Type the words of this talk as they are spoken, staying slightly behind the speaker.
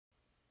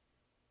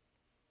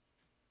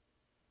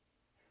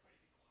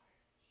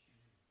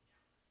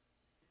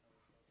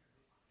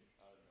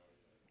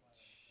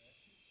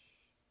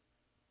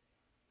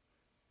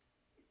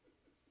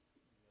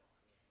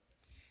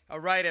All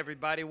right,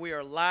 everybody, we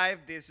are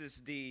live. This is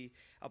the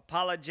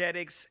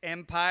Apologetics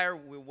Empire.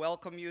 We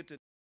welcome you to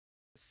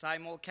the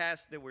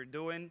simulcast that we're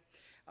doing.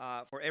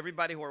 For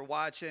everybody who are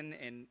watching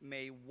and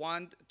may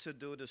want to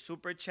do the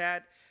super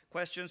chat,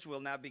 questions will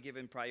not be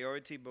given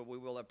priority, but we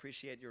will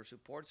appreciate your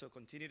support. So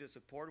continue to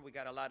support. We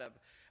got a lot of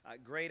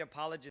great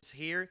apologists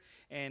here,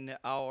 and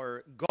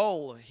our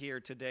goal here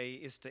today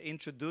is to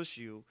introduce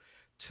you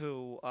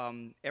to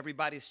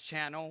everybody's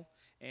channel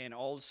and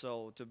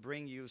also to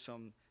bring you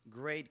some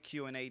great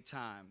Q&A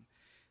time.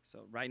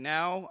 So right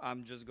now,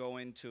 I'm just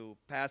going to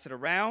pass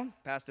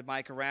the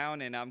mic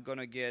around, and I'm going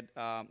to get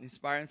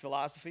Inspiring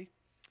Philosophy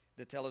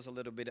to tell us a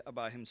little bit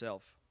about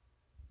himself.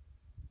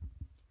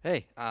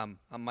 Hey, I'm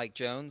Mike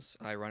Jones.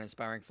 I run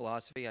Inspiring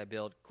Philosophy. I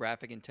build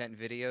graphic intent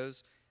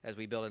videos as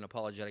we build an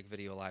apologetic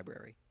video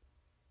library.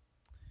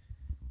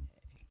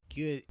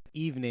 Good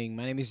evening.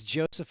 My name is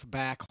Joseph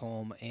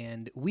Backholm,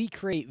 and we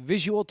create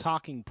visual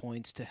talking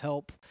points to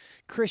help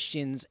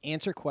Christians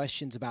answer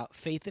questions about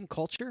faith and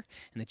culture,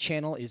 and the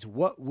channel is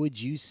What Would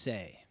You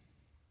Say?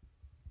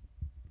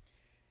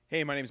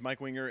 Hey, my name is Mike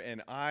Winger,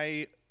 and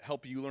I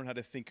help you learn how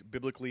to think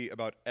biblically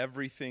about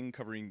everything,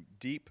 covering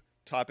deep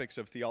topics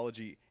of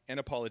theology and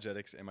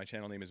apologetics, and my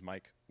channel name is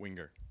Mike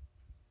Winger.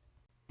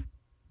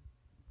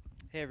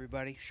 Hey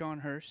everybody, Sean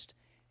Hurst,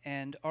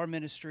 and our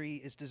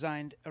ministry is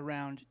designed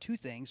around two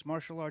things,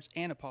 martial arts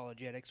and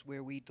apologetics,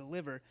 where we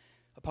deliver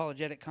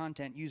apologetic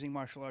content using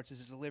martial arts as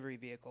a delivery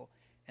vehicle,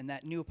 and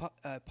that new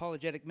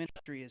apologetic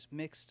ministry is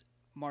mixed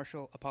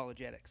martial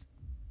apologetics.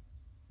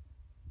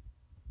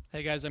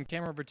 Hey guys, I'm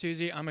Cameron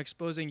Bertuzzi. I'm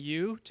exposing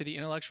you to the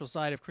intellectual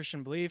side of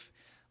Christian belief.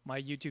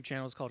 My YouTube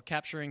channel is called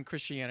Capturing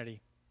Christianity.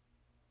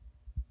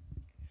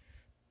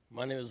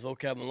 My name is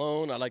Vocab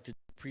Malone. I like to do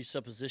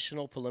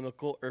presuppositional,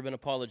 polemical, urban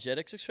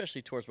apologetics,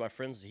 especially towards my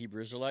friends, the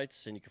Hebrew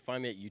Israelites, and you can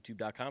find me at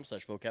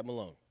youtube.com/Vocab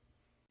Malone.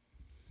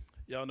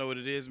 Y'all know what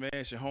it is, man.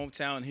 It's your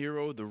hometown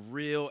hero, the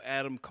real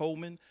Adam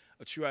Coleman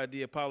of True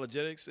Idea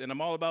Apologetics, and I'm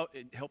all about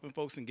helping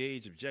folks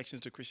engage objections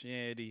to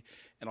Christianity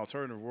and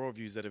alternative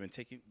worldviews that have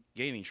been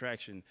gaining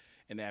traction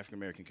in the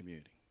African-American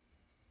community.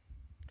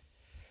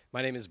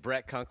 My name is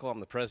Brett Kunkel. I'm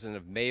the president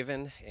of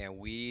Maven, and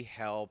we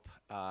help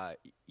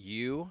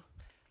you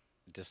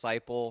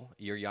disciple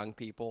your young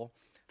people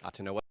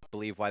to know what they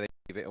believe, why they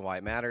believe it, and why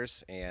it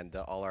matters. And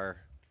all our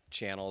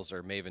channels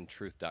are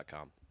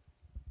maventruth.com.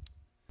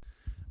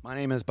 My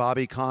name is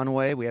Bobby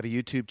Conway. We have a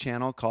YouTube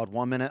channel called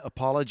 1 Minute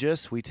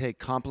Apologists. We take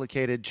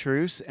complicated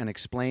truths and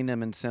explain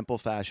them in simple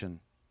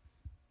fashion.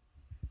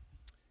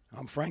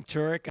 I'm Frank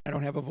Turek. I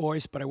don't have a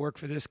voice, but I work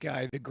for this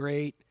guy, the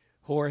great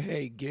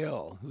Jorge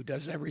Gill, who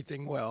does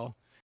everything well.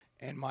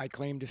 And my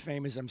claim to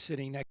fame is I'm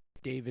sitting next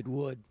to David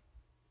Wood.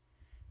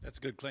 That's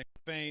a good claim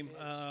to fame.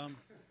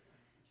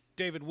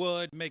 David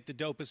Wood, make the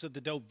dopest of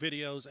the dope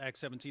videos,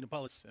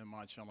 Acts17Apologetics. And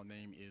my channel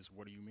name is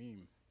What Do You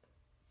Mean?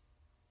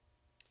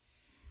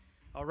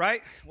 All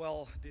right.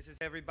 Well, this is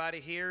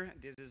everybody here.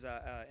 This is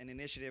an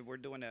initiative. We're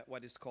doing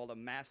what is called a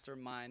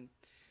mastermind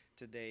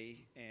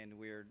today, and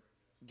we're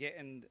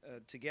getting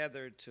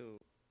together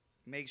to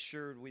make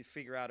sure we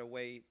figure out a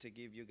way to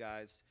give you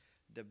guys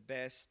the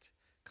best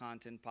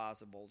content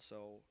possible.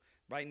 So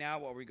right now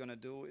what we're going to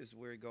do is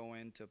we're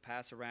going to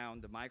pass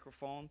around the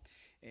microphone,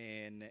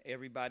 and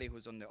everybody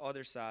who's on the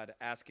other side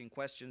asking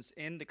questions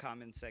in the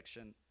comment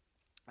section.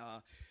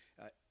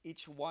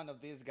 Each one of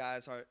these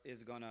guys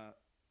is going to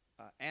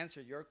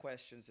answer your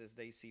questions as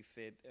they see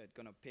fit.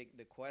 Going to pick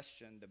the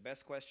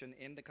best question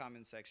in the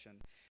comment section,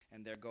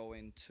 and they're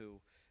going to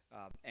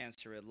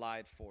answer it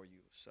live for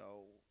you.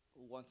 So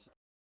once.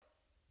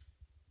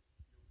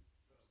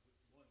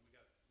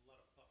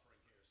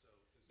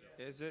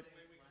 Is it?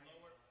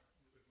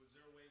 Is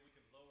there a way we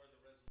can lower the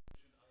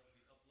resolution of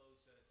the upload,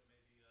 set it to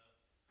maybe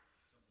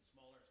something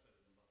smaller? It's better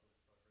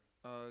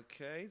than buffering.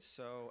 Okay,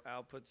 so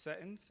output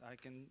settings, I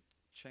can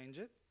change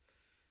it.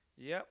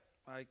 Yep,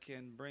 I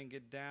can bring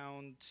it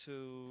down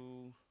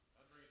to.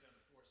 I'll bring it down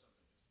to 4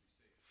 something just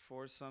to be safe.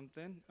 4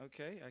 something.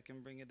 Okay, I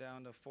can bring it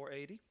down to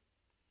 480.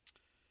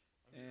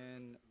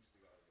 And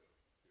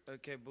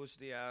okay, boost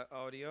the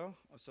audio.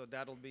 So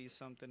that'll be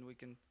something we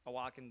can. Oh,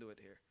 I can do it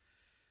here.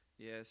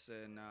 Yes,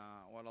 and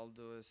what I'll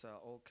do is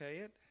okay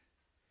it,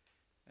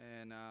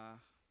 and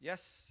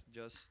yes,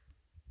 just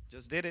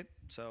did it.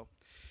 So,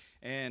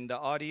 and the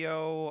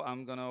audio,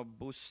 I'm gonna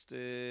boost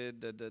it.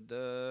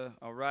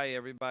 All right,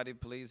 everybody,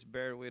 please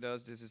bear with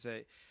us. This is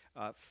a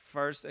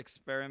first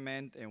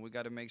experiment, and we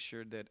got to make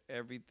sure that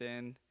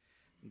everything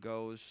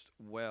goes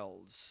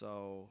well.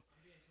 So,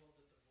 I'm being told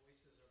that the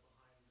voices are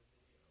behind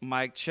the video.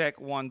 Mic check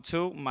 1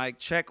 2. Mic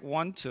check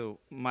 1 2.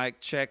 Mic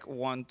check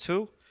 1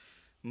 2.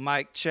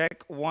 Mic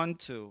check 1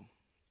 2.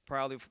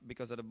 Probably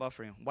because of the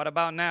buffering. What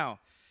about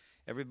now?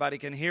 Everybody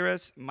can hear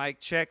us?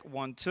 Mic check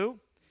 1 2.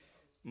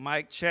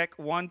 Mic check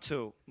 1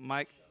 2.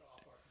 Mic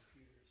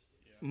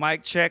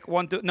check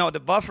 1 2. No, the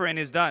buffering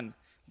is done.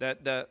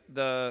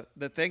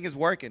 The thing is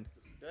working.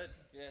 Good.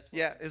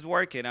 Yeah, it's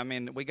working. I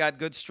mean, we got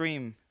good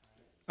stream.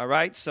 All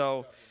right,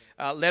 so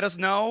let us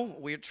know.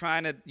 We're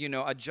trying to,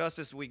 adjust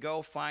as we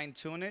go, fine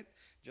tune it,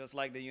 just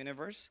like the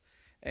universe.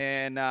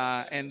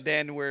 and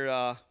then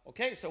we're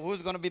okay. So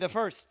who's going to be the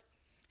first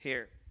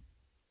here?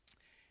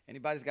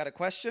 Anybody's got a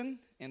question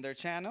in their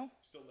channel?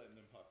 Still letting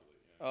them populate.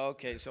 Yeah.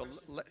 Okay, so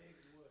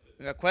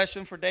a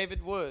question for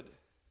David Wood.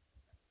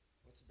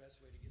 What's the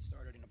best way to get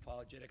started in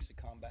apologetics to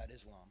combat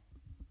Islam?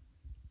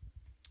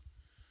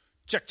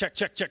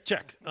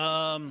 Check.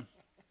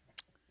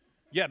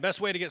 Yeah,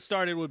 best way to get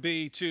started would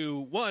be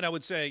to, one, I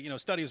would say,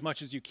 study as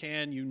much as you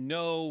can. You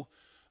know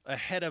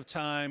ahead of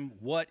time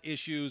what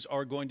issues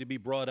are going to be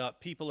brought up.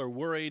 People are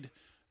worried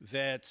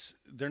that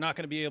they're not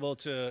going to be able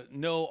to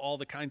know all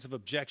the kinds of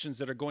objections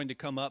that are going to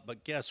come up,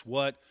 but guess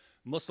what?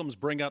 Muslims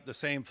bring up the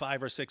same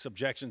 5 or 6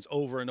 objections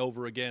over and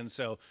over again.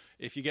 So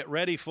if you get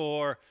ready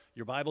for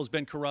your Bible's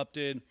been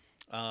corrupted,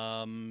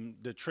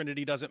 the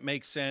Trinity doesn't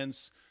make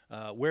sense,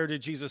 where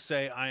did Jesus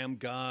say, I am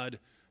God?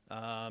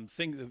 A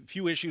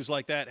few issues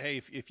like that.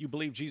 Hey, if you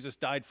believe Jesus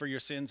died for your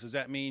sins, does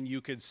that mean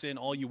you could sin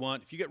all you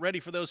want? If you get ready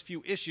for those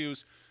few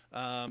issues,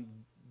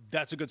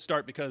 that's a good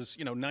start because,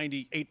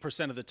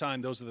 98% of the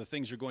time, those are the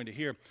things you're going to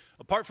hear.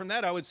 Apart from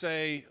that, I would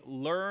say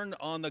learn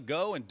on the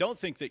go and don't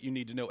think that you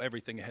need to know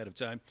everything ahead of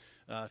time.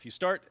 If you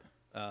start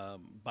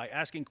by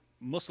asking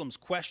Muslims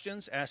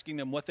questions, asking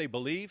them what they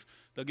believe,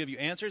 they'll give you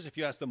answers. If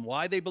you ask them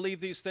why they believe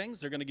these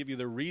things, they're going to give you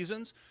their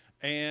reasons,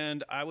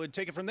 and I would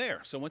take it from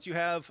there. So once you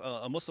have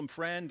a Muslim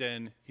friend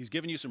and he's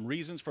given you some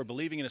reasons for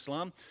believing in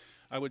Islam,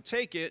 I would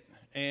take it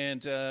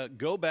and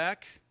go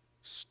back,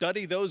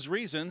 study those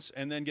reasons,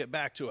 and then get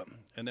back to him.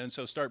 And then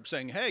so start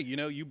saying, hey,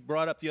 you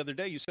brought up the other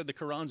day, you said the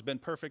Quran's been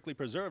perfectly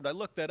preserved. I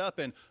looked that up,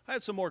 and I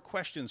had some more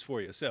questions for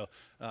you. So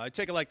I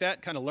take it like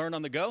that, kind of learn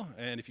on the go,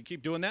 and if you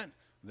keep doing that,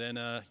 then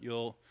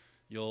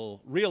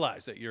you'll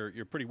realize that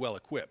you're pretty well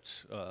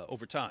equipped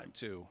over time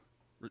to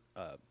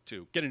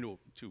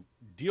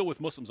deal with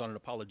Muslims on an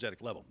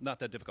apologetic level. Not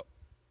that difficult.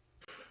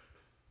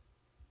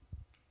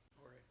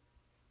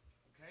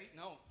 Okay,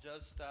 no,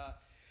 just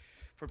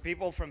for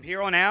people from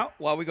here on out,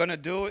 what we're going to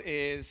do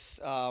is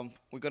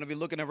we're going to be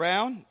looking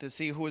around to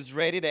see who is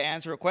ready to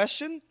answer a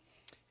question,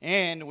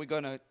 and we're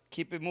going to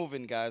keep it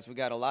moving, guys. We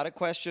got a lot of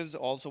questions.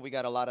 Also, we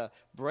got a lot of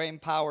brain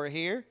power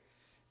here.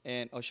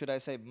 Or should I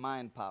say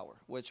mind power?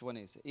 Which one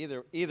is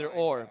it? Either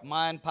or,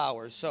 mind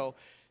power. So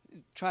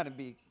trying to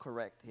be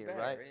correct here,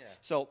 right? Yeah.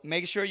 So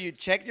make sure you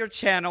check your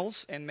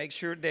channels and make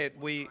sure that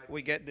we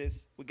get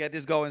this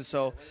going.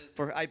 So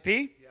for IP?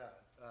 Yeah.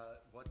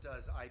 What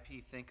does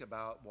IP think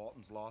about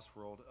Walton's Lost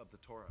World of the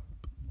Torah?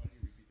 Why don't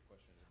you repeat the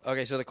question?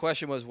 Okay, so the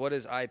question was, what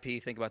does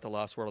IP think about the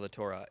Lost World of the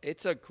Torah?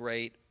 It's a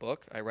great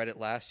book. I read it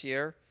last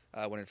year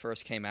when it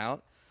first came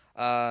out.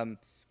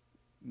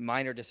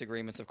 Minor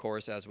disagreements, of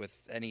course, as with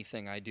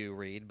anything I do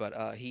read,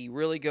 but he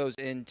really goes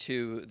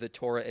into the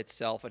Torah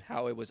itself and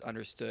how it was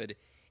understood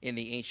in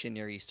the ancient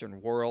Near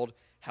Eastern world,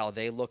 how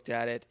they looked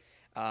at it.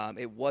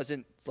 It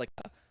wasn't like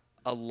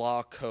a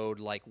law code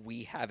like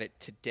we have it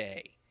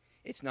today.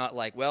 It's not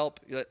like, well,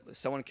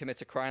 someone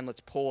commits a crime, let's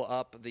pull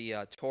up the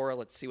Torah,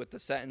 let's see what the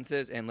sentence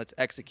is, and let's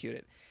execute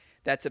it.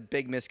 That's a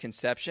big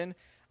misconception.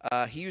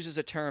 He uses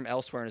a term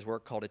elsewhere in his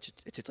work called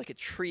it's like a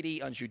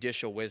treaty on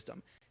judicial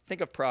wisdom. Think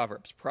of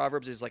Proverbs.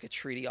 Proverbs is like a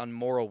treaty on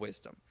moral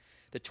wisdom.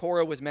 The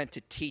Torah was meant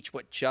to teach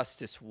what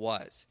justice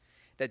was.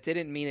 That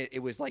didn't mean it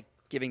was like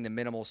giving the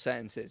minimal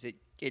sentences.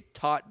 It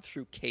taught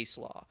through case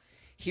law.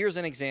 Here's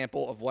an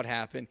example of what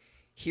happened.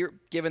 Here,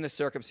 given the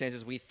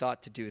circumstances, we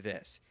thought to do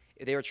this.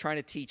 They were trying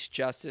to teach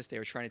justice. They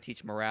were trying to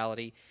teach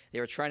morality. They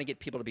were trying to get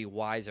people to be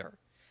wiser.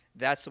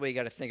 That's the way you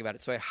got to think about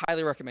it. So I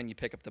highly recommend you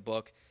pick up the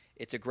book.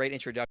 It's a great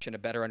introduction to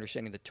better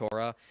understanding the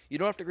Torah. You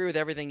don't have to agree with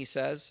everything he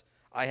says.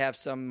 I have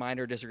some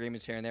minor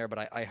disagreements here and there,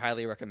 but I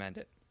highly recommend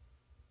it.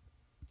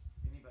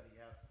 Anybody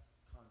have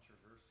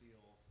controversial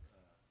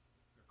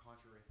or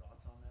contrary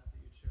thoughts on that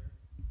you'd share?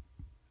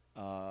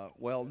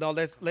 Well, no.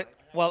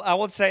 I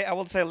would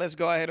say let's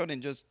go ahead on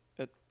and just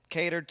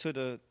cater to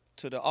the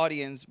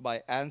audience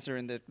by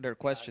answering their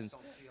questions. I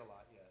just don't see a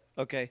lot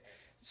yet. Okay,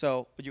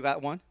 so you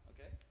got one?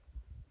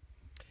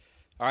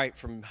 All right,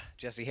 from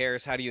Jesse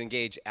Harris, how do you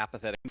engage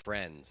apathetic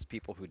friends,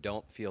 people who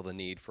don't feel the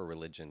need for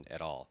religion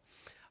at all?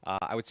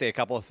 I would say a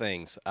couple of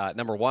things.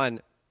 Number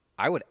one,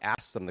 I would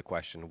ask them the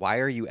question, why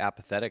are you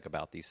apathetic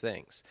about these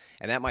things?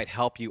 And that might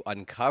help you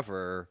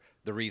uncover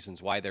the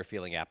reasons why they're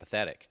feeling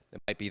apathetic. It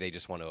might be they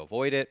just want to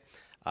avoid it.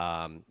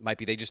 Might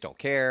be they just don't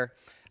care.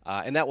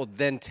 And that will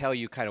then tell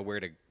you kind of where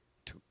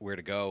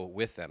to go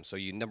with them. So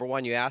number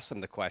one, you ask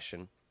them the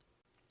question.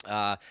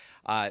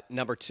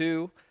 Number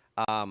two,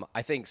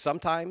 I think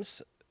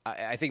sometimes,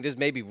 I think this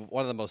may be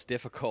one of the most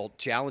difficult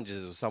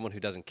challenges of someone who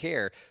doesn't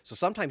care. So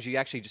sometimes you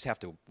actually just have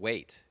to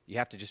wait. You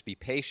have to just be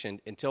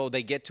patient until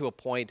they get to a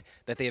point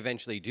that they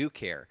eventually do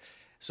care.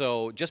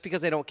 So just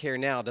because they don't care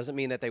now doesn't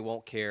mean that they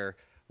won't care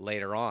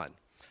later on.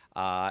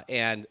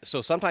 And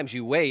so sometimes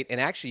you wait,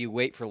 and actually you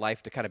wait for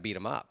life to kind of beat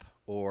them up,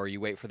 or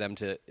you wait for them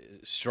to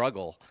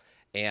struggle,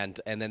 and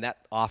then that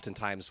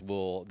oftentimes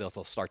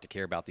they'll start to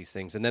care about these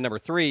things. And then number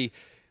three,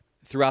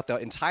 throughout the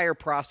entire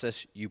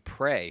process, you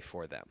pray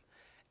for them.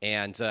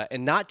 and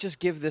not just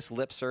give this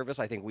lip service.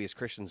 I think we as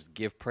Christians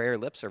give prayer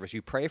lip service.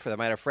 You pray for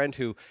them. I had a friend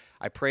who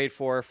I prayed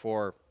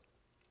for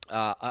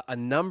a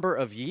number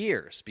of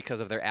years because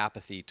of their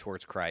apathy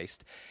towards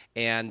Christ,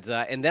 and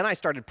then I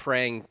started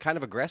praying kind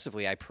of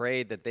aggressively. I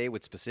prayed that they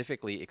would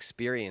specifically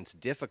experience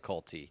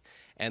difficulty,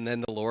 and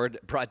then the Lord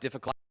brought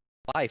difficulty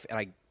in life,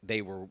 and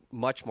they were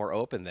much more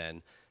open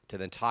then to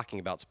then talking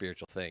about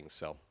spiritual things.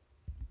 So.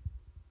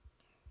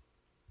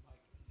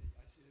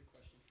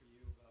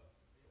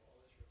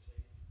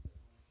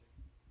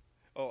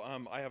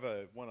 I have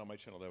one on my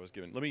channel that I was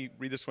given. Let me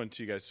read this one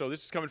to you guys. So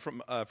this is coming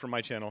from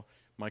my channel,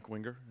 Mike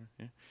Winger.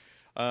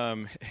 Yeah.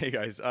 Hey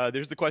guys,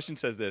 there's the question.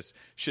 Says this: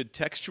 should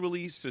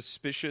textually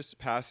suspicious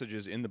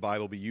passages in the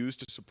Bible be used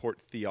to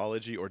support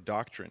theology or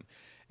doctrine?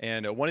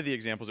 And one of the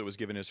examples that was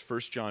given is 1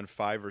 John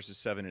 5 verses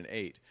 7 and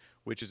 8,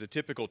 which is a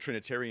typical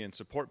Trinitarian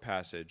support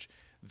passage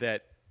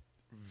that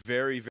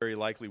very, very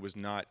likely was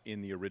not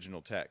in the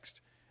original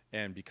text.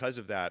 And because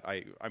of that,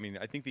 I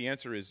think the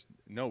answer is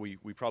no, we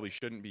probably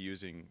shouldn't be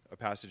using a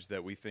passage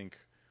that we think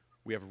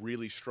we have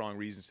really strong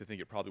reasons to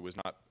think it probably was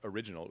not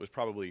original. It was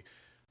probably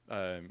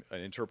an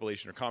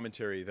interpolation or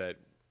commentary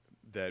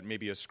that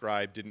maybe a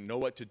scribe didn't know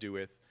what to do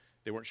with.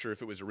 They weren't sure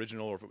if it was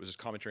original or if it was just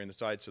commentary on the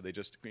side, so they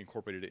just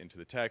incorporated it into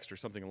the text or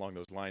something along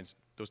those lines.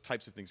 Those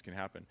types of things can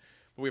happen.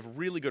 But we have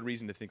really good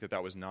reason to think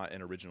that was not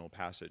an original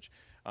passage,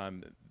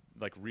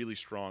 like really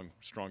strong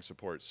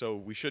support. So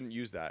we shouldn't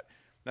use that.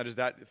 Now, does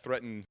that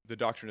threaten the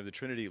doctrine of the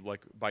Trinity?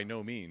 Like, by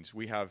no means.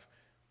 We have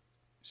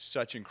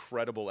such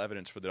incredible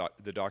evidence for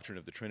the doctrine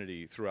of the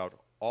Trinity throughout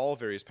all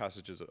various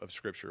passages of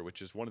Scripture, which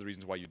is one of the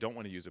reasons why you don't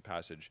want to use a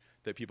passage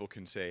that people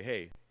can say,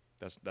 hey,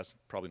 that's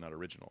probably not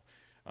original.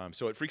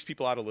 So it freaks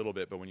people out a little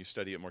bit, but when you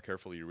study it more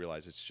carefully, you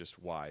realize it's just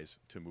wise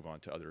to move on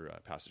to other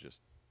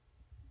passages.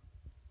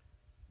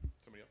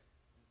 Somebody else?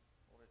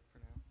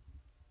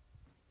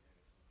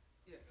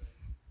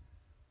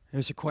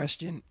 There's a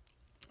question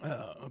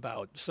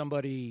about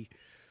somebody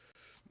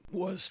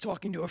was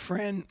talking to a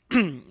friend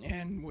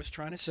and was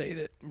trying to say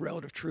that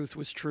relative truth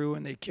was true,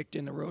 and they kicked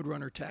in the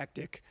Roadrunner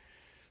tactic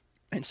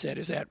and said,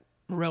 is that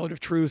relative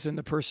truth? And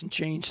the person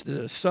changed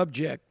the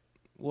subject.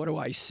 What do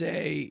I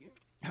say?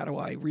 How do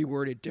I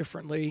reword it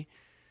differently?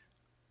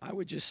 I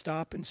would just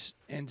stop and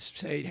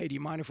say, hey, do you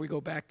mind if we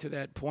go back to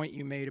that point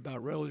you made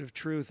about relative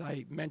truth?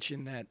 I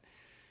mentioned that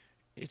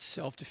it's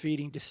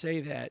self-defeating to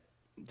say that.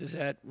 Does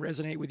that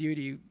resonate with you?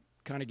 Do you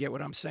kind of get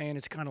what I'm saying?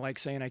 It's kind of like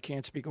saying I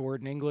can't speak a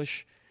word in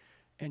English.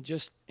 And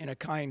just in a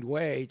kind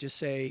way, just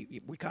say,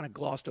 we kind of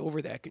glossed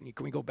over that. Can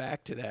we go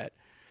back to that?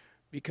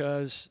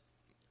 Because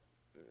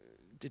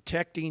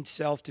detecting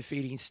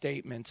self-defeating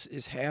statements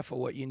is half of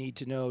what you need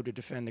to know to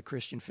defend the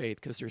Christian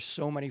faith, because there's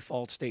so many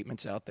false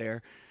statements out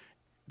there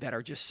that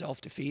are just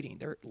self-defeating.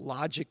 They're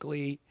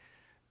logically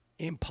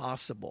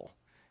impossible,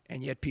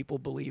 and yet people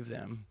believe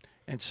them.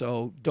 And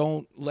so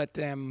don't let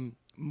them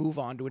move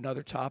on to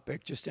another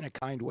topic. Just in a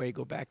kind way,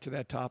 go back to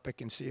that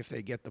topic and see if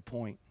they get the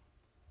point.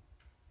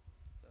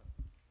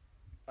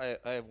 I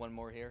have one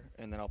more here,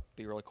 and then I'll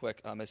be really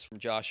quick. It's from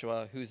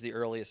Joshua. Who's the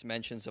earliest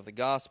mentions of the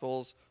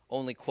Gospels?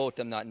 Only quote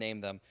them, not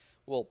name them.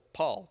 Well,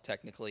 Paul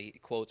technically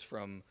quotes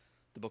from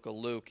the book of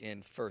Luke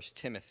in 1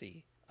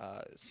 Timothy,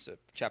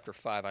 chapter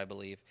 5, I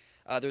believe.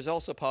 There's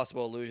also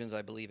possible allusions,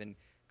 I believe, in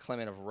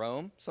Clement of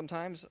Rome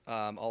sometimes.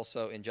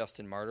 Also in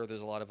Justin Martyr, there's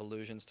a lot of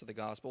allusions to the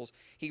Gospels.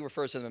 He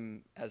refers to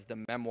them as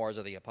the memoirs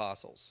of the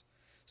apostles.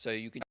 So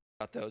you can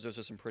check out those. Those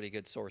are some pretty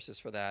good sources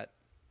for that.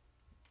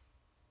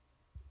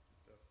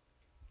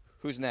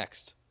 Who's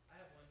next? I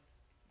have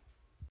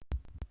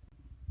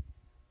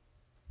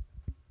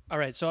one. All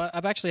right, so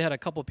I've actually had a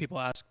couple people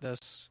ask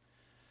this,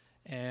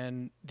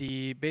 and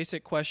the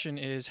basic question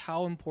is,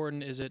 how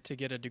important is it to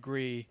get a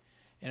degree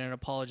in an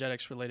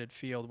apologetics-related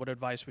field? What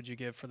advice would you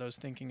give for those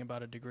thinking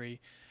about a degree?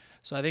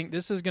 So I think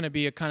this is going to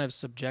be a kind of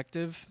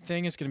subjective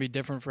thing. It's going to be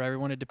different for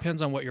everyone. It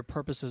depends on what your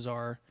purposes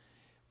are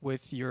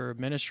with your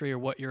ministry or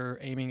what you're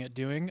aiming at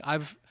doing.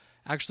 I've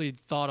actually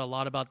thought a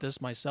lot about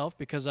this myself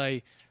because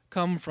I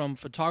come from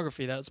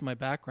photography. That's my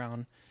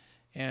background.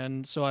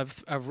 And so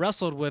I've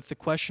wrestled with the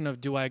question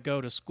of, do I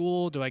go to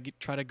school? Do I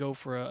try to go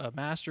for a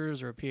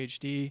master's or a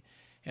PhD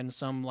in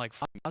some like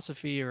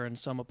philosophy or in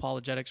some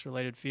apologetics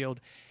related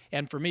field?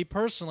 And for me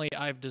personally,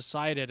 I've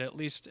decided, at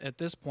least at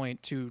this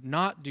point, to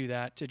not do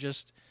that, to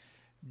just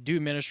do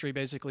ministry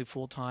basically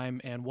full time.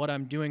 And what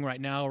I'm doing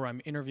right now, where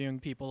I'm interviewing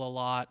people a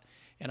lot,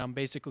 and I'm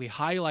basically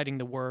highlighting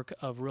the work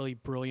of really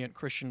brilliant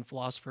Christian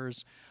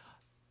philosophers,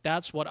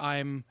 that's what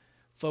I'm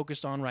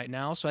focused on right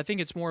now. So I think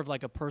it's more of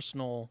like a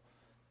personal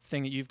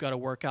thing that you've got to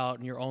work out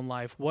in your own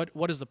life.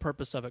 What is the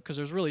purpose of it? Because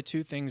there's really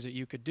two things that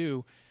you could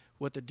do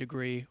with a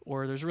degree,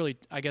 or there's really,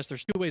 I guess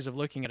there's two ways of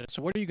looking at it.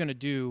 So what are you going to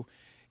do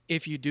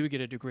if you do get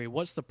a degree?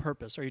 What's the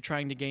purpose? Are you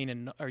trying to gain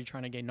knowledge? Are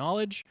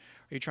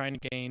you trying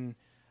to gain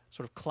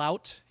sort of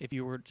clout if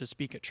you were to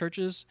speak at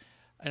churches?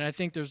 And I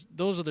think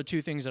those are the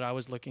two things that I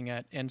was looking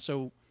at. And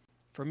so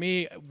for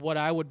me, what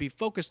I would be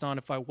focused on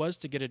if I was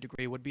to get a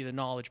degree would be the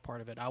knowledge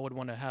part of it. I would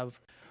want to have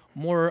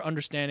more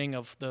understanding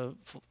of the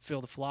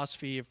field of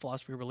philosophy,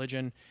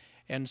 religion,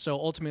 And so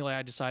ultimately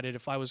I decided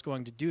if I was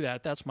going to do that,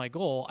 if that's my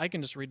goal, I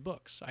can just read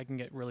books. I can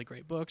get really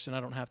great books, and I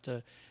don't have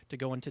to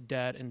go into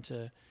debt and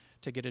to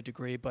get a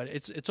degree. But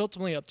it's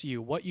ultimately up to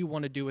you what you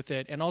want to do with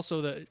it, and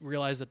also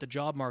realize that the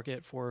job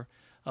market for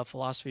a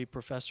philosophy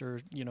professor,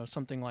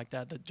 something like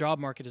that, the job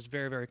market is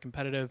very, very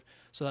competitive.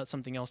 So that's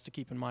something else to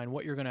keep in mind,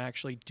 what you're going to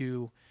actually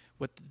do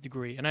with the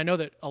degree. And I know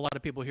that a lot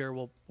of people here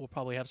will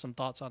probably have some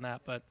thoughts on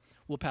that, but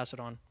we'll pass it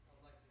on.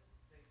 I'd like to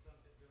say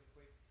something really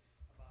quick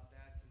about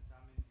that, since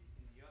I'm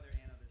in the other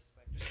end of the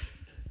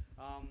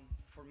spectrum.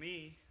 For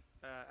me,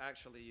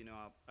 actually,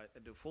 I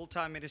do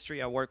full-time ministry.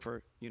 I work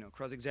for,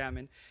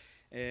 Cross-Examine.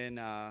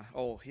 And,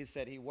 he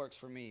said he works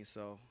for me,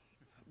 so,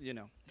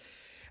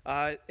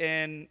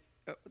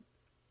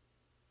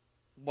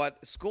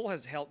 what school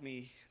has helped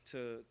me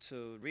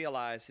to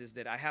realize is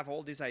that I have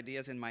all these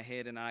ideas in my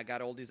head, and I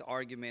got all these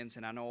arguments,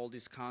 and I know all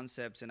these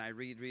concepts, and I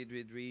read,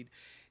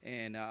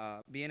 and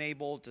being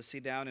able to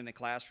sit down in a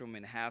classroom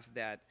and have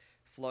that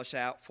flush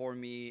out for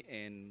me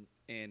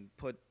and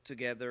put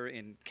together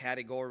in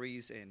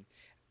categories and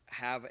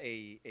have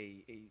a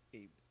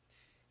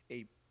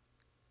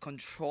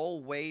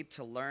control way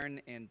to learn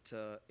and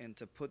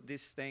to put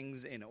these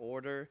things in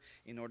order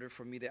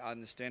for me to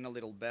understand a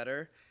little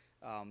better.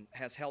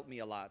 Has helped me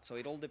a lot. So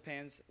it all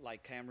depends,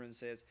 like Cameron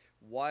says,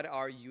 what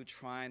are you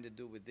trying to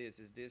do with this?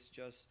 Is this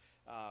just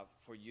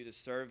for you to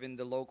serve in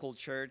the local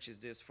church? Is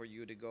this for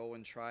you to go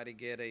and try to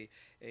get a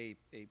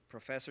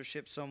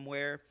professorship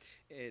somewhere?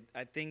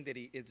 I think that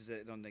it's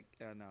on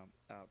an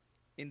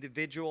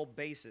individual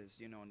basis,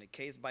 on a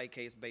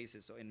case-by-case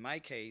basis. So in my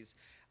case,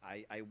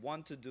 I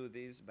want to do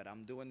this, but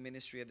I'm doing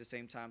ministry at the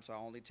same time, so I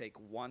only take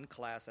one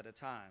class at a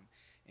time.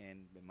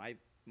 And it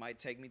might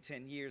take me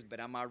 10 years, but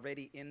I'm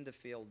already in the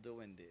field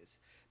doing this.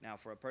 Now,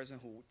 for a person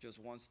who just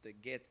wants to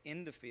get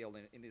in the field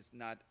and is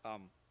not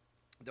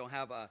don't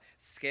have a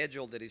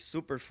schedule that is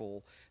super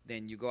full,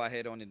 then you go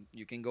ahead on and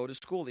you can go to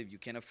school if you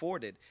can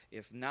afford it.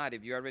 If not,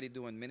 if you're already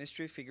doing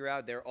ministry, figure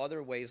out there are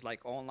other ways like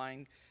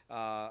online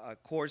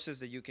courses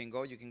that you can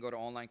go. You can go to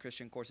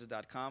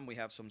onlinechristiancourses.com. We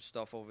have some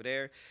stuff over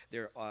there.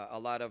 There are a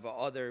lot of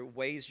other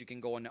ways you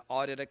can go and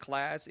audit a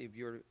class if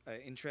you're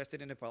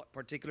interested in a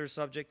particular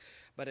subject.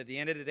 But at the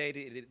end of the day,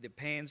 it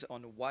depends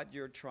on what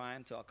you're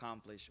trying to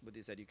accomplish with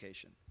this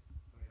education.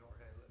 Wait,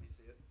 Jorge, let me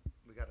see it.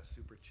 We got a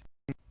super chat.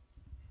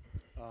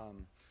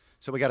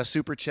 So we got a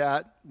super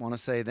chat. Want to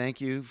say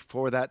thank you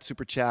for that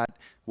super chat.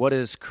 What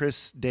is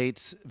Chris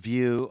Date's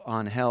view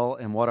on hell,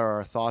 and what are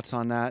our thoughts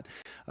on that?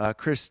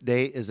 Chris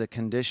Date is a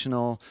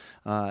conditional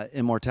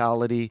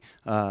immortality.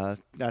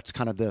 That's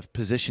kind of the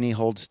position he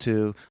holds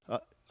to.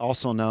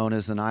 Also known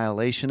as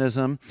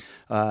annihilationism.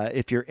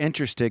 If you're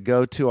interested,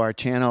 go to our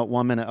channel at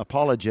 1 Minute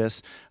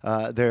Apologists.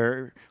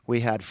 There we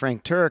had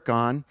Frank Turek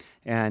on,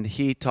 and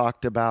he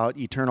talked about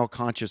eternal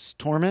conscious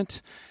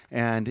torment,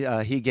 and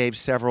he gave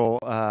several,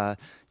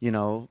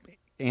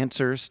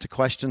 answers to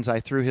questions I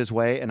threw his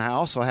way. And I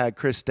also had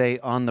Chris Date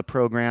on the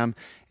program,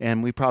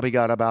 and we probably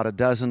got about a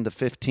dozen to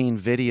 15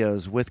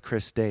 videos with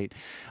Chris Date.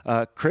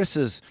 Chris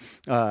is,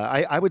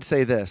 I would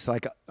say this,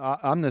 like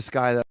I'm this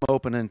guy that I'm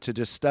open into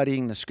just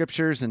studying the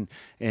scriptures and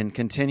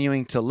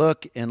continuing to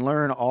look and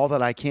learn all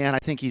that I can. I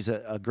think he's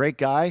a great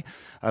guy.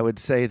 I would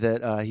say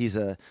that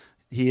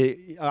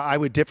I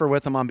would differ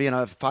with him on being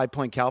a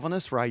 5-point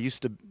Calvinist, where I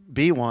used to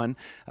be one.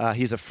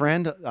 He's a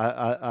friend.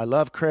 I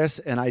love Chris,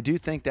 and I do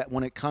think that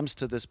when it comes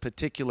to this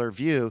particular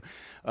view,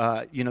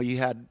 you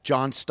had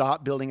John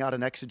Stott building out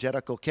an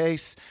exegetical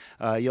case.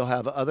 You'll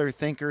have other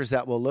thinkers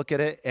that will look at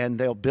it, and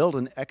they'll build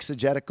an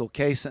exegetical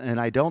case, and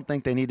I don't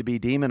think they need to be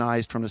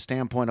demonized from the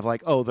standpoint of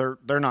like, oh,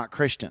 they're not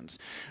Christians,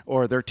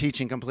 or they're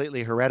teaching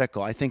completely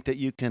heretical. I think that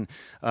you can,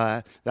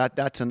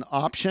 that's an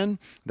option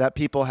that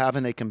people have,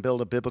 and they can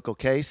build a biblical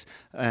case.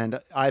 And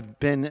I've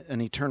been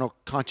an eternal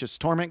conscious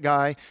torment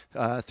guy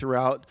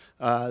throughout,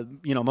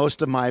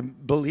 most of my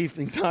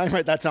believing time.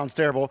 Right? That sounds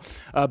terrible.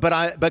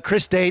 But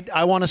Chris Date,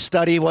 I want to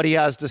study what he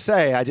has to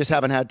say. I just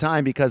haven't had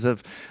time because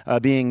of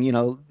being,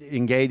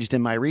 engaged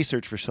in my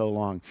research for so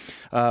long.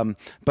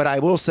 But I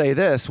will say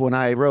this: when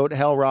I wrote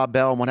Hell, Rob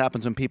Bell, and What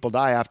Happens When People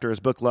Die, after his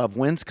book Love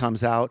Wins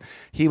comes out,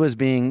 he was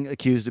being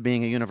accused of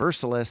being a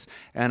universalist,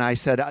 and I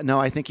said, no,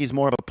 I think he's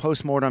more of a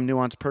postmortem,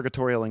 nuanced,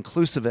 purgatorial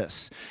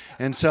inclusivist.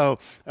 And so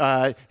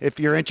if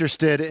you're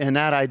interested in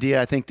that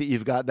idea, I think that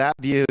you've got that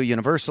view,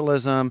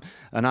 universalism,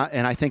 and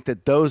I think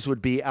that those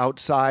would be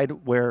outside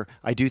where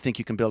I do think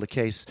you can build a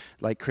case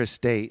like Chris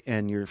Date,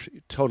 and you're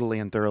totally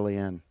and thoroughly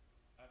in.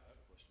 I have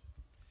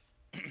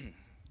a question.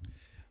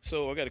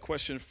 So I got a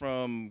question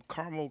from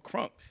Carmel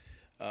Crunk.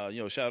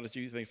 Shout out to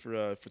you. Thanks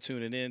for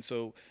tuning in.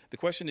 So the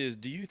question is,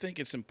 do you think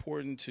it's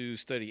important to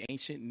study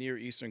ancient Near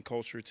Eastern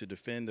culture to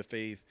defend the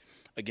faith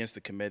against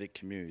the Kemetic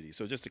community?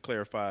 So just to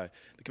clarify,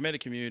 the Kemetic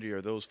community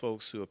are those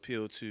folks who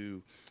appeal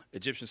to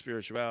Egyptian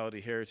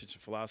spirituality, heritage,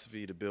 and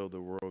philosophy to build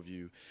their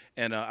worldview.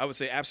 And I would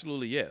say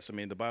absolutely yes. I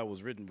mean, the Bible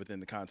was written within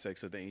the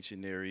context of the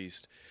ancient Near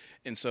East.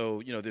 And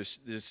so,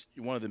 there's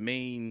one of the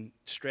main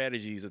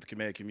strategies of the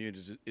Kemetic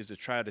community is to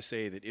try to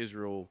say that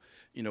Israel,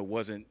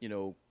 wasn't,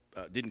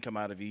 didn't come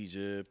out of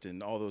Egypt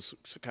and all those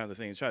kinds of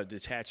things, try to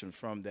detach them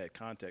from that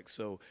context.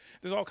 So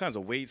there's all kinds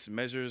of weights,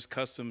 measures,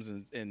 customs,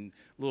 and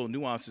little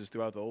nuances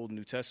throughout the Old and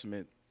New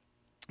Testament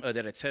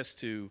that attest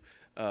to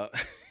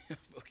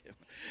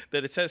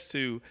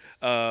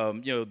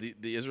the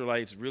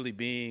Israelites really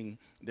being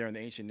there in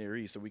the ancient Near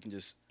East, so we can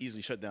just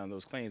easily shut down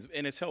those claims.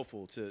 And it's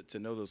helpful to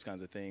know those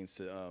kinds of things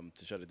to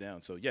shut it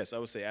down. So yes, I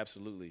would say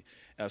absolutely.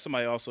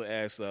 Somebody also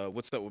asked,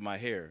 what's up with my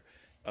hair?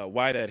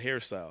 Why that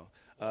hairstyle?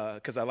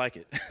 Because I like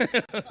it.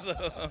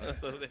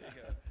 so there you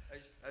go.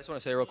 I just want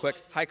to say real quick,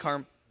 hi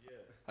Carm.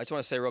 I just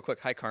want to say real quick,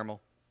 hi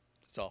Carmel.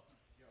 That's all.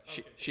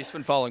 She's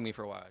been following me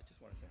for a while. I just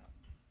want to say hi.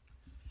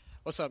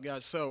 What's up,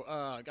 guys? So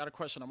I got a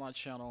question on my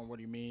channel on What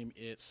Do You Mean?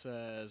 It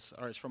says,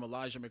 or it's from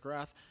Elijah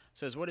McGrath. It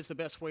says, what is the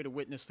best way to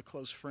witness to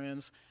close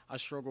friends? I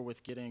struggle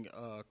with getting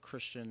a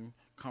Christian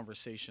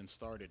conversation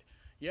started.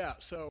 Yeah,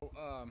 so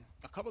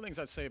a couple things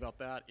I'd say about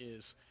that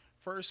is,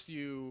 first,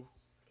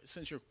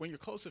 when you're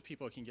close with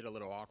people, it can get a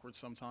little awkward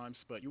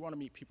sometimes, but you want to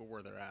meet people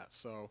where they're at.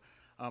 So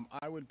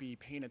I would be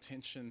paying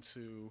attention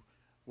to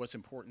what's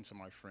important to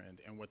my friend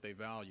and what they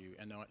value,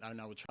 and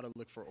I would try to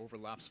look for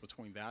overlaps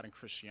between that and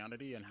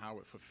Christianity and how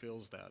it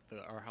fulfills that,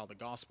 or how the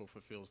gospel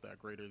fulfills that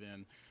greater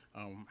than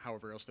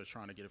however else they're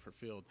trying to get it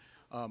fulfilled.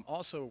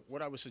 Also,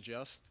 what I would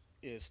suggest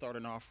is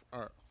starting off,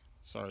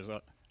 sorry, can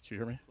you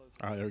hear me?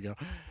 All right, there we go.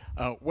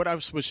 What I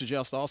would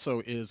suggest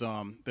also is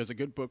there's a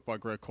good book by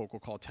Greg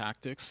Koukl called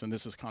Tactics, and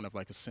this is kind of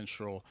like a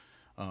central,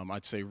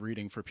 I'd say,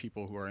 reading for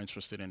people who are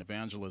interested in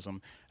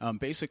evangelism.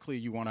 Basically,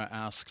 you want to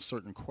ask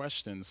certain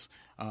questions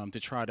to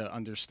try to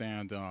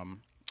understand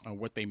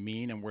what they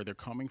mean and where they're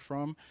coming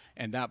from.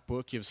 And that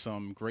book gives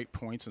some great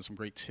points and some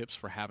great tips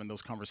for having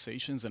those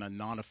conversations in a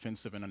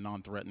non-offensive and a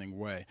non-threatening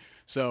way.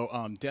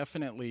 So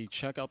definitely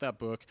check out that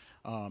book,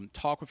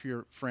 talk with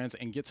your friends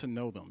and get to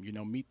know them,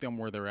 meet them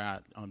where they're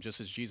at,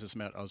 just as Jesus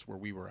met us where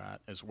we were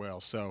at as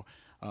well. So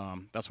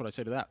that's what I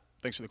say to that.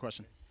 Thanks for the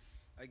question.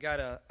 I got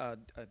a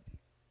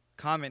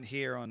comment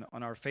here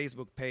on our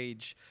Facebook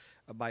page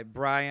by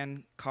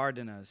Brian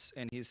Cardenas,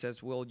 and he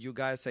says, will you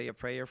guys say a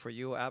prayer for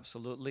you?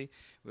 Absolutely.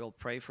 We'll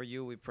pray for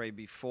you. We prayed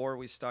before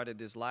we started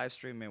this live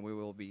stream, and we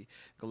will be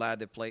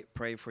glad to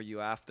pray for you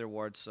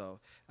afterwards. So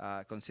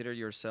consider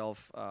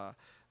yourself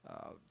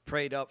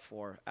prayed up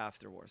for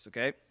afterwards,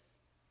 okay?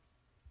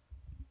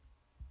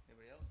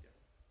 Anybody else?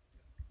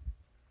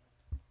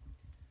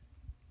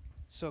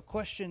 So a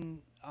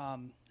question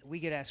we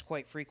get asked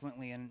quite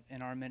frequently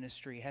in our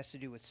ministry has to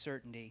do with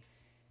certainty.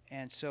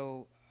 And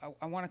so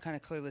I want to kind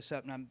of clear this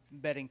up, and I'm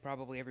betting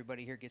probably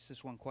everybody here gets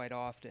this one quite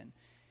often.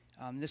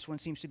 This one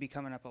seems to be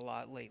coming up a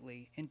lot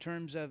lately. In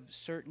terms of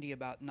certainty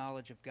about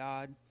knowledge of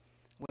God,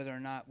 whether or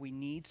not we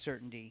need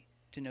certainty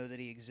to know that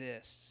he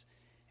exists.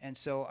 And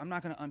so I'm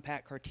not going to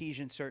unpack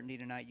Cartesian certainty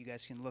tonight. You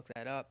guys can look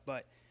that up.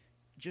 But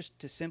just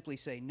to simply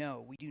say,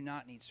 no, we do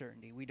not need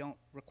certainty. We don't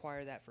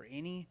require that for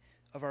any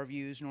of our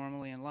views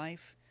normally in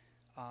life.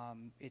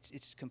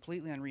 It's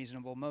completely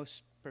unreasonable.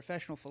 Most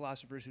professional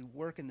philosophers who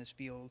work in this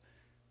field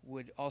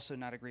would also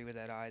not agree with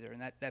that either.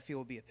 And that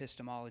field would be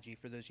epistemology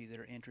for those of you that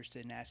are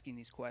interested in asking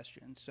these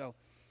questions. So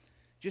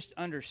just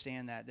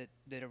understand that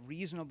a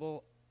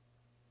reasonable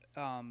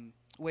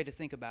way to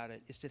think about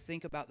it is to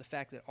think about the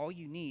fact that all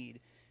you need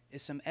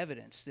is some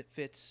evidence that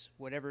fits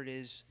whatever it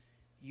is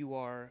you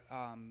are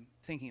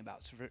thinking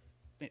about. So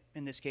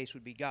in this case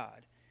would be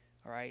God,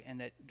 all right?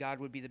 And that God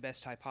would be the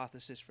best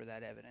hypothesis for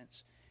that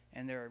evidence.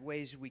 And there are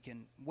ways we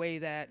can weigh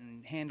that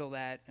and handle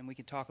that, and we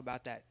can talk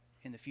about that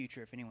in the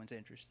future if anyone's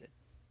interested.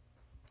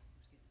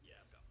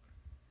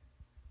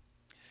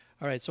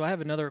 All right, so I have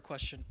another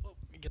question. Oh,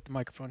 let me get the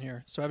microphone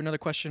here. So I have another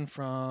question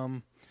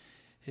from,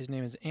 his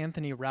name is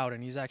Anthony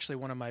Rowden. He's actually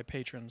one of my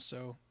patrons,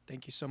 so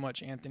thank you so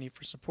much, Anthony,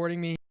 for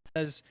supporting me. He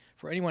says,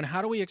 for anyone,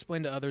 how do we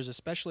explain to others,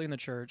 especially in the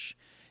church,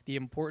 the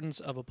importance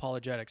of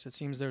apologetics? It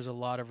seems there's a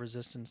lot of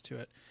resistance to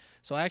it.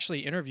 So I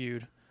actually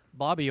interviewed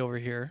Bobby over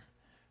here,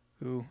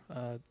 who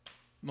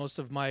most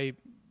of my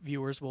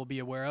viewers will be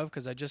aware of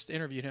because I just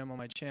interviewed him on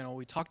my channel.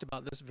 We talked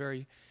about this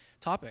very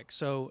topic.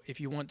 So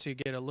if you want to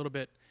get a little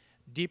bit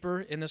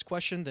deeper in this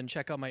question, then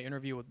check out my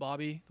interview with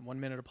Bobby, the 1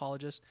 Minute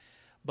Apologist.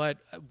 But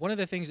one of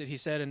the things that he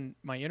said in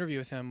my interview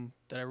with him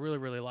that I really,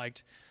 really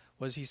liked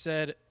was he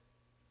said,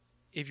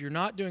 if you're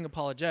not doing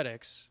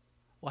apologetics,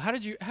 well, how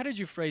did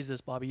you phrase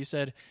this, Bobby? You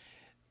said,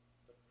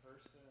 the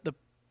person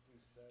who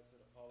says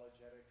that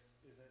apologetics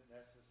isn't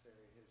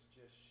necessary has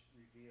just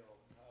revealed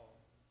how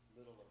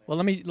little. Well,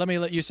 let me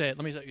let you say it.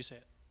 Let me let you say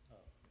it.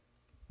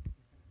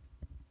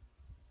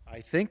 I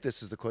think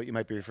this is the quote you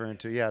might be referring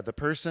to. Yeah, the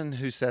person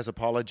who says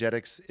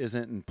apologetics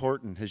isn't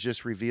important has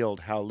just revealed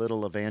how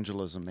little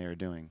evangelism they are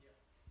doing.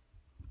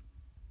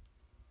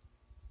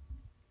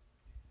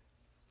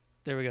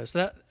 There we go.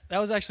 So that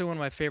was actually one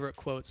of my favorite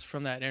quotes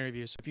from that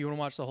interview. So if you want to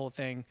watch the whole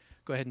thing,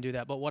 go ahead and do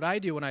that. But what I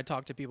do when I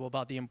talk to people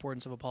about the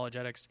importance of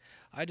apologetics,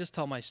 I just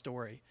tell my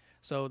story.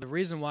 So the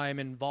reason why I'm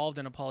involved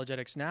in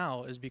apologetics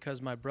now is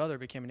because my brother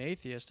became an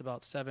atheist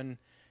about 7-8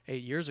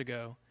 years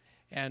ago.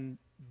 And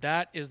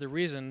that is the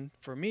reason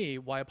for me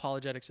why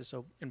apologetics is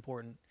so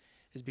important,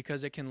 is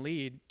because it can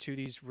lead to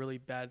these really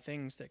bad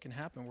things that can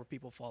happen where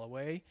people fall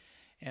away.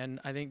 And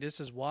I think this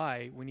is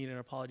why we need an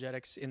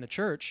apologetics in the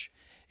church,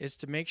 is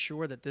to make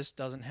sure that this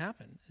doesn't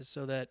happen, is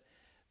so that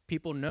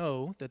people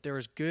know that there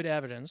is good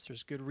evidence,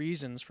 there's good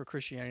reasons for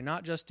Christianity,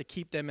 not just to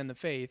keep them in the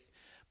faith,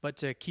 but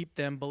to keep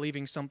them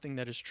believing something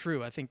that is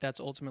true. I think that's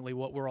ultimately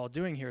what we're all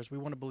doing here, is we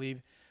want to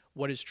believe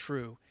what is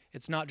true.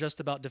 It's not just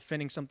about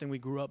defending something we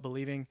grew up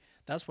believing.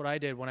 That's what I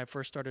did when I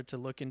first started to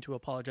look into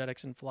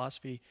apologetics and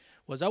philosophy,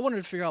 was I wanted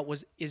to figure out,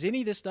 is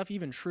any of this stuff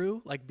even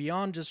true? Like,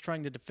 beyond just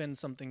trying to defend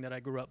something that I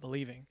grew up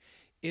believing.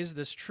 Is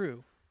this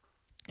true?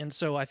 And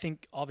so I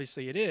think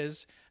obviously it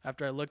is,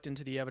 after I looked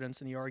into the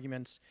evidence and the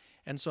arguments.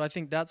 And so I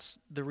think that's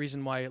the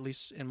reason why, at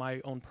least in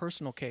my own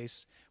personal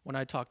case, when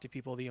I talk to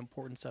people, the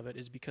importance of it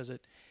is because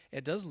it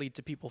does lead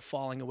to people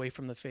falling away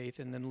from the faith,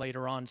 and then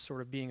later on sort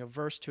of being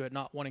averse to it,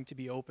 not wanting to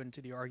be open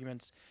to the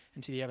arguments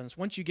and to the evidence.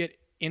 Once you get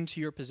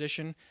into your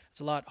position, it's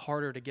a lot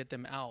harder to get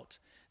them out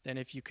than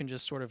if you can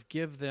just sort of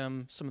give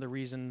them some of the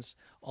reasons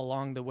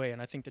along the way.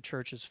 And I think the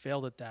church has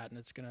failed at that, and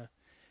it's going to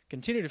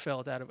continue to fail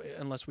at that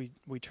unless we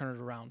turn it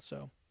around.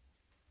 So.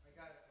 I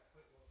got a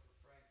quick one for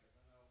Frank,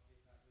 because I know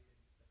he's not reading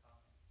the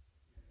comments.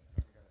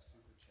 I got a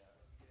super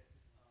chat.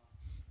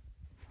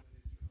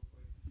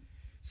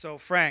 So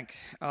Frank,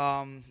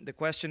 the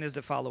question is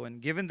the following.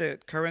 Given the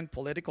current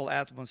political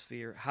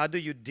atmosphere, how do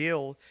you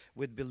deal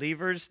with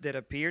believers that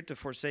appear to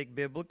forsake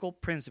biblical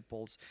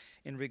principles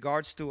in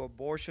regards to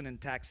abortion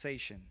and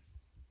taxation?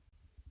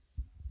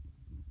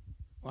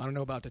 Well, I don't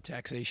know about the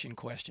taxation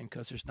question,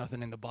 because there's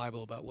nothing in the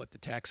Bible about what the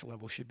tax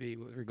level should be.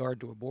 With regard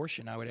to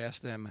abortion, I would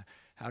ask them,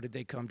 how did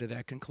they come to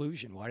that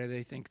conclusion? Why do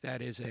they think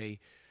that is a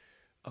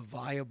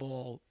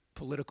viable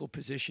political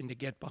position to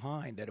get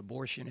behind, that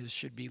abortion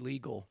should be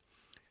legal?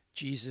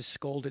 Jesus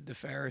scolded the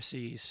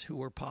Pharisees, who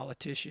were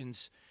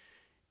politicians,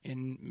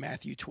 in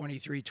Matthew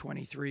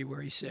 23:23, where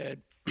he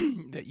said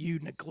that you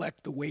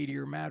neglect the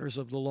weightier matters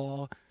of the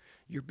law.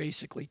 You're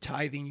basically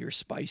tithing your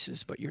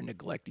spices, but you're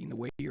neglecting the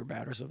weightier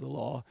matters of the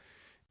law.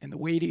 And the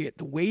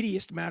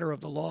weightiest matter of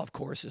the law, of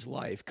course, is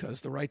life,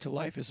 because the right to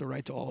life is the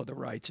right to all of the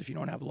rights. If you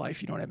don't have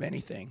life, you don't have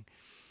anything.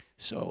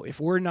 So if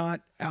we're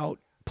not out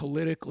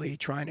politically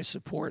trying to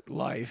support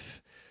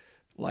life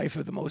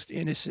of the most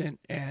innocent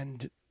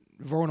and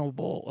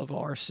vulnerable of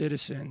our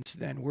citizens,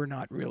 then we're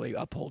not really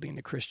upholding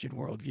the Christian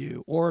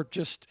worldview. Or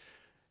just,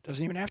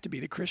 doesn't even have to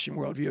be the Christian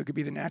worldview. It could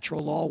be the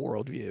natural law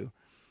worldview.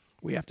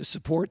 We have to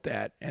support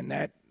that. And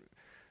that,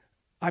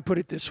 I put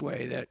it this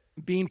way, that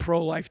being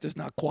pro-life does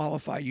not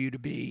qualify you to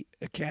be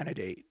a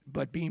candidate,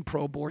 but being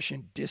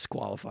pro-abortion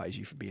disqualifies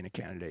you from being a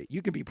candidate.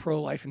 You can be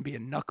pro-life and be a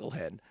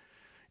knucklehead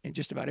in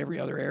just about every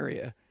other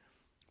area,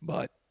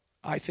 but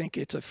I think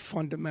it's a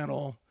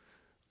fundamental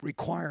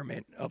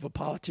requirement of a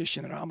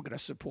politician that I'm going to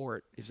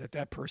support is that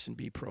that person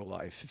be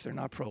pro-life. If they're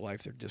not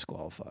pro-life, they're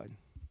disqualified.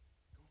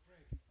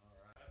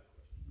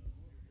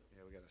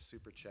 Yeah, we got a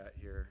super chat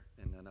here,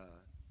 and then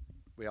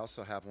we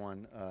also have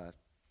one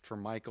for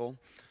Michael.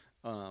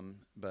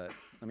 But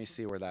let me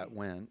see where that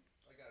went.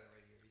 I got it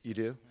right here. You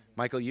do?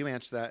 Michael, you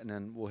answer that, and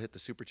then we'll hit the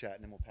super chat,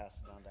 and then we'll pass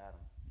it on to Adam.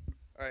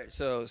 All right,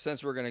 so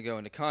since we're going to go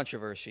into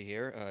controversy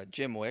here,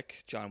 Jim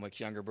Wick, John Wick's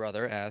younger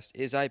brother, asked,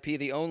 is IP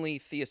the only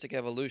theistic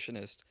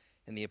evolutionist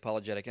in the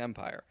Apologetic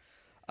Empire?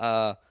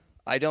 I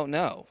don't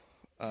know.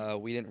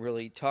 We didn't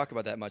really talk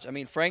about that much. I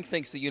mean, Frank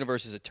thinks the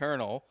universe is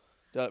eternal.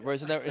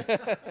 Isn't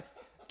that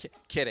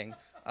kidding.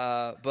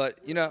 But,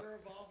 you know... We're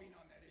evolving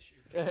on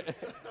that issue.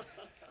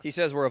 He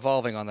says we're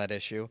evolving on that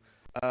issue.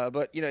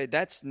 But, you know,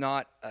 that's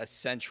not a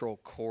central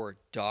core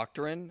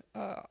doctrine.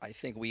 I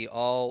think we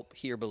all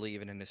here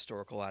believe in an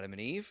historical Adam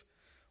and Eve.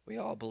 We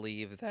all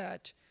believe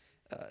that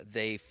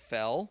they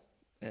fell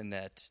and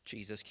that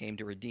Jesus came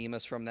to redeem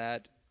us from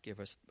that,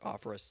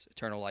 offer us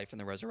eternal life in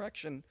the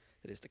resurrection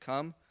that is to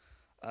come.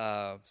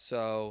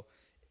 So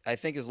I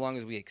think as long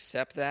as we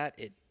accept that,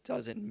 it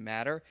doesn't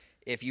matter.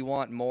 If you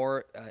want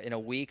more, in a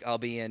week, I'll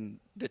be in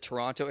the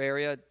Toronto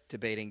area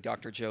debating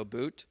Dr. Joe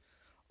Boot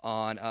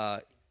on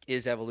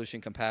is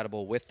evolution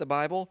compatible with the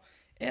Bible,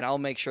 and I'll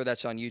make sure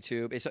that's on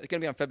YouTube. It's going to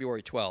be on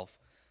February 12th,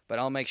 but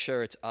I'll make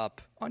sure it's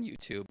up on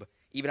YouTube,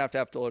 even if I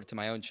have to upload it to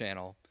my own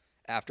channel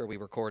after we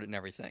record it and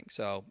everything.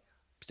 So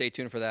stay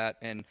tuned for that,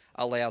 and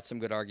I'll lay out some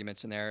good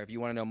arguments in there. If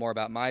you want to know more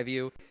about my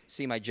view,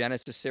 see my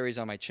Genesis series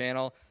on my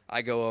channel.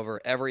 I go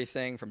over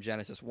everything from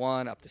Genesis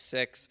 1 up to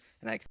 6,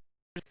 and I explain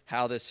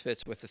how this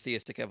fits with the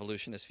theistic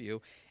evolutionist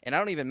view. And I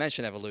don't even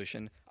mention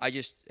evolution. I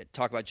just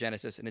talk about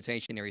Genesis in its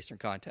ancient Near Eastern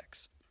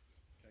context.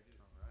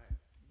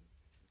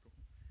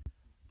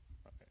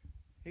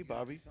 Hey,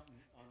 Bobby. Something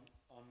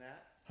on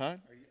that? Huh?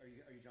 Are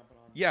you jumping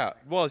on? Yeah.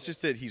 Well, it's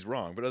just that he's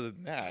wrong. But other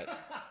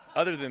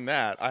than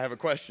that, I have a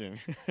question.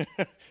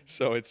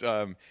 So it's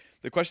the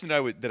question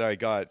that I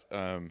got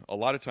a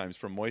lot of times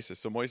from Moises.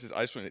 So Moises,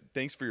 I just want to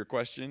thanks for your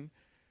question.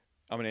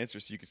 I'm going to answer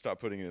so you can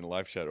stop putting it in the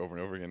live chat over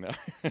and over again now.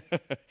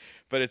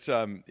 But it's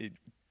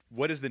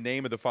what is the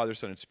name of the Father,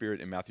 Son, and Spirit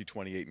in Matthew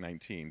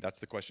 28:19? That's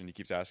the question he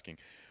keeps asking.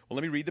 Well,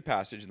 let me read the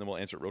passage and then we'll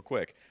answer it real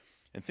quick.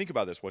 And think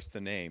about this. What's the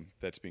name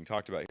that's being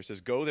talked about here? It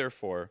says, go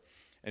therefore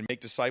and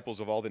make disciples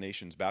of all the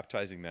nations,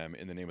 baptizing them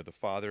in the name of the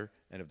Father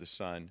and of the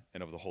Son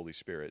and of the Holy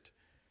Spirit.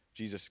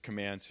 Jesus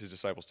commands his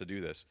disciples to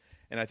do this.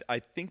 And I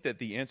think that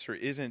the answer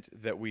isn't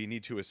that we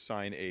need to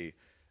assign a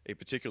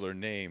particular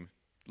name,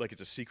 like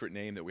it's a secret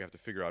name that we have to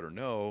figure out or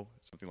know,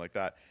 something like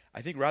that.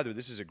 I think rather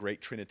this is a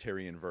great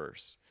Trinitarian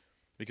verse.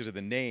 Because of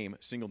the name,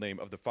 single name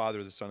of the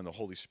Father, the Son, and the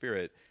Holy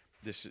Spirit,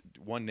 this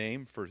one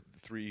name for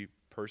three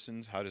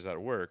persons, how does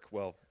that work?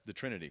 Well, the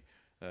Trinity.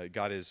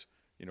 God is,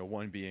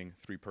 one being,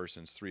 three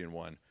persons, three in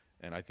one.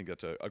 And I think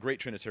that's a great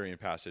Trinitarian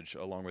passage,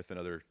 along with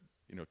another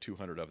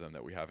 200 of them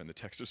that we have in the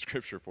text of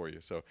Scripture for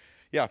you. So,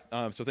 yeah,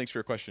 so thanks for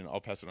your question.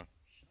 I'll pass it on.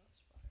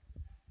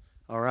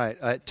 All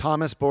right.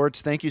 Thomas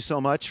Boards, thank you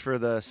so much for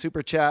the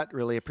super chat.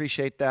 Really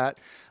appreciate that.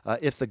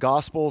 If the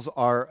Gospels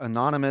are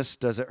anonymous,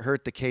 does it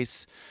hurt the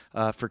case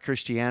for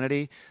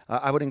Christianity?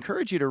 I would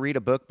encourage you to read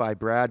a book by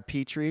Brad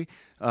Petrie.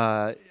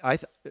 I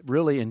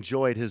really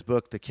enjoyed his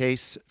book, The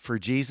Case for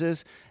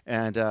Jesus,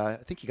 and I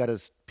think he got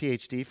his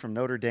PhD from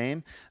Notre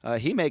Dame.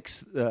 He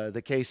makes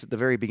the case at the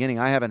very beginning.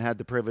 I haven't had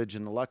the privilege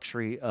and the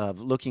luxury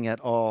of looking at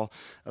all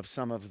of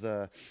some of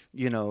the,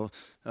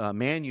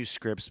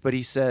 manuscripts, but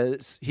he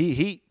says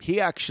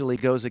he actually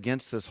goes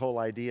against this whole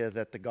idea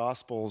that the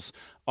Gospels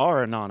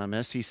are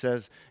anonymous. He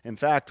says, in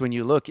fact, when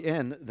you look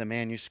in the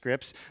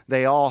manuscripts,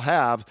 they all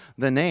have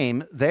the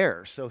name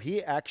there. So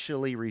he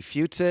actually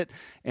refutes it,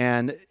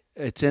 and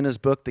it's in his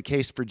book, The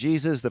Case for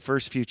Jesus, the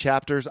first few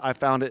chapters. I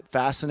found it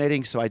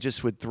fascinating, so I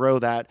just would throw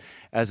that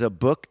as a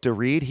book to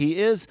read. He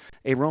is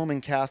a Roman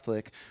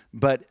Catholic,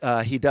 but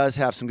he does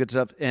have some good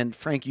stuff. And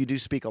Frank, you do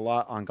speak a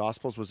lot on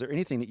Gospels. Was there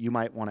anything that you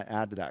might want to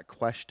add to that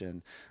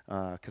question?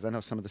 Because I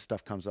know some of the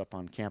stuff comes up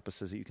on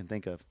campuses that you can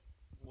think of.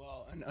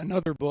 Well,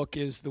 another book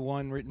is the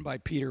one written by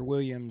Peter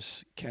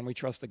Williams, Can We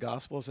Trust the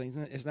Gospels?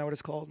 Isn't that what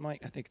it's called,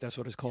 Mike? I think that's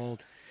what it's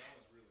called.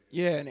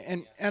 Yeah,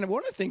 and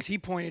one of the things he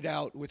pointed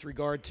out with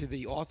regard to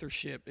the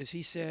authorship is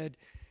he said,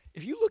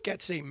 if you look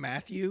at, say,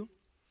 Matthew,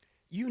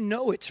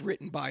 it's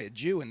written by a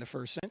Jew in the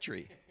first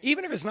century,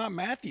 even if it's not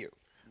Matthew,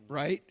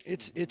 right?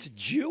 It's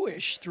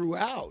Jewish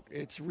throughout.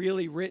 It's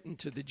really written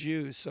to the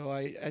Jews. So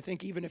I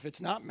think even if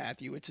it's not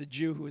Matthew, it's a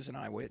Jew who is an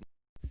eyewitness.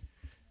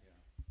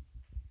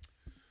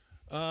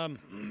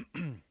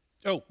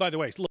 Oh, by the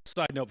way, a little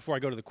side note before I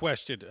go to the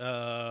question.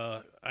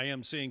 I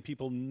am seeing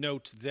people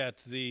note that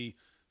the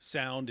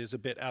sound is a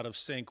bit out of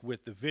sync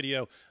with the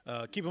video.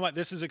 Keep in mind,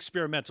 this is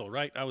experimental,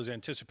 right? I was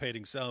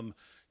anticipating some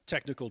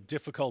technical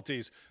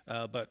difficulties,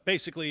 but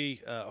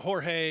basically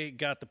Jorge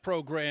got the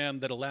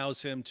program that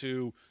allows him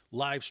to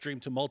live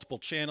stream to multiple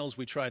channels.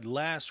 We tried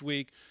last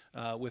week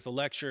with a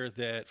lecture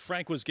that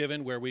Frank was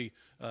given where we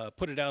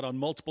put it out on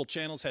multiple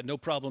channels, had no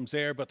problems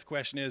there, but the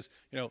question is,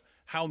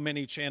 how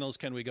many channels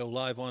can we go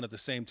live on at the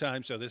same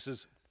time? So this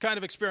is kind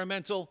of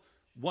experimental.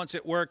 Once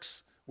it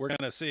works, we're going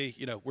to see,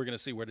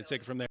 where to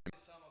take it from there.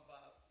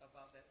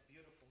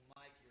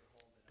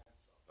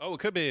 Oh, it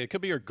could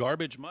be your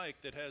garbage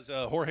mic that has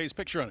Jorge's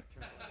picture on it.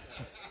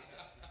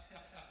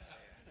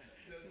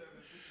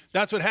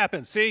 That's what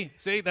happens. See,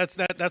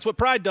 that's what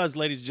pride does,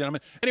 ladies and gentlemen.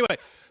 Anyway,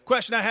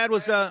 question I had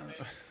was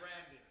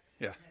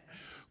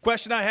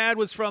Question I had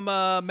was from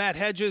Matt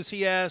Hedges.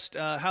 He asked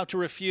how to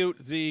refute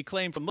the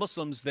claim from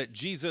Muslims that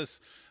Jesus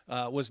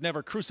was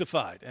never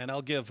crucified. And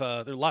I'll give,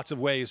 there are lots of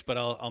ways, but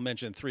I'll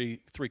mention three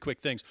quick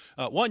things.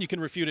 One, you can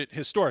refute it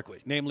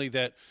historically, namely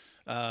that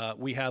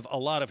we have a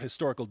lot of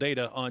historical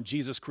data on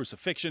Jesus'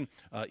 crucifixion.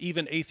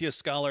 Even atheist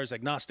scholars,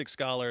 agnostic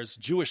scholars,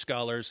 Jewish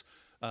scholars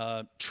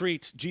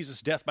treat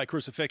Jesus' death by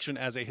crucifixion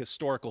as a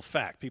historical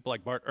fact. People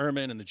like Bart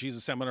Ehrman and the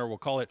Jesus Seminar will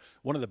call it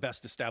one of the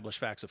best established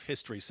facts of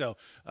history. So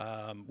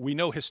we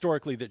know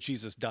historically that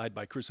Jesus died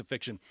by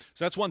crucifixion.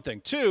 So that's one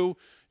thing. Two,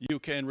 you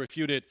can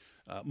refute it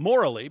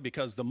morally,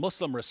 because the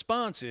Muslim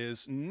response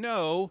is,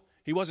 no,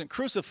 he wasn't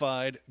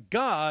crucified.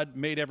 God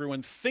made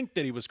everyone think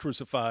that he was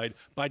crucified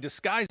by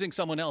disguising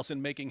someone else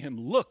and making him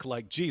look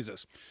like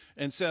Jesus.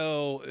 And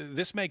so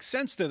this makes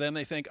sense to them.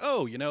 They think,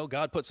 oh,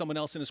 God put someone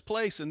else in his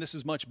place, and this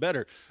is much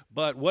better.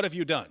 But what have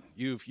you done?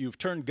 You've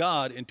turned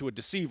God into a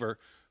deceiver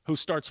who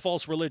starts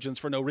false religions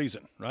for no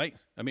reason, right?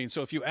 I mean,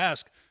 so if you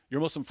ask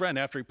your Muslim friend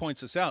after he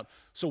points this out,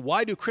 so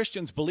why do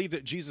Christians believe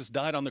that Jesus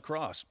died on the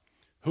cross?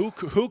 Who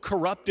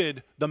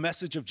corrupted the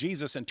message of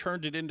Jesus and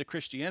turned it into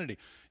Christianity?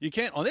 You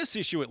can't, on this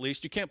issue at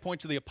least, you can't point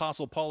to the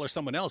Apostle Paul or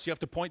someone else. You have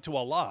to point to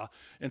Allah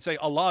and say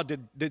Allah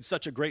did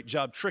such a great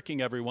job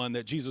tricking everyone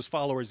that Jesus'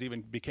 followers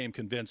even became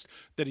convinced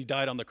that he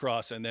died on the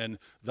cross, and then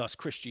thus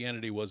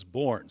Christianity was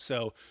born.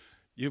 So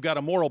you've got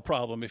a moral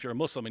problem if you're a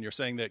Muslim and you're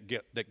saying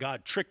that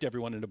God tricked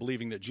everyone into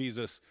believing that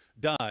Jesus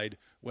died,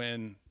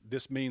 when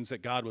this means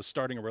that God was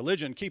starting a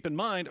religion. Keep in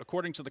mind,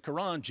 according to the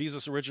Quran,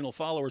 Jesus' original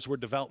followers were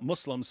devout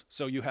Muslims,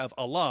 so you have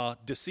Allah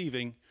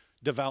deceiving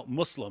devout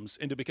Muslims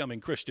into becoming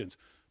Christians.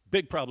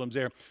 Big problems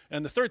there.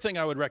 And the third thing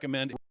I would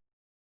recommend,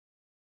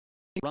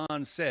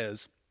 Quran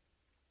says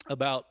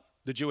about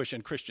the Jewish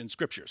and Christian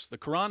scriptures. The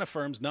Quran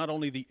affirms not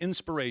only the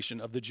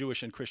inspiration of the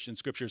Jewish and Christian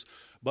scriptures,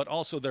 but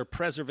also their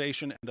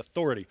preservation and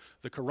authority.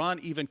 The Quran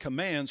even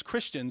commands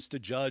Christians to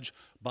judge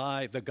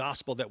by the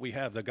gospel that we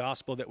have, the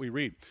gospel that we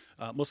read.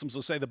 Muslims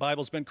will say the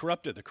Bible's been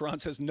corrupted. The Quran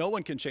says no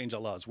one can change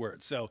Allah's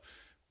word. So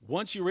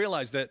once you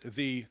realize that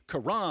the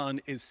Quran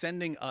is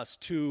sending us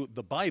to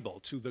the Bible,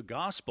 to the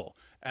gospel,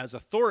 as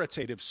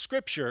authoritative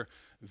scripture,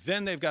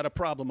 then they've got a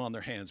problem on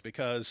their hands,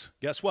 because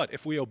guess what?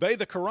 If we obey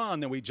the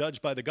Quran, then we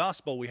judge by the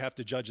gospel. We have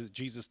to judge that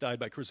Jesus died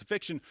by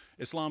crucifixion.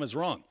 Islam is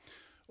wrong.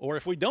 Or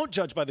if we don't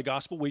judge by the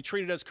gospel, we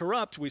treat it as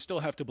corrupt, we still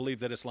have to believe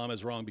that Islam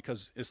is wrong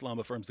because Islam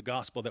affirms the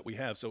gospel that we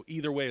have. So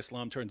either way,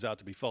 Islam turns out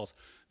to be false.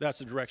 That's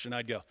the direction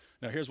I'd go.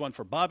 Now here's one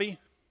for Bobby.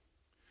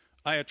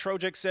 Aya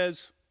Trojek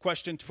says,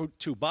 question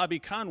to Bobby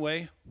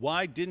Conway,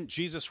 why didn't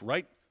Jesus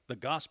write the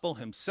gospel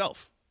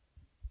himself?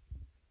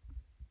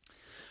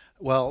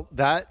 Well,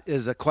 that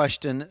is a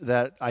question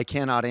that I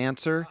cannot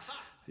answer,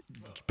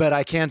 but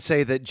I can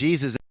say that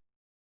Jesus,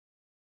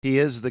 he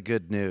is the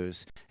good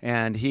news,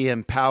 and he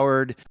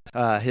empowered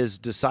his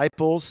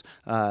disciples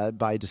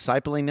by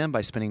discipling them,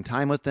 by spending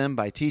time with them,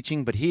 by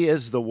teaching, but he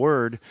is the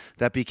Word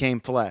that became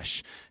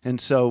flesh.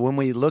 And so when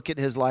we look at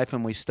his life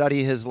and we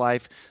study his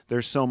life,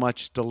 there's so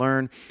much to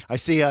learn. I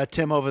see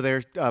Tim over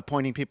there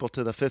pointing people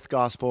to the fifth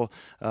gospel,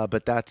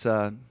 but that's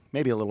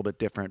maybe a little bit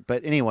different.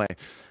 But anyway,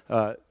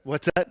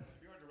 what's that?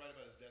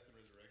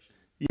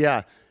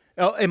 Yeah.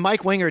 Oh, and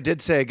Mike Winger did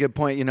say a good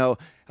point. You know,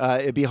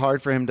 it'd be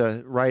hard for him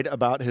to write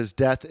about his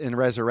death and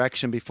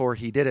resurrection before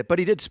he did it. But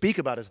he did speak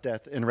about his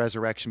death and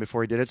resurrection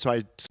before he did it, so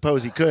I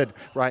suppose he could,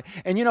 right?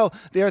 And, you know,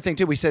 the other thing,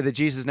 too, we say that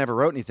Jesus never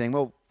wrote anything.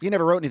 Well, he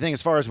never wrote anything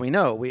as far as we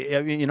know.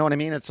 You know what I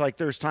mean? It's like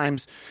there's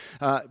times,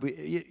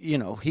 you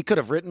know, he could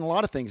have written a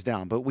lot of things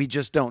down, but we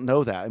just don't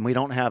know that, and we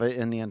don't have it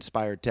in the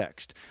inspired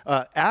text.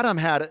 Adam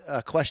had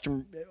a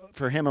question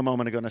for him a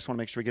moment ago, and I just want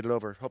to make sure we get it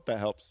over. Hope that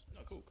helps.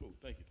 No, cool.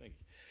 Thank you.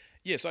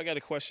 Yeah, so I got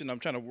a question. I'm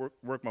trying to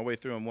work my way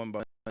through them one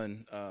by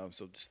one.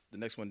 So just the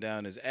next one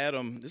down is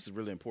Adam. This is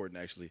really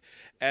important, actually.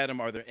 Adam,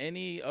 are there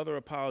any other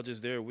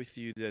apologists there with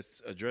you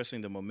that's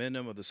addressing the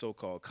momentum of the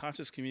so-called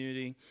conscious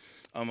community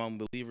among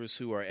believers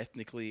who are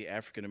ethnically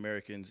African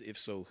Americans? If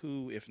so,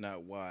 who? If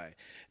not, why?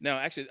 Now,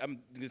 actually, I'm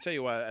going to tell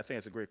you why I think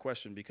it's a great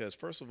question, because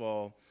first of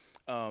all,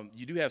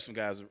 you do have some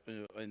guys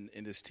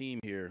in this team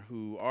here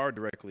who are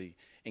directly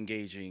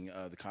engaging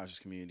the conscious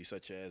community,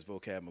 such as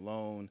Vocab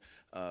Malone,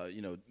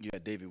 you know, you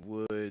had David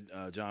Wood,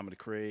 John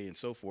McCrae, and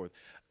so forth.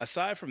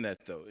 Aside from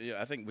that, though, you know,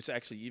 I think what's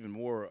actually even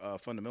more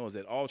fundamental is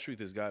that all truth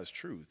is God's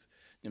truth.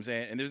 You know what I'm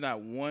saying? And there's not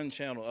one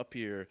channel up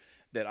here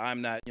that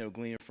I'm not, you know,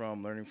 gleaning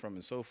from, learning from,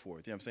 and so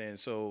forth. You know what I'm saying?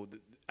 So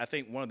I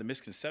think one of the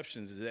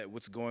misconceptions is that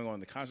what's going on in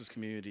the conscious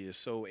community is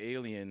so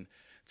alien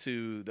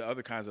to the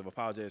other kinds of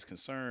apologetics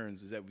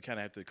concerns, is that we kind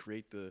of have to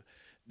create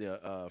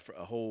for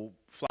a whole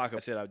flock. I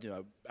said, I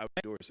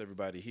endorse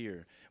everybody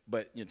here,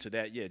 but you know, to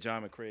that, yeah,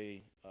 John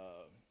McCrae,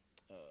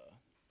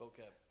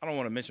 Vocab. I don't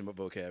want to mention about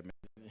Vocab, man.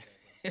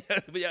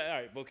 But yeah,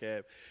 all right,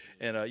 Vocab,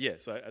 and yeah.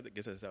 So I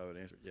guess that's how I would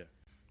answer. Yeah.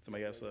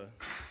 Somebody else? Nice.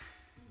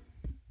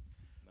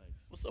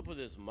 What's up with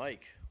this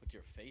mic with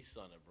your face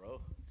on it, bro?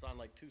 It's on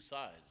like two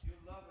sides. You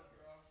love it,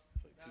 bro.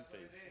 It's like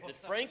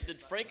two-faced. Did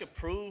Frank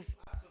approve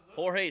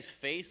Jorge's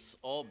face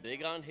all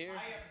big on here?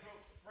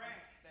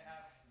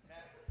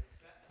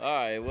 All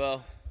right,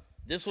 well,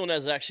 this one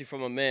is actually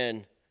from a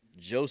man,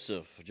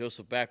 Joseph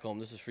back home.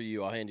 This is for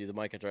you. I'll hand you the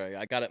mic after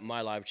I got it in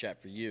my live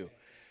chat for you.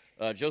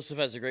 Joseph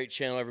has a great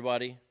channel,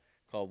 everybody,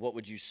 called What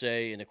Would You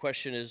Say? And the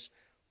question is,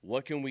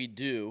 what can we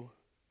do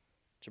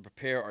to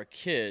prepare our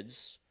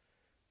kids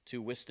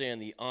to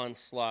withstand the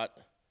onslaught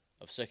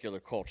of secular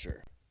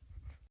culture?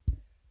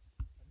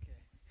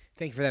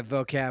 Thank you for that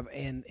vocab.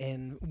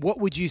 And what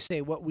would you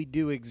say? What we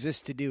do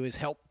exist to do is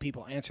help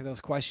people answer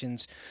those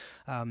questions.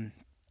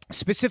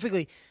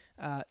 Specifically,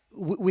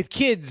 with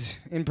kids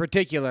in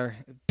particular,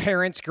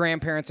 parents,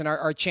 grandparents, and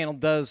our channel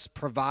does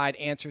provide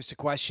answers to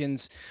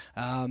questions.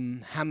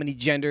 How many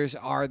genders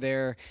are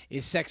there?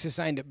 Is sex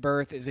assigned at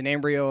birth? Is an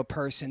embryo a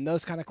person?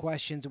 Those kind of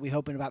questions. We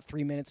hope in about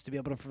 3 minutes to be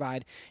able to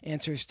provide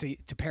answers to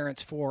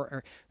parents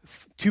for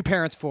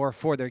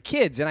their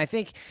kids. And I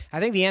think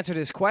the answer to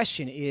this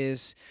question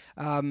is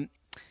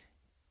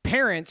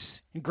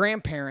parents and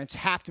grandparents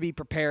have to be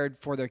prepared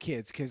for their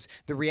kids, because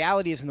the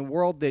reality is in the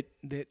world that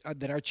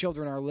our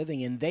children are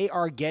living in, they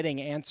are getting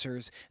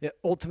answers that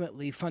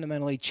ultimately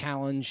fundamentally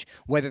challenge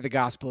whether the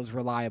gospel is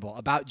reliable,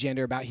 about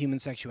gender, about human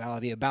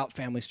sexuality, about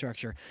family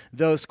structure,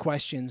 those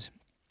questions.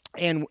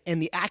 And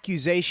the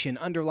accusation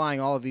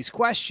underlying all of these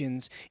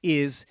questions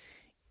is,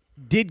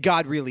 did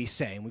God really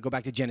say? And we go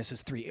back to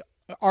Genesis 3.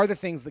 Are the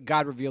things that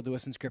God revealed to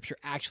us in Scripture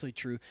actually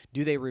true?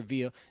 Do they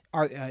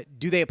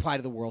apply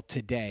to the world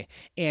today?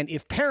 And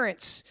if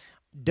parents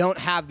don't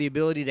have the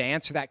ability to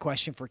answer that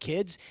question for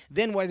kids,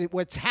 then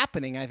what's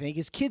happening, I think,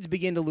 is kids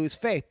begin to lose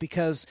faith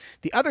because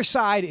the other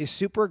side is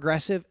super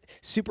aggressive,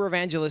 super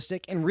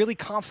evangelistic, and really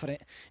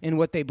confident in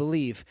what they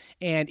believe.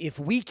 And if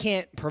we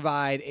can't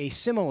provide a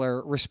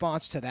similar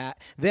response to that,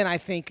 then I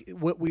think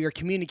what we are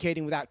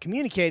communicating without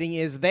communicating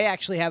is they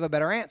actually have a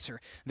better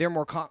answer. They're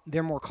more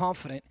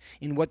confident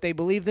in what they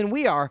believe than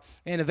we are.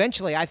 And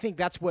eventually, I think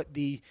that's what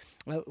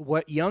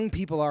young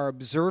people are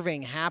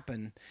observing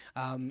happen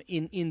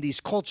in these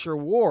culture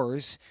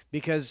wars,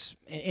 because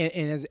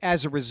and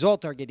as a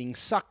result are getting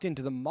sucked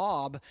into the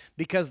mob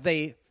because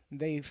they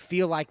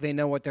feel like they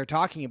know what they're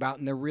talking about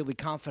and they're really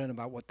confident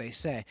about what they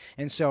say.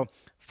 And so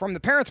from the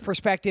parents'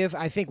 perspective,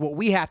 I think what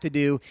we have to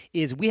do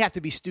is we have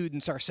to be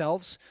students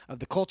ourselves of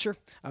the culture,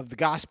 of the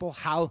gospel,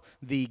 how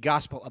the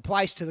gospel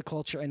applies to the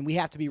culture, and we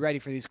have to be ready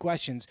for these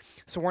questions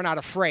so we're not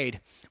afraid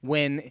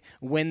when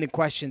the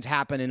questions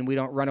happen and we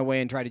don't run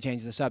away and try to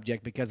change the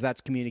subject, because that's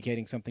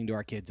communicating something to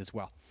our kids as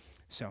well.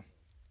 So.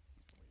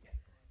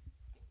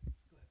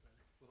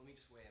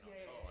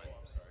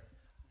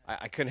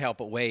 I couldn't help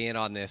but weigh in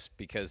on this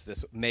because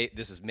this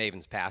is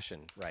Maven's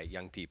passion, right?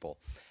 Young people.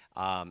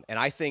 And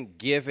I think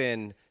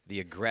given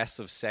the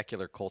aggressive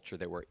secular culture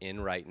that we're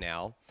in right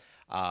now,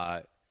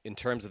 in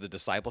terms of the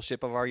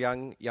discipleship of our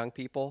young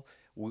people,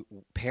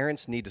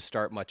 parents need to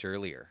start much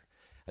earlier.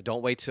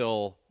 Don't wait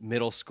till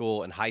middle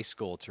school and high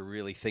school to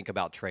really think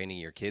about training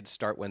your kids.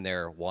 Start when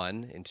they're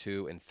 1 and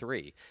 2 and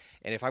 3.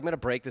 And if I'm going to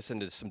break this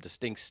into some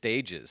distinct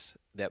stages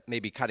that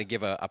maybe kind of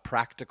give a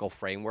practical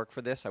framework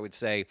for this, I would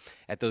say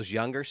at those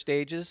younger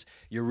stages,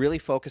 you're really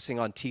focusing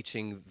on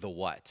teaching the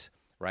what,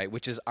 right,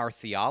 which is our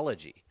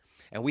theology.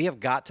 And we have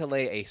got to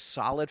lay a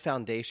solid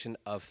foundation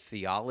of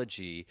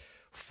theology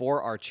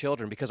for our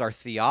children, because our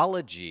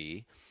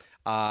theology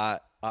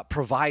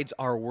provides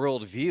our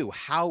worldview,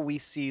 how we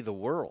see the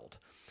world.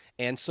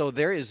 And so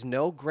there is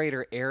no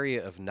greater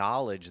area of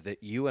knowledge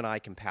that you and I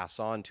can pass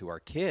on to our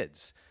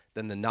kids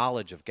than the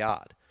knowledge of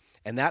God.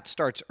 And that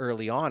starts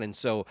early on. And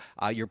so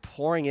you're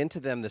pouring into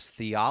them this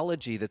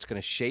theology that's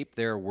going to shape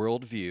their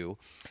worldview.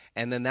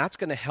 And then that's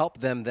going to help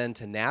them then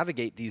to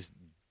navigate these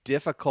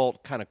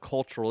difficult kind of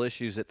cultural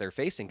issues that they're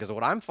facing. Because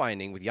what I'm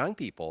finding with young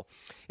people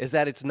is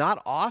that it's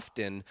not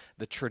often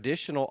the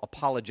traditional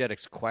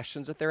apologetics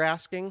questions that they're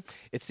asking.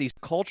 It's these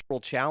cultural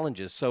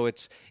challenges. So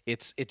it's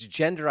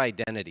gender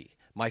identity.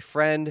 My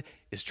friend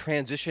is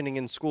transitioning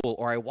in school,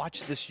 or I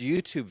watched this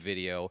YouTube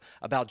video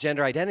about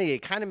gender identity.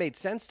 It kind of made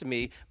sense to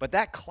me, but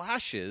that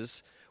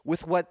clashes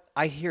with what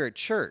I hear at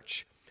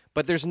church.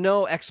 But there's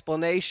no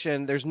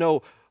explanation. There's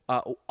no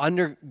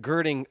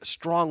undergirding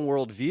strong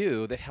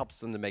worldview that helps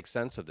them to make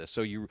sense of this.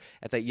 So you,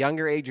 at that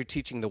younger age, you're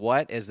teaching the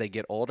what. As they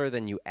get older,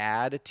 then you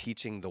add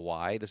teaching the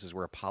why. This is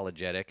where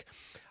apologetics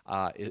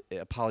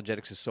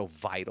is so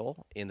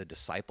vital in the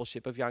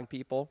discipleship of young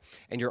people.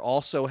 And you're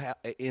also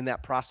in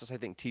that process, I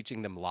think,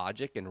 teaching them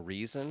logic and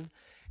reason,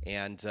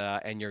 and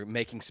you're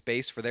making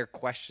space for their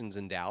questions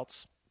and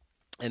doubts.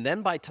 And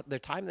then by their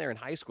time there in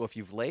high school, if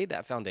you've laid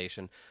that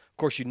foundation, of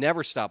course, you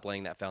never stop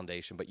laying that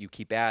foundation, but you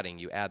keep adding.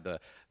 You add the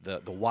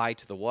why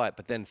to the what.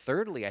 But then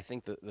thirdly, I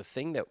think the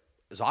thing that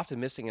is often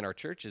missing in our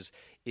churches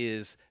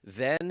is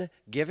then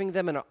giving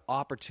them an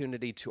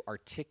opportunity to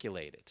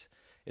articulate it.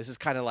 This is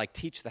kind of like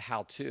teach the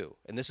how-to.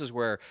 And this is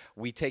where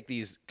we take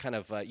these kind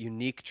of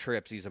unique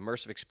trips, these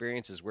immersive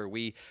experiences where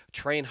we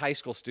train high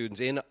school students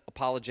in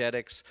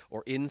apologetics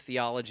or in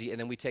theology, and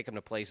then we take them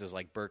to places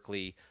like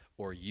Berkeley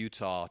or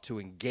Utah to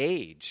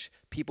engage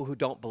people who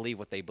don't believe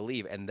what they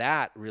believe. And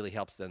that really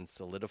helps them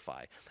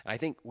solidify. And I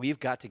think we've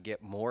got to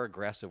get more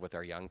aggressive with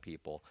our young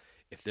people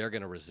if they're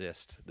going to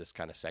resist this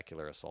kind of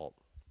secular assault.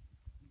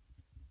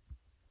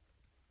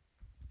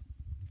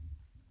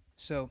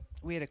 So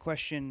we had a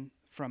question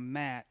from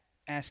Matt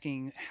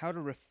asking how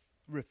to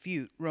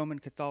refute Roman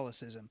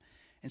Catholicism.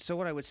 And so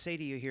what I would say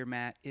to you here,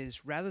 Matt,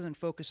 is rather than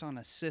focus on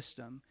a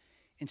system,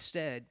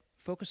 instead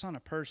focus on a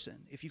person.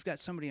 If you've got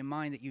somebody in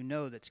mind that you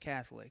know that's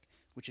Catholic,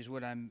 which is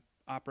what I'm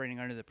operating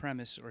under the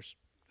premise or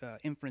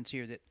inference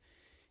here that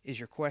is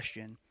your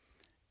question,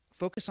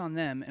 focus on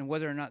them and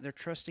whether or not they're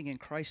trusting in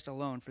Christ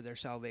alone for their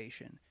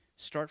salvation.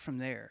 Start from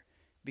there,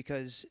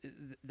 because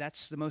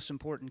that's the most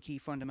important key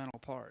fundamental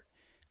part.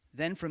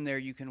 Then from there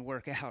you can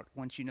work out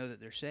once you know that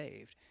they're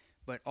saved.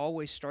 But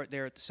always start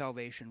there at the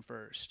salvation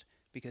first,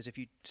 because if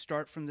you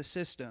start from the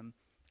system,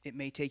 it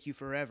may take you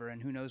forever,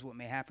 and who knows what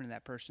may happen to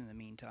that person in the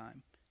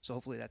meantime. So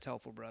hopefully that's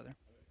helpful, brother.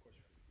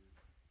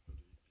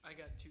 I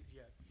got two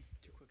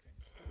quick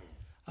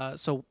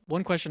things. So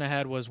one question I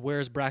had was,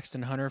 where's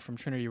Braxton Hunter from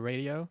Trinity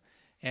Radio?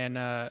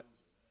 And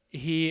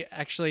he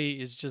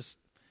actually is just,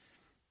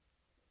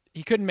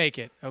 he couldn't make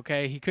it,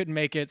 okay? He couldn't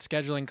make it,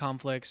 scheduling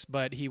conflicts,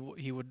 but he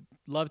would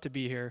love to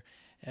be here.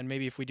 And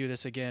maybe if we do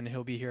this again,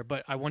 he'll be here.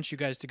 But I want you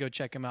guys to go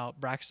check him out,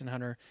 Braxton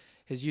Hunter.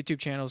 His YouTube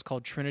channel is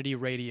called Trinity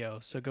Radio,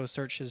 so go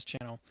search his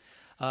channel.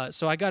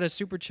 So I got a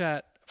super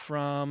chat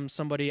from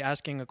somebody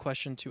asking a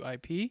question to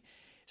IP. It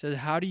says,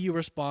 how do you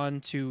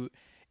respond to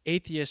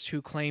atheists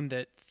who claim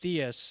that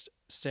theists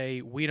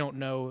say, we don't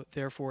know,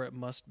 therefore it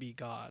must be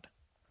God?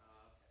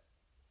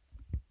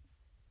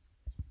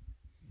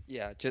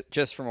 Yeah,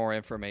 just for more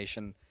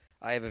information,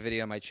 I have a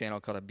video on my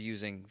channel called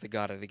Abusing the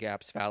God of the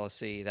Gaps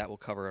Fallacy. That will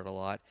cover it a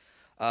lot.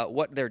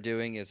 What they're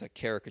doing is a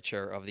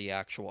caricature of the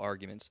actual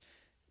arguments.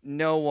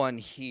 No one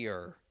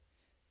here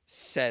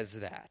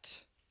says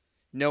that.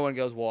 No one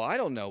goes, well, I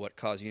don't know what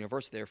caused the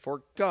universe,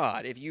 therefore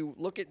God. If you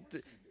look at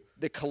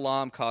the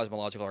Kalam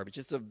cosmological argument,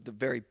 just the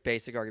very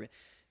basic argument,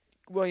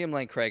 William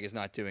Lane Craig is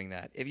not doing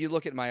that. If you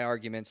look at my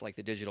arguments like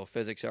the digital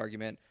physics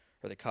argument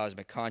or the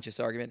cosmic conscious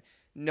argument,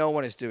 no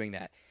one is doing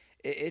that.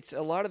 It's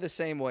a lot of the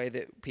same way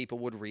that people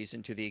would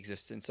reason to the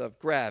existence of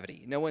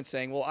gravity. No one's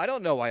saying, well, I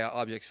don't know why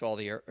objects fall to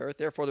the earth,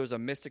 therefore there's a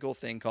mystical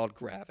thing called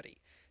gravity.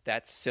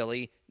 That's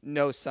silly.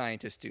 No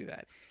scientists do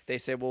that. They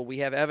say, well, we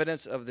have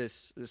evidence of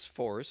this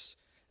force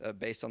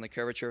based on the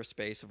curvature of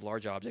space of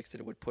large objects that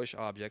it would push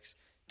objects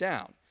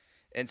down.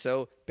 And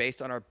so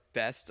based on our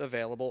best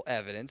available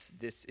evidence,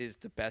 this is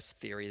the best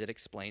theory that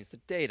explains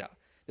the data.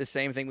 The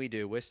same thing we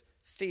do with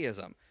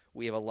theism.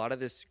 We have a lot of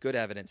this good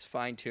evidence,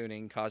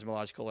 fine-tuning,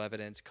 cosmological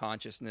evidence,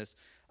 consciousness,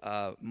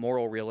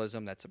 moral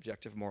realism, that's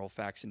objective moral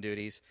facts and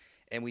duties.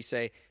 And we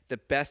say the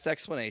best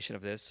explanation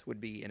of this would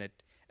be in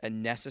a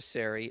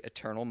necessary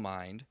eternal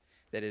mind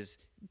that is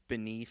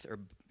beneath or,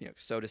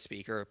 so to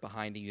speak, or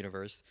behind the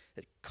universe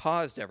that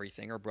caused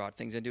everything or brought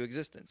things into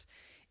existence.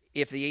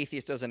 If the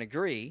atheist doesn't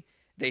agree,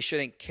 they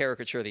shouldn't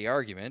caricature the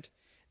argument.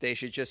 They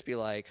should just be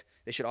like,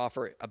 they should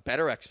offer a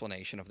better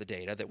explanation of the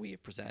data that we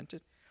have presented,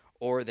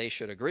 or they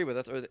should agree with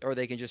us, or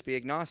they can just be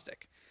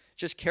agnostic.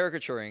 Just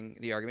caricaturing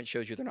the argument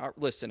shows you they're not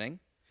listening.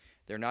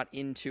 They're not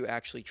into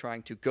actually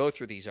trying to go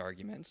through these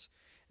arguments.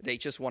 They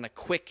just want a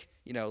quick,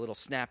 little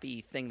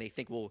snappy thing they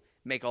think will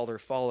make all their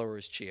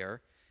followers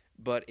cheer.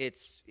 But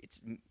it's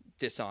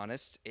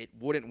dishonest. It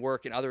wouldn't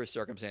work in other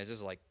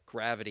circumstances like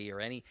gravity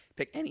or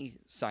pick any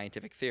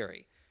scientific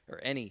theory or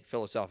any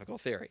philosophical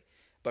theory.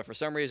 But for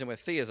some reason with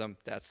theism,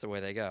 that's the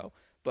way they go.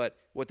 But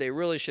what they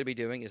really should be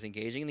doing is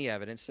engaging in the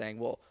evidence, saying,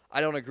 well, I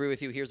don't agree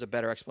with you, here's a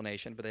better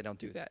explanation, but they don't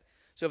do that.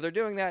 So if they're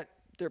doing that,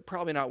 they're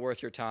probably not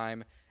worth your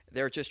time.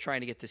 They're just trying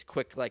to get this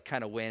quick,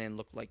 kind of win and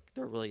look like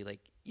they're really,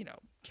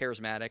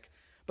 charismatic,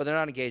 but they're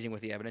not engaging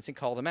with the evidence and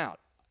call them out.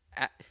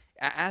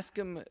 Ask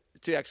them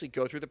to actually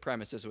go through the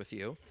premises with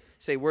you.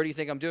 Say, where do you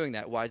think I'm doing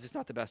that? Why is this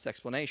not the best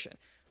explanation?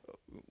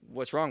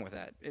 What's wrong with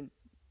that? And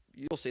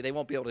you'll see they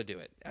won't be able to do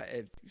it.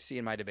 I see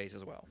in my debates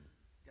as well.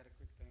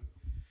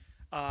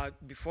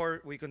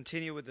 Before we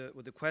continue with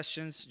the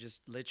questions,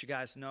 just let you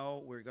guys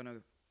know we're going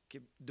to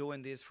keep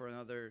doing this for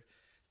another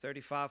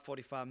 35,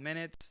 45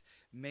 minutes.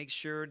 Make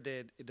sure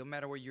that it don't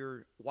matter where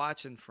you're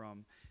watching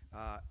from,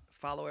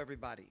 follow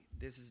everybody.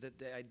 This is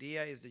the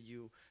idea is that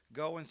you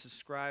go and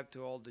subscribe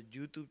to all the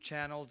YouTube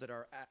channels that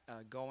are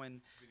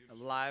going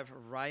live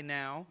right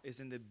now. It's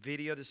in the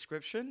video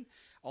description.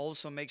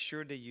 Also, make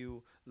sure that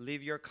you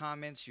leave your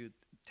comments. You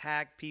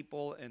tag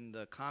people in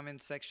the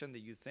comment section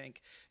that you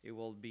think they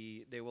will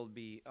be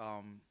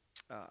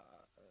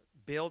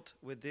built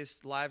with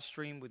this live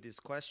stream, with these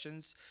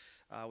questions,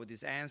 with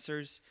these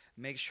answers.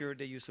 Make sure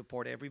that you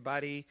support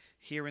everybody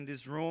here in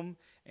this room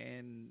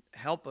and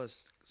help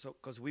us,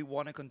 because we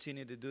want to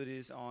continue to do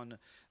this on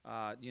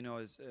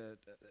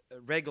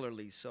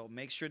regularly. So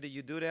make sure that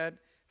you do that.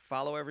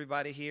 Follow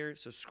everybody here,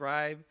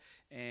 subscribe,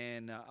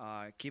 and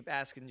keep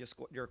asking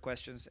your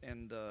questions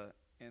in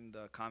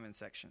the comment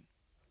section.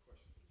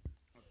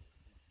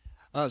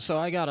 So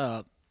I got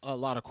a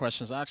lot of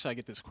questions. Actually, I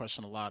get this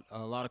question a lot. A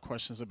lot of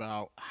questions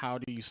about how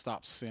do you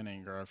stop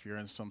sinning, or if you're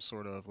in some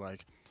sort of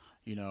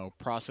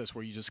process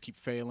where you just keep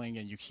failing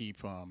and you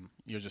keep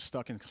you're just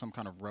stuck in some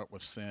kind of rut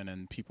with sin,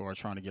 and people are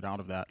trying to get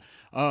out of that.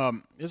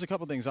 There's a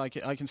couple things I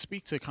can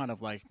speak to. Kind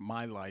of like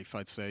my life,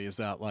 I'd say, is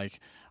that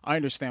I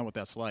understand what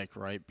that's like,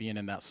 right? Being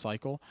in that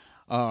cycle.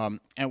 And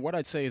what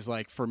I'd say is,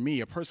 for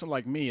me, a person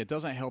like me, it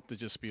doesn't help to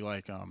just be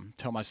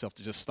tell myself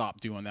to just stop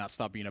doing that,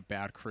 stop being a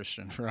bad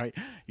Christian, right?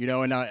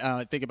 And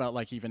I think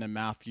about even in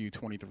Matthew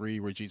 23,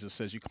 where Jesus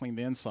says, you clean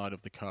the inside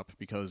of the cup,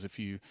 because if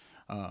you,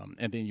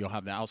 and then you'll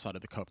have the outside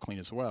of the cup clean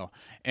as well.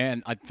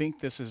 And I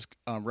think this is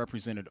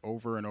represented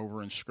over and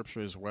over in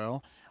Scripture as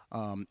well.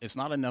 It's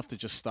not enough to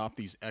just stop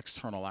these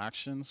external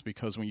actions,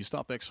 because when you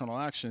stop the external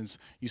actions,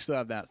 you still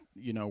have that,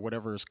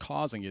 whatever is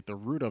causing it, the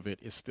root of it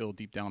is still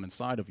deep down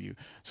inside of you.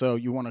 So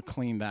you want to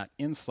clean that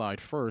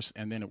inside first,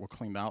 and then it will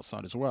clean the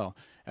outside as well,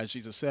 as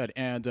Jesus said.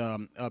 And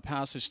a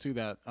passage too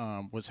that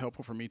was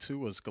helpful for me too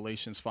was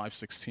Galatians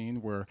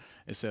 5:16, where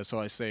it says, so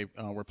I say,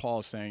 where Paul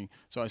is saying,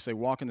 so I say,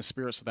 walk in the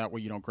Spirit, so that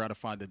way you don't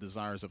gratify the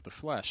desires of the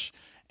flesh.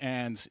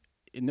 And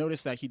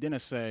notice that he didn't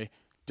say,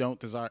 don't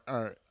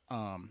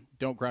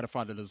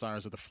gratify the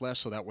desires of the flesh,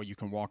 so that way you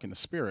can walk in the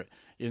Spirit.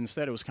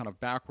 Instead, it was kind of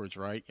backwards,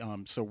 right?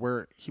 So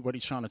what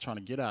he's trying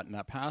to get at in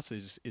that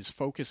passage is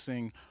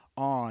focusing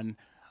on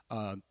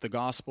the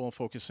gospel,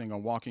 focusing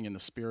on walking in the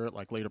Spirit.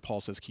 Like later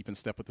Paul says, keep in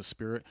step with the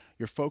Spirit.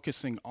 You're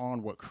focusing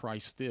on what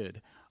Christ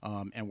did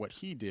and what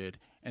he did,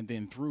 And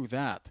then through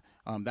that,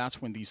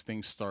 that's when these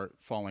things start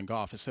falling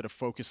off, instead of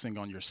focusing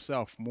on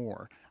yourself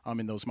more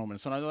in those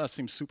moments. And I know that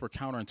seems super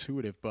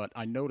counterintuitive, but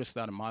I noticed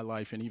that in my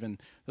life, and even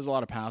there's a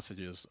lot of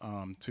passages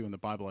too in the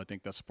Bible, I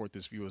think, that support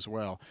this view as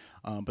well.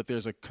 But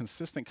there's a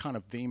consistent kind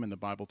of theme in the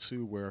Bible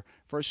too, where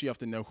first you have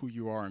to know who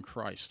you are in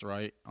Christ,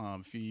 right?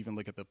 If you even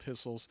look at the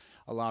epistles,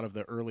 a lot of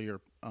the earlier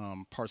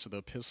parts of the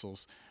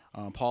epistles,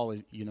 Paul,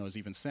 is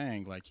even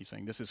saying, like, he's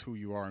saying, this is who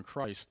you are in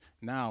Christ.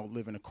 Now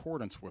live in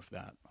accordance with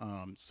that.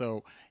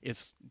 So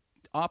it's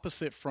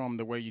opposite from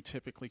the way you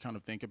typically kind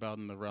of think about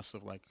in the rest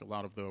of, like, a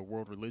lot of the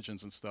world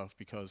religions and stuff,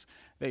 because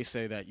they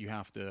say that you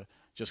have to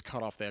just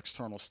cut off the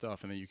external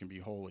stuff and then you can be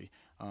holy.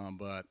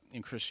 But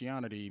in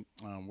Christianity,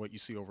 what you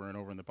see over and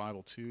over in the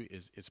Bible too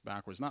is it's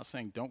backwards. Not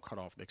saying don't cut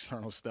off the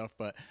external stuff,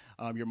 but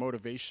your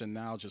motivation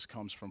now just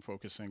comes from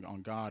focusing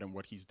on God and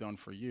what he's done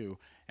for you,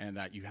 and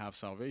that you have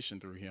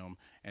salvation through him.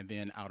 And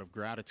then out of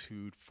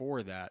gratitude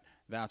for that,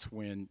 that's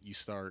when you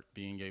start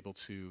being able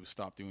to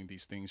stop doing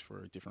these things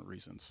for different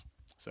reasons.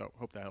 So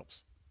hope that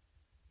helps.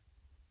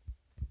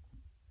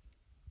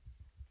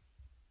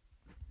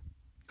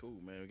 Cool,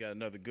 man. We got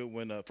another good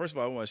one. First of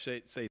all, I want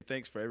to say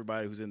thanks for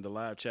everybody who's in the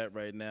live chat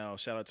right now.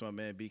 Shout out to my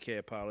man BK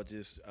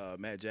Apologist,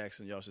 Matt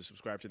Jackson. Y'all should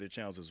subscribe to their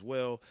channels as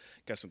well.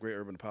 Got some great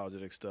urban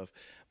apologetic stuff.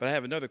 But I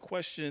have another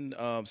question.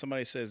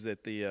 Somebody says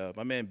that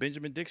my man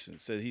Benjamin Dixon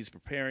says he's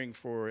preparing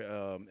for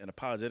an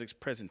apologetics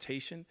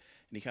presentation,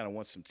 and he kind of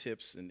wants some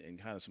tips and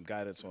kind of some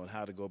guidance on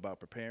how to go about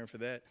preparing for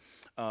that.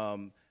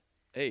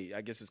 Hey,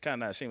 I guess it's kind of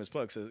not a shameless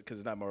plug because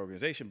it's not my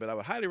organization, but I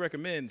would highly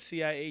recommend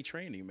CIA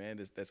training,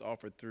 man. That's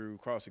offered through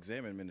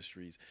Cross-Examine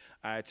Ministries.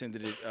 I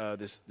attended it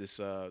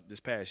this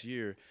past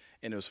year,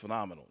 and it was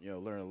phenomenal.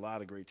 Learned a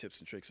lot of great tips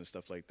and tricks and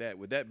stuff like that.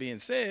 With that being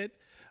said,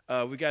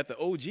 we got the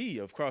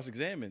OG of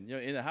Cross-Examine,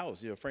 in the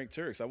house, Frank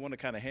Turks. I want to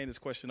kind of hand this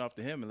question off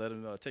to him and let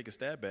him take a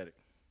stab at it.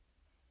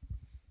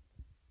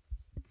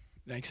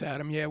 Thanks,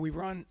 Adam. Yeah, we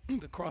run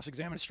the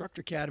Cross-Examine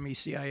Instructor Academy,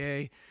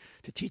 CIA,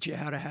 to teach you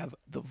how to have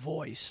the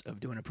voice of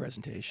doing a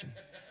presentation.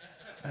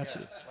 That's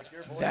it. Like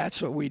your voice? That's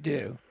what we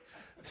do.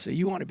 So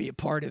you want to be a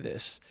part of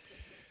this.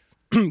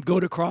 Go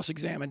to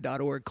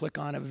crossexamine.org, click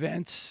on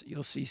events.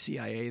 You'll see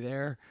CIA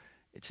there.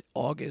 It's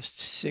August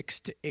 6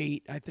 to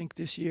 8, I think,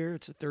 this year.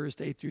 It's a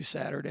Thursday through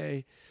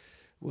Saturday.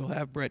 We'll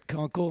have Brett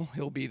Kunkel.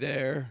 He'll be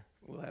there.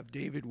 We'll have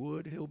David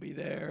Wood. He'll be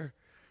there.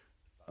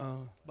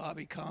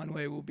 Bobby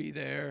Conway will be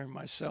there.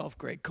 Myself,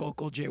 Greg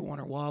Kokel, Jay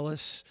Warner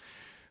Wallace,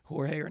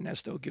 Jorge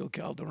Ernesto Gil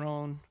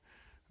Calderon.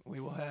 We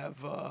will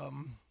have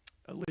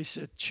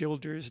Elisa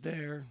Childers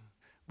there,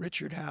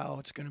 Richard Howe.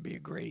 It's going to be a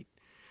great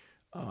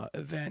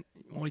event.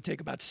 Only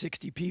take about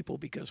 60 people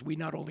because we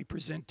not only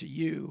present to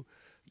you,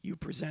 you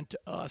present to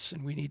us,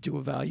 and we need to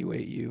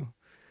evaluate you.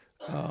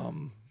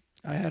 I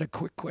had a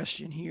quick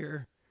question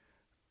here.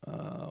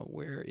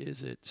 Where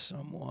is it?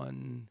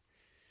 Someone...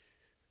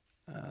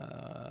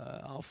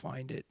 I'll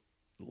find it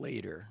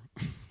later.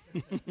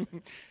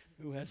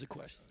 Who has a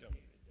question?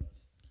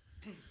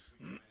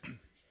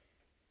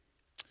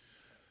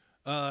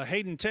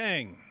 Hayden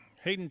Tang.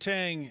 Hayden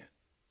Tang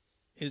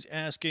is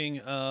asking,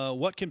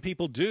 what can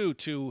people do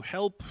to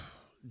help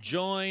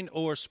join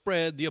or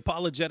spread the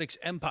Apologetics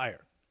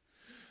Empire?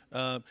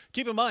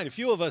 Keep in mind, a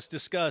few of us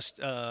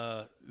discussed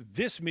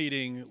this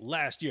meeting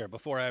last year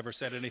before I ever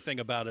said anything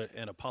about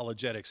an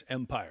Apologetics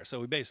Empire. So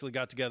we basically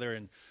got together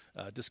and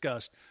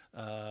discussed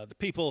the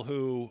people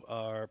who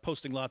are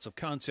posting lots of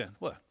content.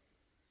 What?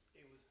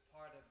 It was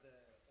part of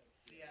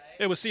the CIA.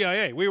 It was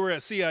CIA. We were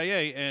at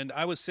CIA, and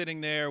I was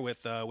sitting there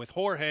with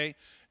Jorge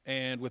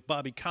and with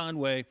Bobby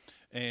Conway,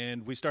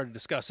 and we started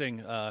discussing,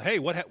 hey,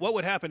 what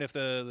would happen if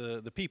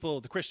the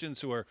people, the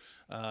Christians who are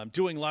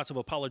doing lots of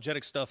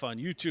apologetic stuff on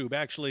YouTube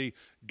actually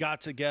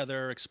got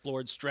together,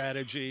 explored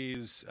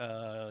strategies,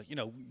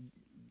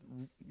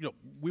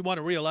 we want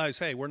to realize,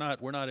 hey, we're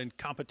not in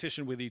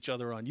competition with each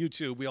other on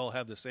YouTube. We all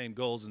have the same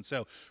goals, and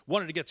so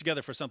wanted to get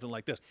together for something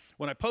like this.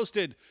 When I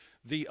posted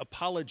the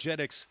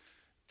Apologetics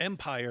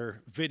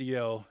Empire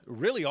video,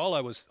 really all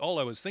I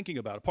was thinking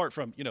about, apart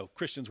from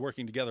Christians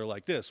working together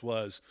like this,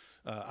 was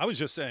I was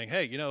just saying,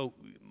 hey,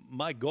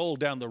 my goal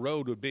down the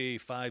road would be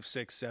 5,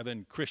 6,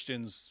 7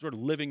 Christians sort of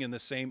living in the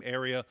same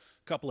area, a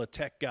couple of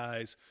tech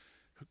guys.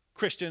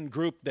 Christian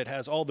group that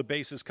has all the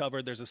bases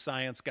covered. There's a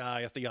science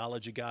guy, a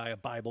theology guy, a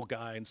Bible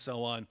guy, and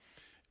so on.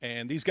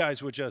 And these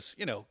guys would just,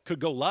 could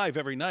go live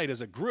every night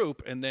as a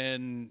group, and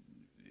then,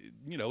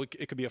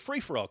 it could be a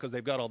free-for-all because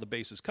they've got all the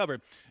bases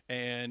covered.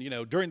 And,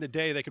 during the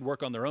day, they could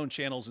work on their own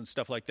channels and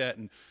stuff like that.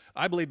 And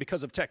I believe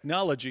because of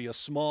technology, a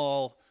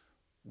small,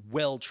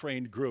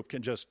 well-trained group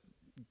can just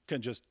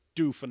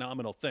do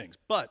phenomenal things.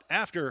 But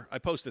after I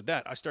posted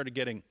that, I started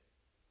getting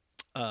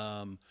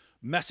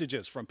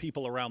messages from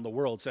people around the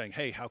world saying,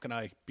 hey, how can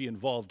I be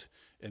involved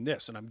in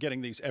this? And I'm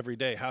getting these every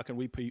day. How can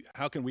we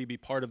be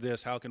part of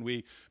this? How can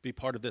we be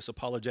part of this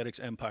apologetics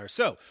empire?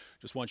 So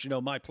just want you to know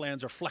my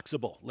plans are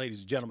flexible, ladies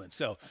and gentlemen.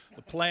 So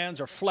the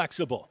plans are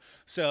flexible.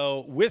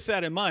 So with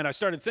that in mind, I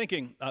started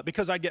thinking,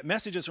 because I get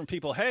messages from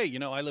people, hey,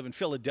 I live in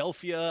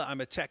Philadelphia.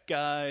 I'm a tech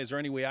guy. Is there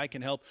any way I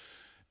can help?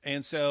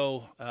 And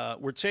so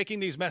we're taking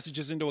these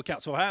messages into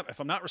account. So if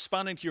I'm not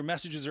responding to your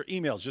messages or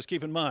emails, just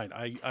keep in mind,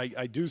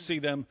 I do see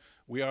them.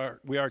 We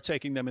are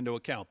taking them into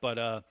account.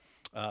 But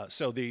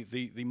so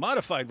the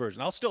modified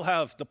version, I'll still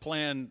have the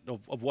plan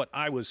of what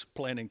I was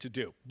planning to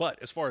do.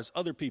 But as far as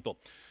other people,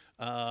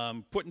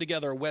 putting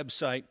together a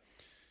website,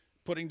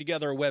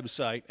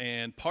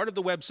 and part of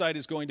the website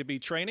is going to be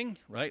training,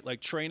 right?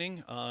 Like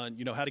training on,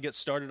 how to get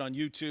started on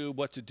YouTube,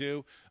 what to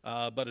do.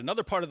 But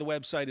another part of the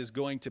website is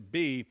going to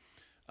be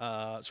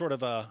sort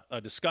of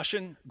a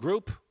discussion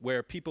group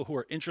where people who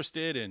are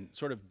interested in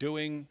sort of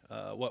doing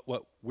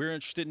what we're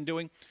interested in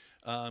doing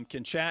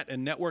can chat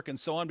and network and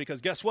so on.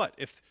 Because guess what?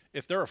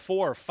 If there are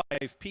 4 or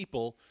 5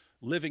 people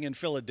living in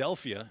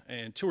Philadelphia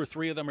and 2 or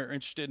 3 of them are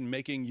interested in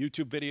making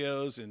YouTube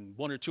videos and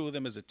 1 or 2 of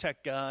them is a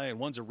tech guy and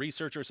one's a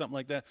researcher or something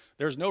like that,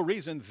 there's no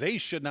reason they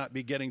should not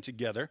be getting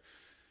together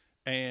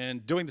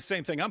and doing the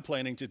same thing I'm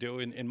planning to do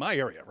in my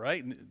area,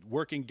 right?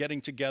 Getting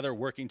together,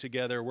 working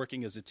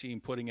as a team,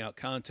 putting out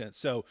content.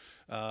 So,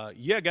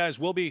 yeah, guys,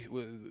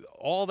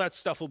 all that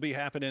stuff will be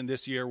happening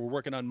this year. We're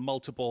working on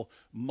multiple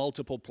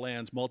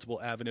plans,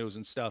 multiple avenues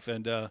and stuff.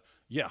 And,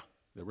 yeah,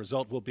 the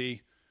result will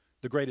be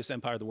the greatest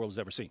empire the world has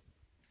ever seen.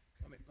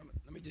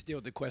 Let me just deal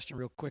with the question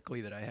real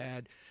quickly that I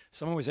had.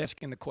 Someone was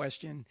asking the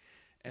question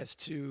as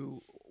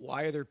to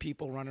why are there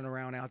people running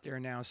around out there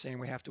now saying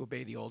we have to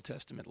obey the Old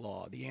Testament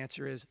law? The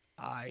answer is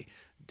I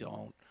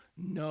don't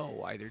know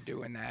why they're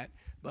doing that.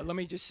 But let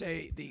me just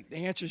say the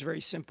answer is very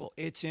simple.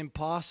 It's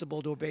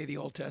impossible to obey the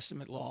Old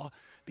Testament law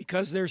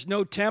because there's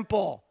no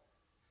temple.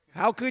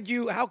 How could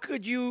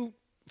you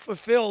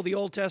fulfill the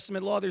Old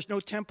Testament law? There's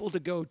no temple to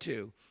go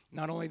to.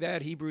 Not only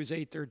that, Hebrews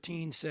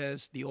 8:13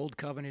 says the old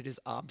covenant is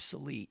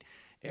obsolete.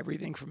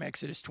 Everything from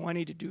Exodus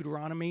 20 to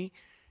Deuteronomy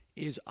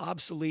is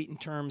obsolete in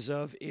terms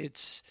of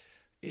its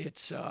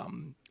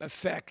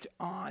effect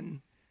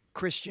on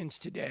Christians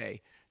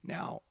today.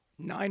 Now,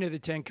 9 of the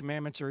 10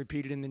 commandments are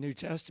repeated in the New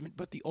Testament,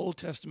 but the Old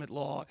Testament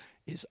law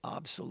is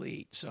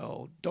obsolete.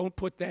 So don't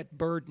put that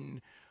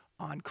burden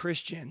on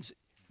Christians.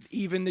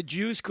 Even the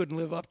Jews couldn't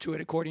live up to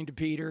it, according to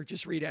Peter.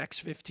 Just read Acts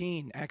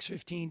 15. Acts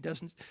 15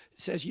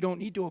 says you don't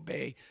need to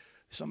obey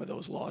some of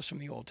those laws from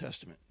the Old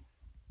Testament.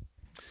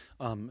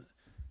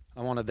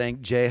 I want to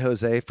thank Jay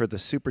Jose for the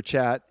super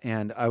chat,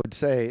 and I would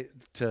say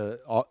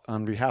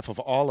on behalf of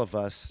all of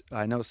us,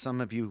 I know some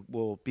of you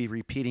will be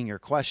repeating your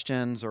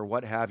questions or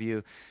what have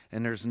you,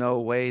 and there's no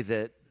way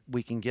that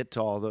we can get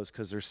to all those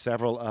because there's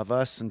several of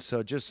us, and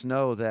so just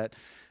know that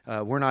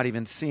we're not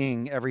even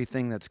seeing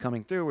everything that's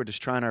coming through. We're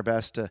just trying our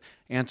best to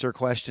answer a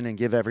question and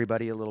give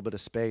everybody a little bit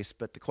of space.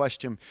 But the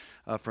question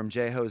from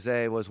Jay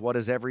Jose was, what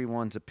is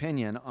everyone's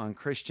opinion on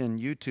Christian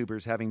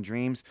YouTubers having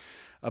dreams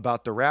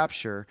about the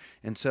rapture?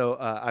 And so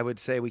I would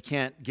say we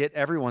can't get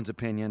everyone's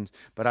opinions,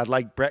 but I'd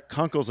like Brett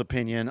Kunkel's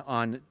opinion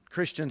on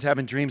Christians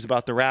having dreams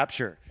about the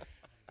rapture.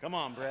 Come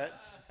on, Brett.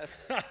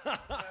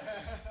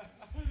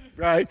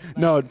 Right?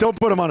 No, don't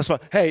put him on the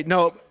spot. Hey,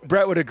 no,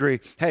 Brett would agree.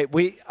 Hey,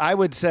 I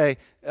would say,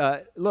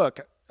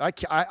 look,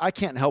 I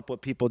can't help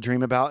what people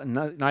dream about,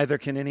 and neither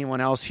can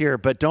anyone else here,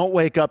 but don't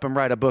wake up and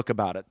write a book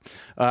about it.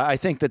 I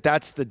think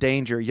that's the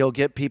danger. You'll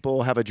get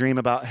people have a dream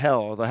about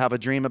hell, or they'll have a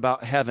dream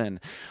about heaven,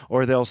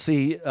 or they'll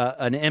see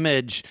an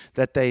image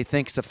that they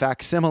think's a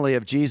facsimile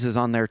of Jesus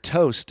on their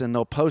toast, and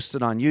they'll post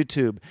it on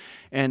YouTube.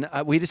 And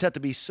we just have to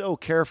be so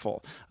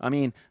careful. I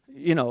mean,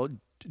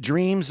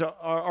 dreams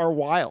are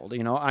wild,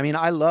 I mean,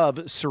 I love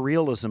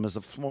surrealism as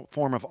a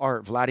form of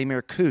art.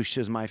 Vladimir Kush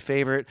is my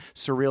favorite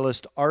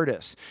surrealist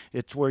artist.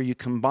 It's where you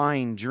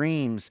combine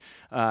dreams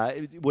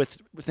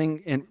with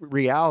in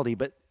reality.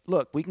 But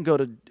look, we can go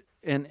to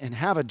and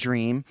have a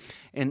dream,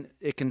 and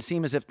it can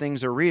seem as if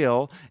things are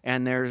real,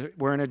 and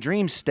we're in a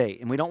dream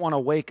state, and we don't want to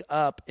wake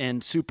up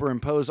and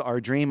superimpose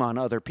our dream on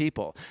other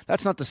people.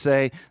 That's not to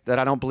say that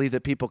I don't believe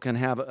that people can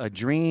have a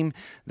dream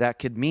that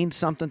could mean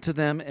something to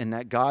them and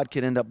that God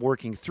could end up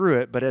working through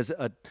it. But as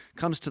it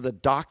comes to the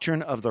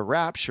doctrine of the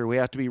rapture, we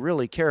have to be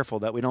really careful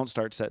that we don't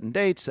start setting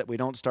dates, that we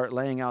don't start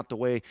laying out the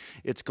way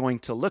it's going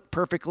to look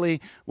perfectly.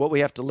 What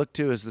we have to look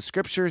to is the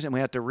scriptures, and we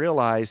have to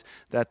realize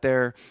that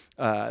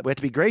we have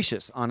to be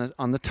gracious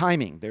on the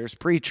timing. There's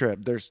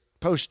pre-trib, there's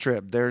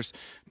post-trib, there's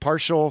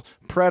partial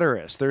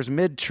preterist, there's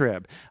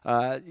mid-trib.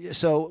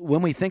 So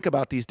when we think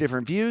about these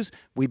different views,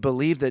 we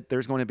believe that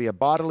there's going to be a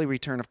bodily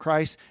return of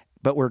Christ,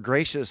 but we're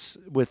gracious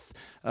with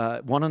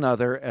one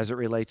another as it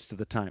relates to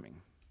the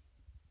timing.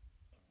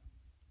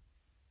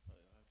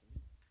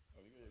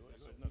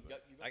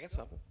 I got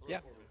something. Yeah.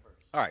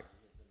 All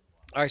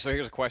right, so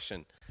here's a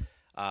question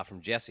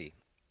from Jesse.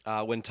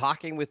 When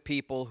talking with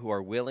people who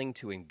are willing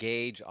to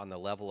engage on the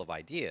level of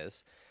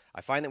ideas, I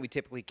find that we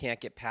typically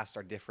can't get past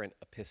our different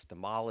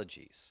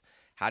epistemologies.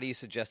 How do you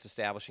suggest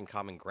establishing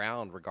common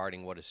ground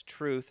regarding what is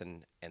truth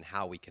and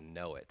how we can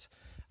know it?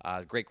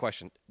 Great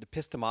question.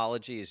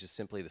 Epistemology is just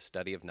simply the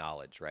study of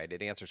knowledge, right?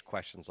 It answers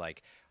questions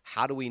like,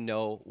 how do we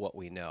know what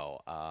we know?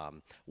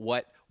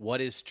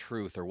 What is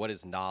truth, or what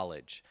is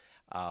knowledge?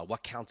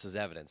 What counts as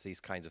evidence, these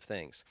kinds of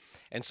things.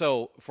 And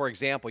so, for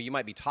example, you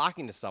might be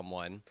talking to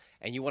someone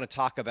and you want to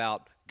talk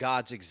about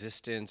God's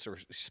existence or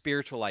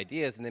spiritual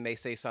ideas, and they may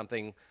say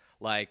something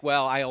like,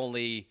 well, I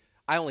only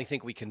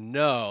think we can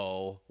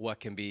know what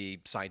can be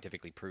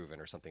scientifically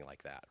proven or something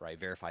like that, right?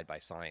 Verified by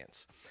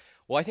science.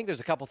 Well, I think there's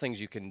a couple things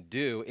you can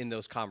do in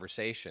those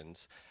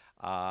conversations,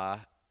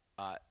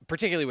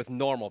 particularly with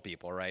normal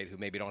people, right, who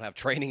maybe don't have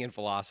training in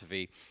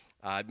philosophy,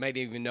 might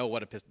even know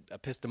what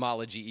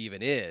epistemology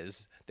even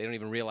is. They don't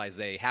even realize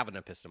they have an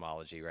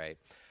epistemology, right,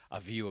 a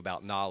view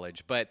about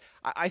knowledge. But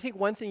I think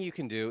one thing you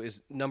can do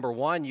is, number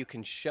one, you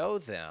can show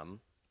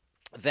them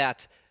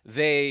that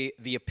the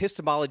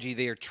epistemology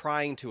they are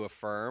trying to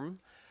affirm,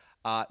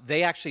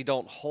 they actually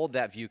don't hold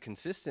that view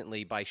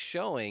consistently by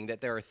showing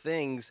that there are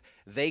things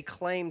they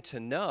claim to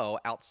know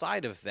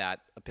outside of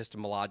that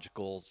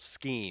epistemological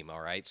scheme,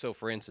 all right? So,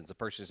 for instance, a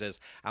person says,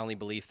 I only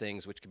believe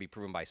things which can be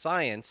proven by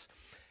science.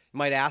 You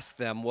might ask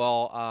them,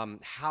 well,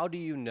 how do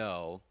you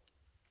know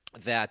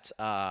that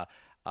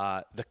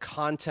the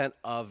content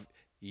of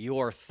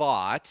your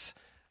thought,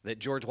 that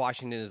George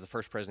Washington is the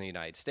first president of the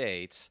United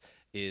States,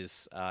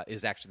 is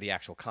actually the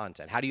actual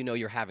content? How do you know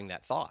you're having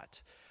that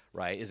thought,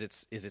 right? Is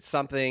it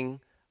something,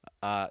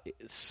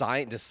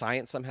 does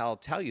science somehow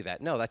tell you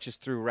that? No, that's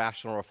just through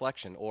rational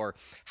reflection. Or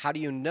how do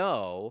you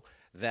know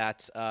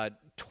that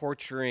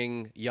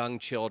torturing young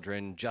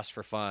children just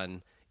for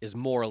fun is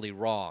morally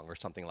wrong or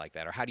something like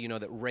that? Or how do you know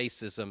that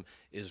racism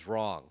is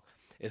wrong?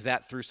 Is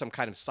that through some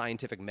kind of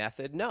scientific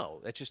method?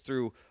 No, that's just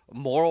through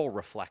moral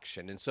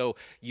reflection. And so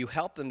you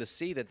help them to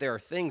see that there are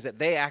things that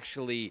they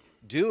actually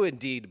do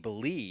indeed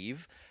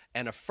believe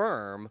and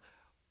affirm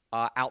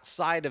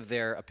outside of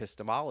their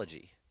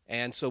epistemology.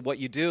 And so what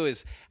you do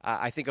is,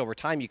 I think over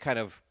time, you kind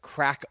of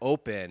crack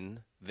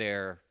open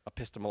their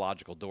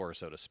epistemological door,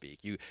 so to speak.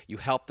 You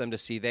help them to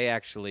see they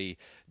actually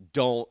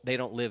don't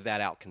live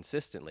that out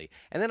consistently.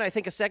 And then I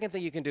think a second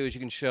thing you can do is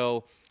you can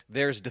show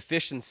there's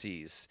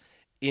deficiencies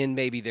in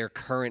maybe their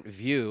current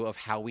view of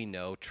how we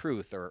know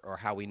truth or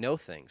how we know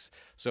things.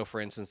 So,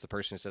 for instance, the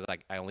person who says,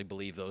 I only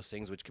believe those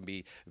things which can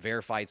be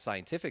verified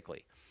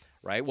scientifically,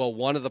 right? Well,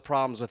 one of the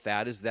problems with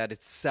that is that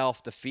it's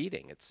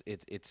self-defeating.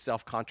 It's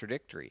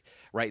self-contradictory,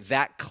 right?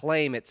 That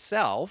claim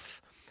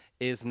itself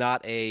is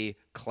not a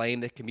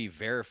claim that can be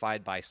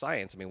verified by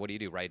science. I mean, what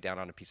do? Write it down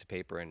on a piece of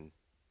paper and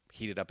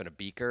heat it up in a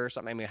beaker or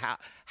something? I mean,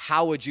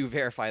 how would you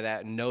verify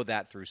that and know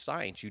that through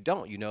science? You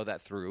don't. You know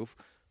that through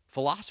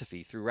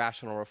philosophy, through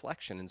rational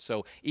reflection. And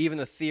so even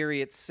the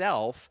theory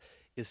itself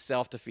is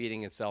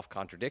self-defeating and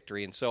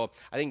self-contradictory. And so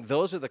I think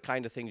those are the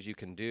kind of things you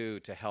can do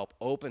to help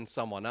open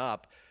someone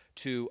up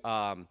to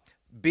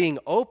being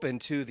open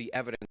to the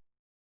evidence,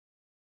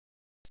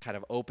 kind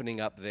of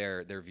opening up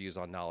their views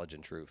on knowledge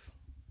and truth.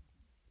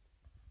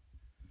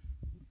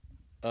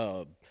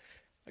 I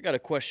got a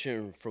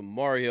question from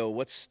Mario.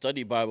 What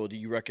study Bible do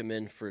you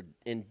recommend for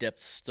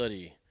in-depth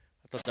study?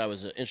 I thought that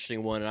was an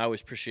interesting one, and I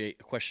always appreciate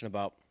a question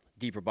about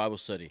deeper Bible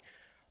study.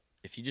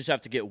 If you just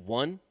have to get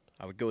one,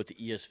 I would go with the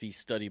ESV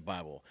Study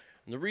Bible.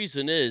 And the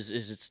reason is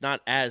it's not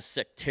as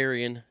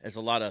sectarian as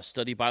a lot of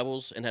study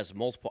Bibles and has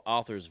multiple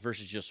authors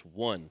versus just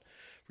one.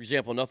 For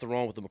example, nothing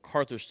wrong with the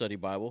MacArthur Study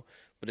Bible,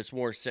 but it's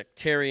more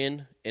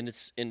sectarian in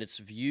its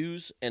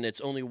views, and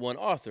it's only one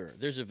author.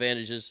 There's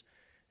advantages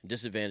and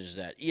disadvantages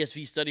to that.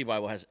 ESV Study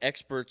Bible has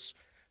experts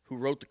who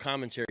wrote the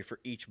commentary for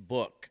each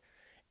book,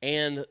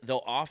 and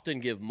they'll often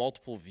give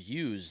multiple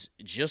views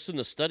just in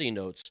the study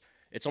notes.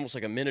 It's almost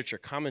like a miniature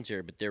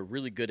commentary, but they're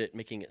really good at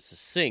making it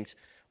succinct,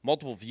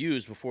 multiple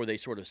views before they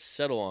sort of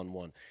settle on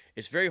one.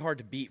 It's very hard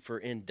to beat for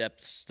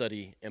in-depth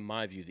study, in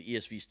my view. The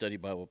ESV Study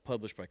Bible,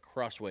 published by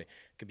Crossway,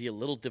 could be a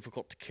little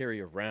difficult to carry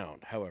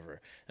around,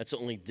 however. That's the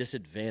only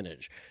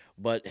disadvantage.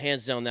 But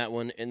hands down that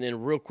one. And then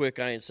real quick,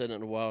 I ain't said it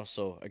in a while,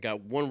 so I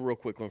got one real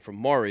quick one from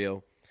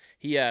Mario.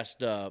 He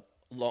asked,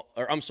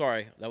 I'm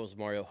sorry, that was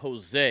Mario.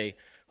 Jose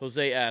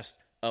asked,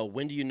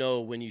 when do you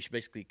know when you should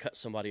basically cut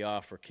somebody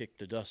off or kick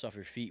the dust off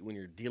your feet when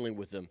you're dealing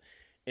with them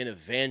in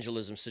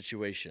evangelism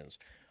situations?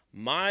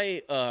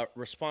 My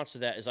response to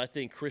that is I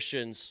think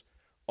Christians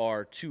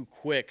are too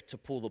quick to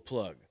pull the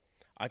plug.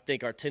 I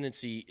think our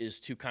tendency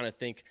is to kind of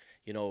think,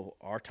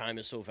 our time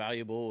is so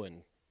valuable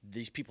and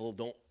these people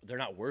they're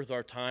not worth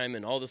our time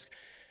and all this.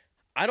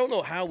 I don't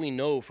know how we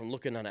know from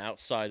looking on the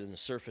outside and the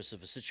surface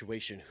of a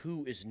situation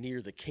who is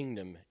near the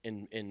kingdom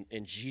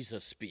in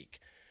Jesus speak.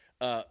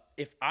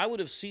 If I would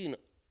have seen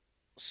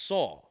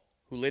Saul,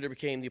 who later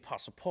became the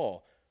Apostle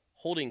Paul,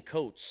 holding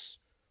coats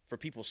for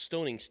people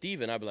stoning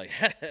Stephen, I'd be like,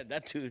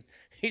 that dude,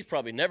 he's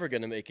probably never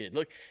going to make it.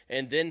 Look,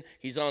 and then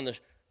he's on the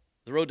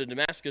road to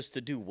Damascus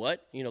to do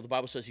what? The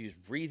Bible says he was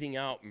breathing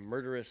out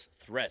murderous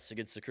threats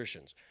against the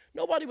Christians.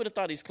 Nobody would have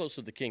thought he's close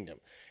to the kingdom.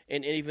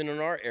 And even in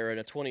our era, in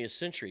the 20th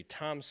century,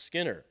 Tom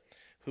Skinner,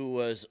 who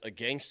was a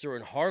gangster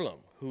in Harlem,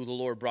 who the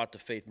Lord brought to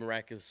faith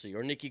miraculously,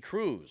 or Nicky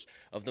Cruz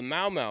of the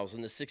Mau Mau's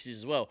in the 60s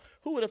as well.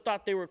 Who would have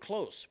thought they were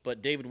close?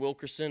 But David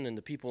Wilkerson and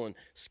the people in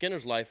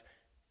Skinner's life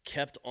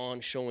kept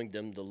on showing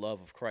them the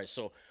love of Christ.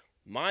 So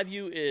my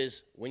view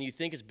is when you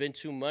think it's been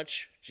too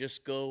much,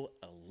 just go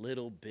a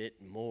little bit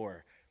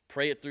more.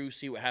 Pray it through,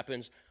 see what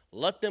happens.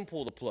 Let them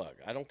pull the plug.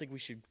 I don't think we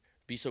should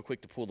be so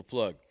quick to pull the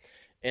plug.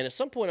 And at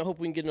some point, I hope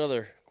we can get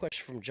another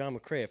question from John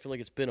McCrae. I feel like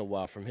it's been a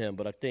while from him,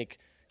 but I think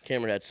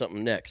Cameron had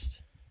something next.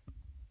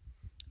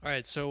 All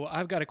right, so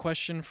I've got a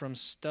question from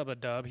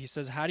Stubadub. He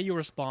says, how do you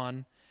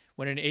respond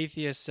when an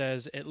atheist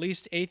says, at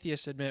least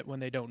atheists admit when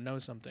they don't know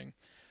something?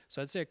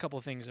 So I'd say a couple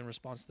of things in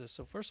response to this.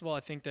 So first of all, I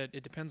think that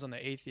it depends on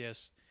the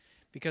atheist,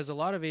 because a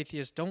lot of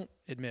atheists don't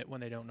admit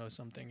when they don't know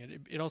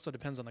something. It also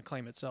depends on the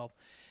claim itself.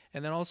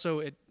 And then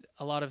also,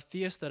 a lot of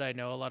theists that I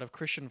know, a lot of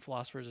Christian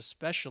philosophers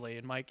especially,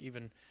 and Mike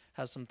even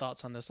has some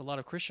thoughts on this, a lot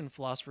of Christian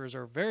philosophers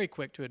are very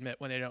quick to admit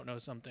when they don't know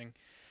something.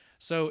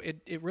 So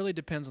it really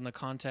depends on the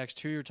context,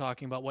 who you're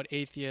talking about, what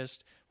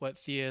atheist, what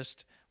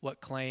theist, what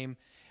claim.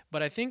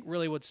 But I think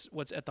really what's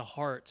at the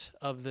heart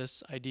of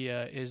this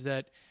idea is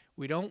that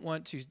we don't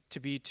want to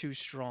be too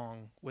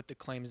strong with the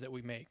claims that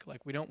we make.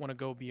 Like, we don't want to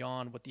go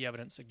beyond what the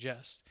evidence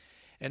suggests.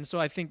 And so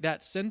I think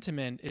that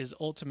sentiment is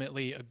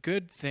ultimately a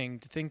good thing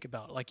to think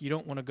about. Like, you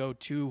don't want to go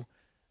too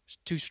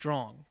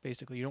strong,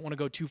 basically. You don't want to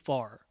go too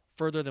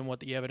further than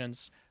what the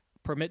evidence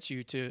permits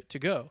you to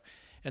go.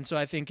 And so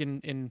I think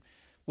in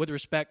with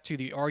respect to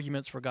the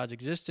arguments for God's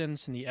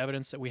existence and the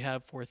evidence that we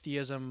have for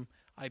theism,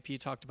 IP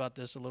talked about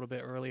this a little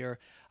bit earlier,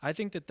 I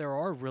think that there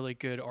are really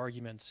good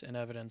arguments and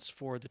evidence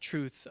for the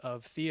truth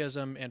of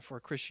theism and for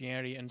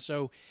Christianity. And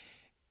so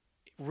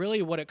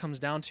really what it comes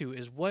down to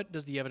is, what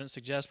does the evidence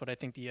suggest? But I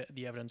think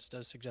the evidence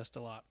does suggest a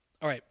lot.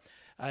 All right,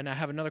 and I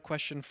have another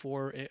question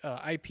for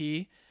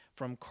IP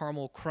from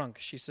Carmel Crunk.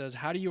 She says,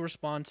 how do you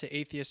respond to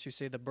atheists who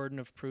say the burden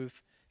of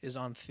proof is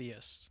on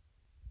theists?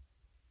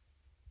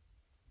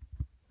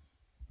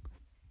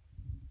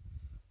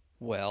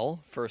 Well,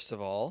 first of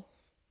all,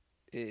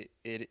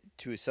 it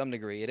to some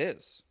degree it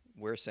is.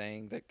 We're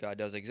saying that God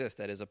does exist.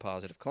 That is a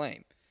positive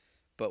claim.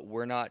 But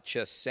we're not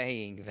just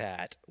saying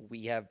that.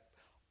 We have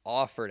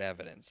offered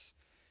evidence,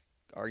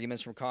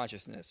 arguments from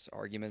consciousness,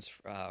 arguments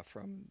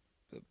from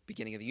the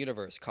beginning of the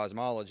universe,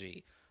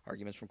 cosmology,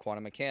 arguments from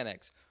quantum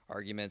mechanics,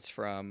 arguments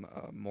from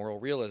moral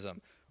realism.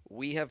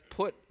 We have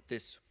put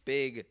this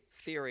big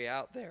theory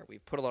out there.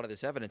 We've put a lot of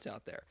this evidence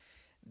out there.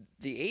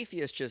 The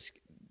atheist just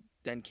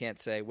then can't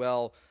say,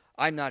 well,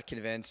 I'm not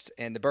convinced,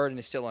 and the burden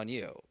is still on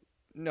you.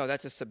 No,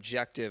 that's a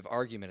subjective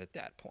argument at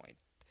that point.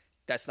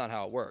 That's not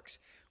how it works.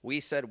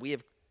 We said we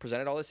have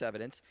presented all this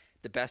evidence.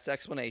 The best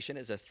explanation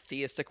is a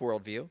theistic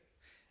worldview.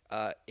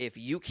 If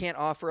you can't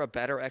offer a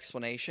better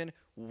explanation,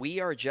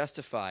 we are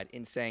justified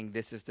in saying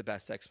this is the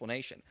best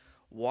explanation.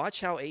 Watch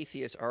how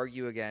atheists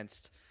argue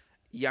against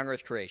young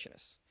earth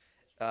creationists.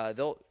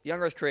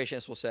 Young earth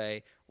creationists will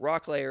say,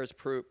 rock layers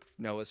prove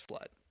Noah's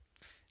flood.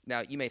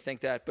 Now, you may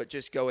think that, but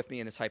just go with me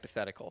in this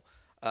hypothetical.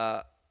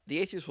 The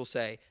atheist will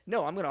say,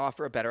 no, I'm going to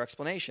offer a better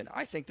explanation.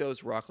 I think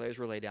those rock layers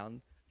were laid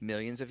down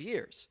millions of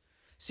years.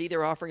 See,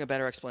 they're offering a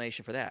better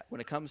explanation for that.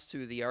 When it comes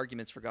to the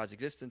arguments for God's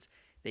existence,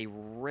 they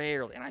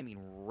rarely, and I mean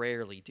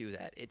rarely, do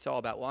that. It's all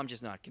about, well, I'm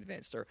just not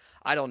convinced, or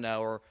I don't know,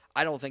 or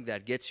I don't think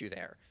that gets you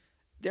there.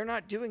 They're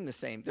not doing the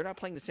same. They're not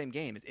playing the same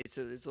game. It's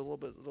a little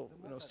bit,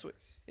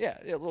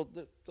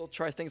 they'll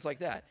try things like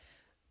that.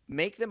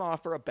 Make them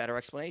offer a better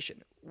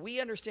explanation.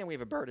 We understand we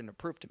have a burden of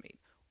proof to meet.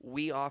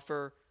 We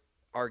offer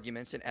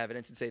arguments and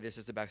evidence and say this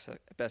is the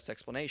best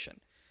explanation.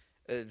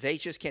 They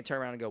just can't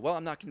turn around and go, well,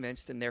 I'm not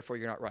convinced, and therefore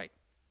you're not right.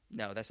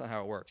 No, that's not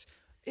how it works.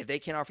 If they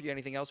can't offer you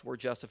anything else, we're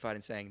justified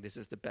in saying this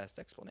is the best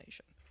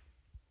explanation.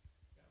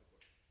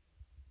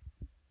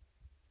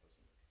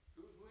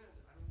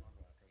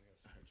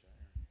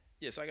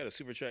 Yes, I got a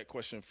super chat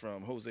question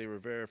from Jose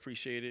Rivera.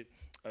 Appreciate it.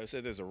 It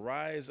said there's a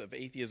rise of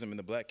atheism in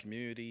the black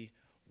community.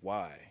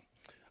 Why?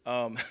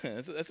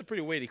 That's a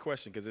pretty weighty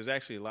question because there's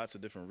actually lots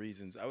of different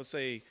reasons. I would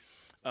say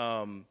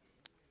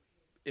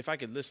if I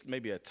could list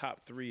maybe a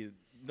top three,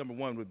 number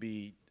one would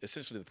be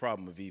essentially the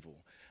problem of evil.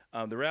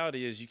 The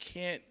reality is you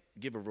can't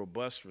give a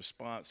robust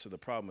response to the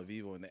problem of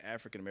evil in the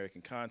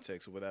African-American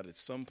context without at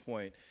some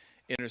point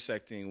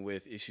intersecting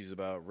with issues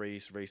about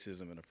race,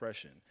 racism, and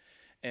oppression.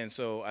 And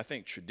so I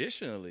think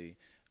traditionally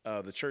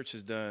the church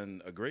has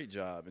done a great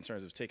job in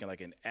terms of taking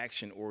like an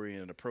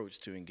action-oriented approach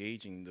to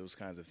engaging those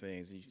kinds of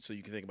things. So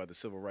you can think about the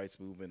civil rights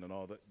movement and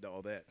all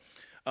that.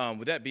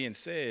 With that being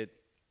said,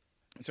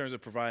 in terms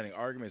of providing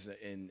arguments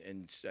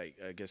and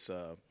I guess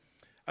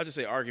I'll just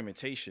say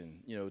argumentation,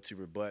 to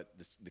rebut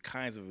the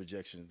kinds of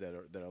objections that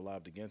are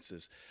lobbed against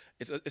us.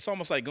 It's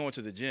almost like going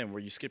to the gym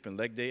where you're skipping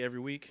leg day every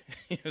week.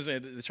 You know what I'm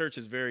saying? The church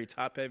is very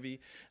top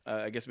heavy,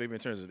 I guess maybe in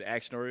terms of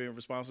action-oriented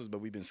responses,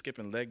 but we've been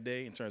skipping leg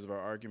day in terms of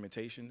our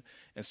argumentation.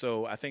 And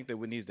so I think that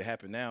what needs to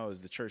happen now is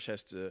the church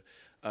has to,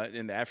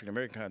 in the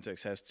African-American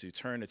context, has to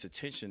turn its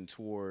attention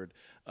toward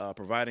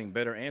providing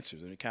better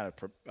answers and kind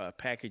of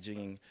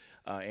packaging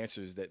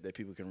answers that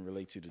people can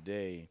relate to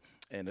today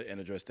and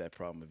address that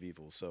problem of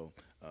evil. So,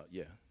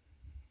 yeah.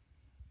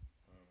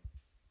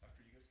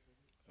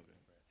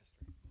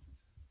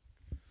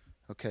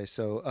 Okay,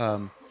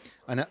 so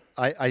and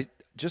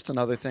just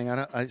another thing.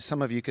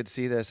 Some of you could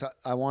see this.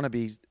 I want to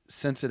be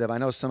sensitive. I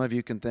know some of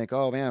you can think,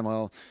 "Oh man,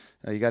 well,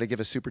 you got to give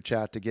a super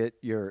chat to get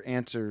your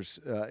answers."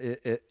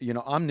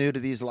 I'm new to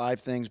these live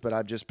things, but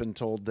I've just been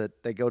told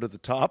that they go to the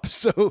top.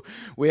 So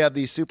we have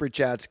these super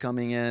chats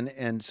coming in,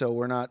 and so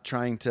we're not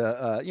trying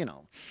to,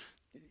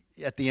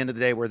 at the end of the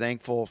day, we're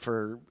thankful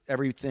for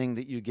everything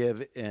that you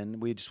give,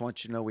 and we just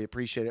want you to know we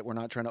appreciate it. We're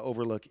not trying to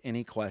overlook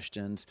any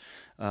questions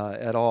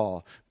at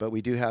all, but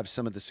we do have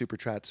some of the super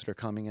chats that are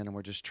coming in, and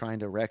we're just trying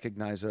to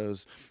recognize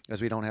those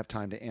as we don't have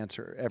time to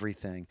answer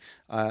everything.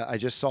 I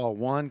just saw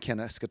one: can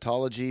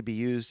eschatology be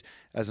used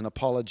as an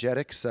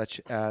apologetic, such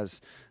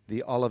as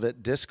the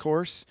Olivet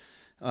Discourse?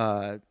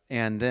 And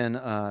then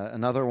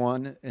another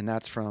one, and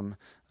that's from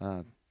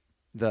the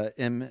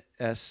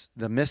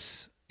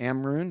Miss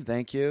Amrun,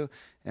 thank you.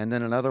 And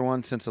then another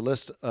one: since a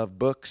list of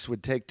books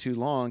would take too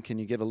long, can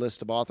you give a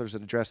list of authors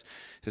that address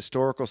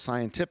historical,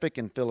 scientific,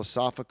 and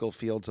philosophical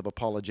fields of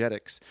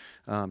apologetics?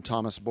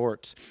 Thomas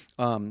Bortz.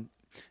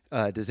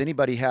 Does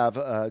anybody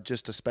have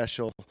just a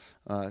special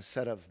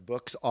set of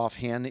books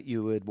offhand that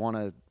you would want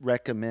to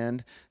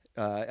recommend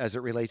as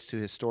it relates to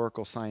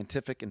historical,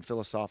 scientific, and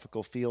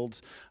philosophical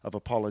fields of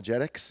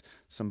apologetics?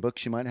 Some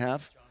books you might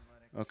have?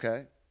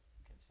 Okay.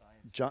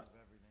 John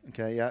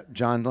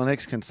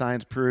Lennox, Can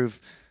Science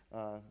Prove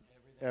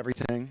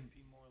Everything?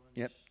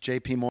 Yep.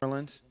 J.P.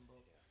 Moreland.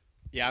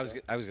 Yeah, I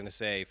was going to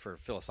say, for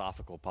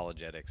philosophical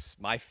apologetics,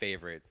 my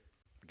favorite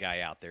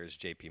guy out there is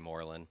J.P.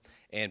 Moreland,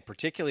 and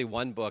particularly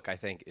one book I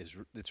think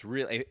it's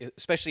really,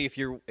 especially if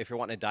you're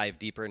wanting to dive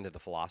deeper into the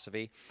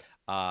philosophy,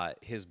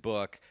 his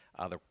book,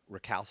 the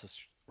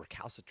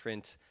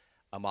Recalcitrant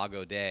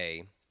Imago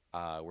Dei,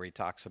 where he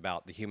talks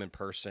about the human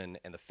person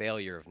and the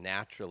failure of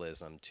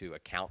naturalism to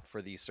account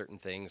for these certain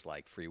things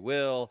like free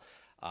will,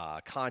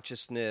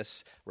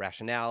 consciousness,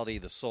 rationality,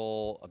 the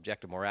soul,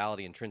 objective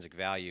morality, intrinsic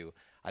value.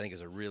 I think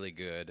is a really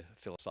good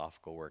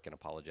philosophical work in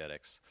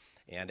apologetics,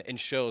 and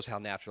shows how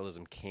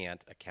naturalism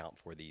can't account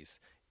for these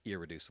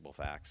irreducible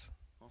facts.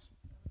 Awesome.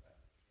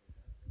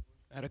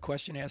 I had a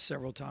question asked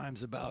several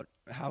times about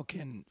how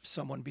can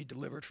someone be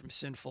delivered from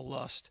sinful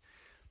lust.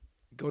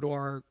 Go to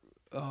our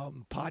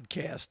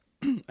podcast.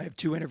 I have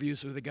 2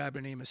 interviews with a guy by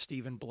the name of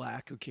Stephen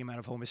Black, who came out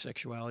of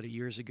homosexuality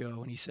years ago,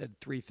 and he said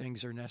 3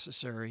 things are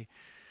necessary.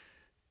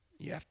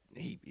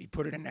 He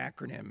put it in an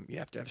acronym. You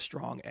have to have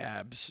strong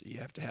abs. You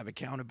have to have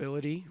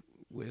accountability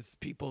with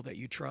people that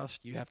you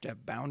trust. You have to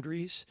have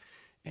boundaries,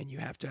 and you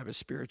have to have a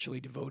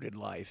spiritually devoted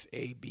life,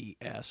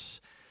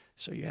 ABS.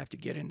 So you have to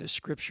get into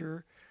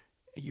Scripture.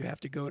 You have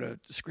to go to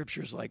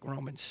scriptures like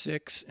Romans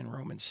 6 and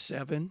Romans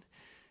 7,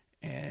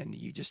 and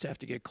you just have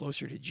to get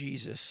closer to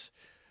Jesus.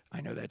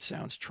 I know that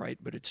sounds trite,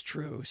 but it's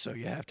true. So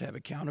you have to have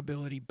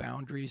accountability,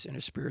 boundaries, and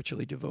a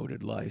spiritually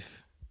devoted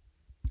life.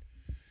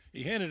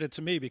 He handed it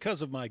to me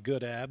because of my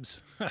good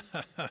abs.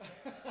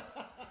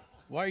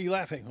 Why are you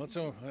laughing? What's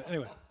so?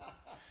 Anyway.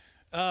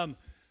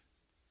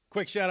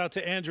 Quick shout out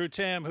to Andrew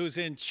Tam, who's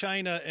in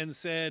China, and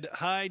said,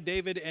 "Hi,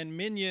 David and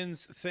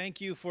minions.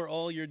 Thank you for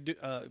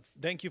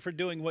thank you for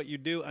doing what you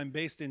do. I'm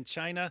based in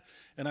China,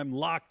 and I'm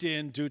locked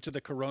in due to the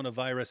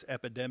coronavirus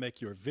epidemic.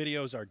 Your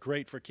videos are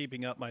great for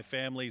keeping up my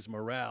family's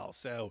morale.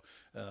 So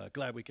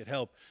glad we could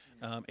help."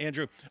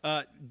 Andrew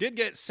did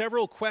get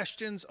several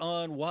questions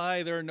on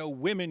why there are no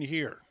women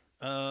here.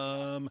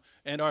 And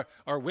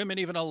are women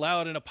even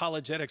allowed in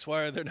apologetics?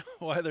 Why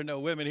are there no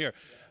women here?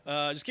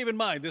 Just keep in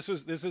mind, this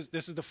is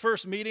the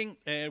first meeting,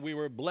 and we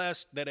were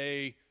blessed that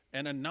an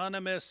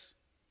anonymous,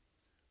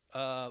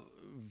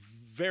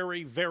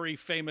 very, very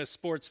famous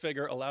sports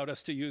figure allowed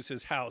us to use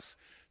his house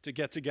to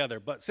get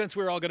together. But since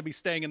we're all going to be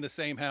staying in the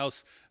same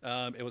house,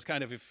 it was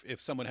kind of if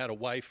someone had a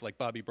wife, like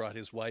Bobby brought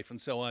his wife and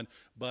so on.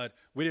 But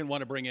we didn't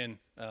want to bring in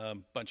a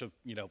bunch of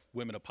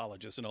women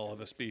apologists and all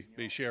of us be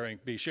sharing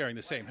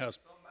the same house.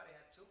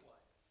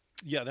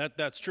 Yeah,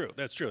 that's true.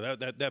 That's true.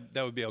 That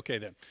would be okay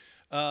then.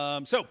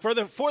 So for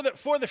the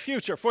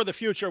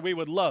future, we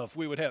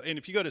would have. And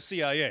if you go to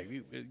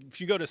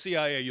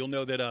CIA, you'll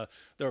know that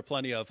there are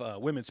plenty of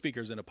women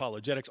speakers in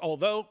apologetics,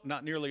 although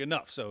not nearly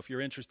enough. So if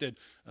you're interested,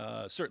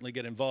 certainly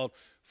get involved.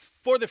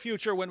 For the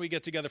future, when we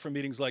get together for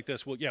meetings like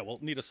this, we'll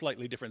need a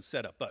slightly different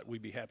setup, but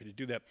we'd be happy to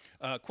do that.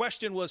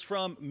 Question was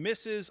from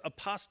Mrs.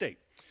 Apostate.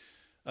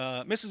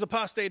 Mrs.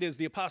 Apostate is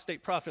the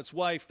apostate prophet's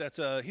wife.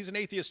 He's an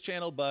atheist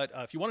channel, but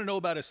if you want to know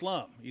about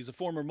Islam, he's a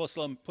former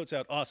Muslim, puts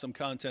out awesome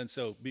content,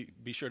 so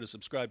be sure to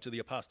subscribe to the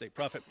apostate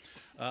prophet.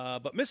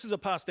 But Mrs.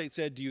 Apostate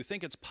said, "Do you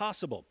think it's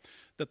possible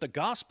that the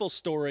gospel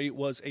story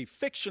was a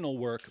fictional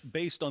work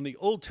based on the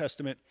Old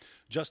Testament,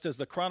 just as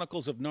the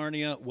Chronicles of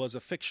Narnia was a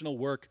fictional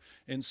work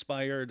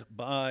inspired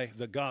by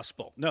the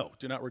gospel?" No,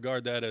 do not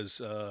regard that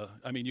as,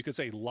 you could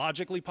say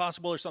logically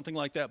possible or something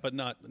like that, but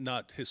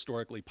not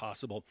historically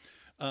possible.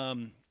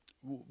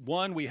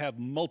 One, we have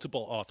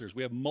multiple authors.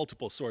 We have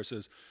multiple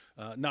sources,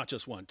 not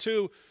just one.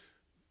 Two,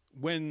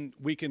 when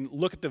we can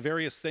look at the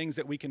various things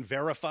that we can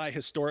verify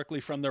historically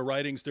from their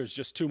writings, there's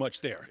just too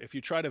much there. If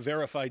you try to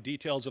verify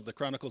details of the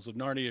Chronicles of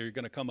Narnia, you're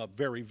going to come up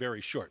very,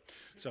 very short.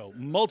 So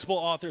multiple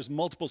authors,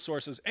 multiple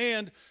sources,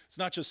 and it's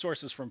not just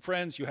sources from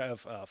friends. You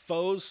have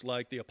foes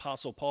like the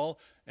Apostle Paul,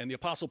 and the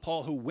Apostle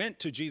Paul who went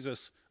to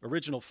Jesus'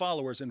 original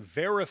followers and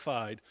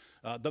verified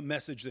the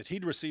message that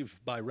he'd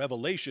received by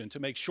revelation to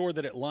make sure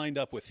that it lined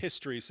up with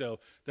history. So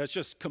that's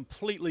just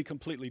completely,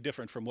 completely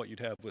different from what you'd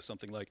have with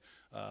something like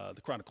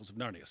the Chronicles of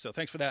Narnia. So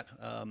thanks for that,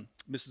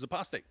 Mrs.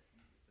 Apostate.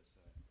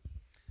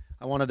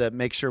 I wanted to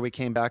make sure we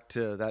came back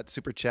to that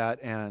super chat,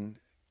 and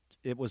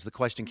it was the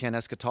question, can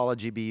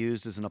eschatology be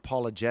used as an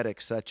apologetic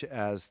such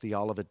as the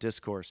Olivet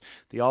Discourse?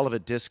 The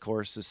Olivet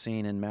Discourse is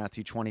seen in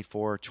Matthew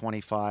 24,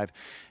 25,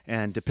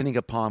 and depending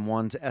upon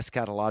one's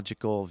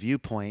eschatological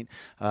viewpoint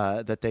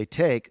that they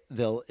take,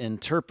 they'll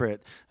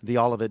interpret the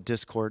Olivet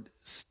Discourse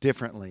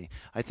differently.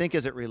 I think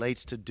as it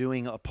relates to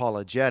doing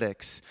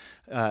apologetics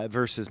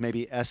versus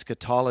maybe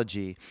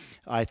eschatology,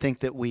 I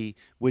think that we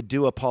would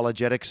do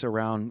apologetics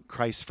around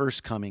Christ's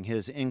first coming,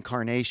 his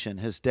incarnation,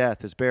 his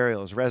death, his burial,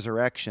 his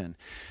resurrection.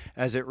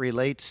 As it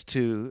relates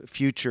to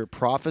future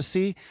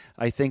prophecy,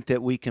 I think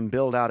that we can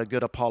build out a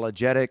good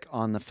apologetic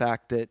on the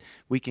fact that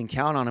we can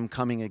count on him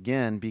coming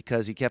again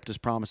because he kept his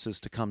promises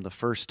to come the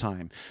first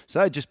time. So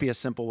that would just be a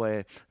simple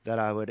way that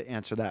I would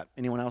answer that.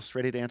 Anyone else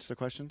ready to answer the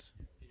questions?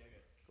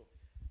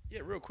 Yeah,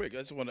 real quick.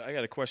 I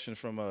got a question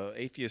from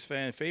atheist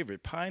fan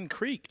favorite. Pine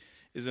Creek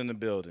is in the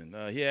building.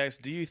 He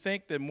asked, do you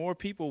think that more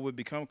people would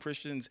become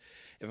Christians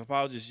if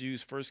apologists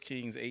use 1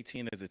 Kings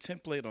 18 as a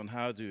template on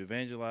how to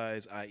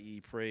evangelize,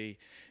 i.e. pray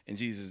in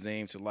Jesus'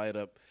 name to light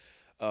up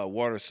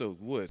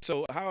water-soaked wood?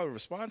 So how I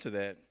respond to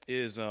that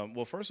is,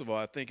 well, first of all,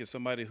 I think as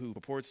somebody who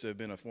purports to have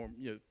been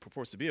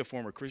purports to be a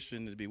former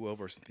Christian, to be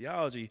well-versed in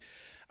theology,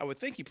 I would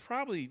think he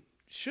probably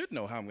should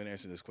know how I'm going to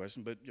answer this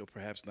question, but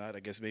perhaps not. I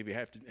guess maybe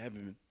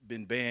haven't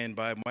been banned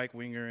by Mike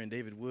Winger and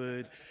David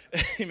Wood.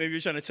 Maybe you're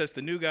trying to test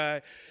the new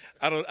guy.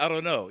 I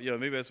don't know.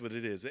 Maybe that's what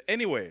it is.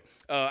 Anyway,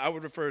 I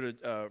would refer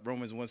to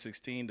Romans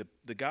 1:16.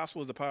 The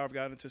gospel is the power of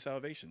God into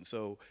salvation.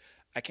 So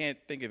I can't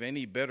think of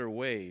any better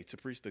way to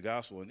preach the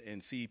gospel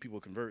and see people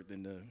convert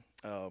than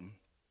to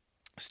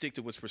stick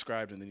to what's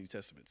prescribed in the New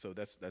Testament. So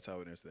that's how I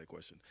would answer that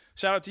question.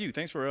 Shout out to you.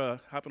 Thanks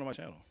for hopping on my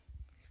channel.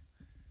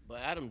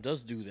 But Adam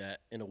does do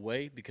that in a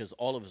way because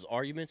all of his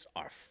arguments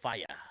are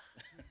fire.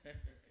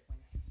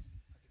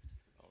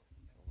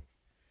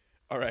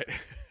 All right,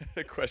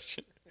 a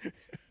question.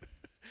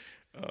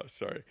 Oh,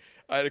 sorry.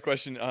 I had a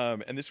question,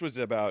 and this was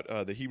about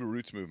the Hebrew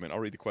Roots movement. I'll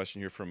read the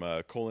question here from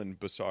Colin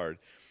Bussard.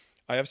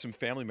 I have some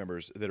family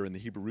members that are in the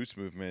Hebrew Roots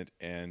movement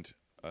and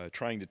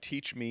trying to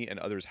teach me and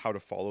others how to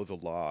follow the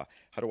law.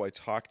 How do I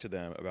talk to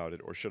them about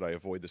it, or should I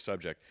avoid the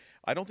subject?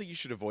 I don't think you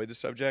should avoid the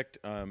subject.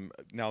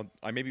 Now,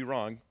 I may be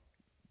wrong.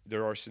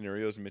 There are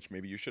scenarios in which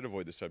maybe you should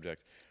avoid the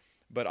subject.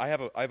 But I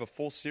have a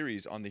full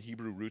series on the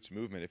Hebrew Roots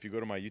movement. If you go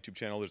to my YouTube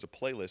channel, there's a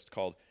playlist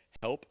called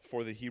Help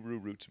for the Hebrew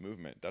Roots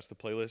Movement. That's the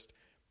playlist.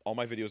 All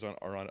my videos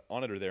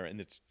on it are there, and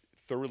it's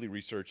thoroughly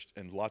researched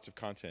and lots of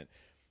content.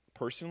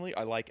 Personally,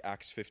 I like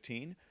Acts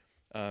 15.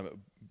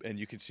 And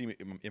you can see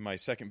in my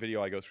second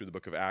video, I go through the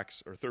book of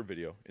Acts, or third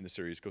video in the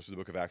series, goes through the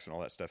book of Acts and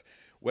all that stuff.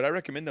 What I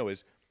recommend, though,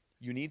 is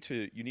you need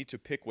to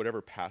pick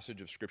whatever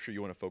passage of Scripture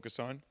you want to focus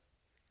on.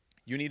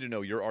 You need to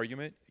know your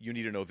argument, you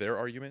need to know their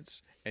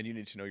arguments, and you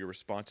need to know your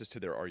responses to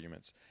their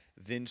arguments.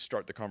 Then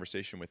start the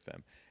conversation with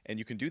them. And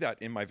you can do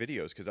that in my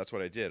videos, because that's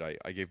what I did.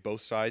 I gave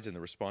both sides and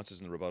the responses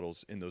and the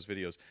rebuttals in those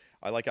videos.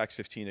 I like Acts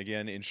 15.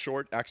 Again, in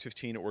short, Acts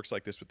 15, it works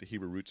like this with the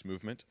Hebrew Roots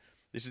movement.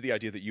 This is the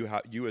idea that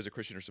you as a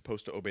Christian are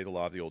supposed to obey the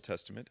law of the Old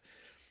Testament.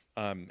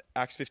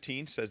 Acts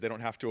 15 says they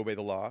don't have to obey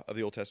the law of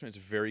the Old Testament.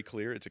 It's very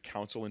clear. It's a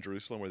council in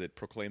Jerusalem where they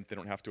proclaim that they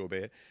don't have to obey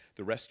it.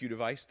 The rescue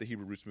device the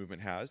Hebrew Roots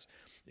movement has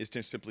is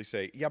to simply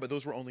say, yeah, but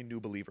those were only new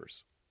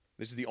believers.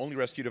 This is the only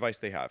rescue device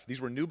they have.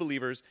 These were new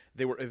believers.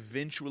 They were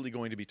eventually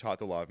going to be taught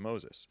the law of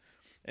Moses.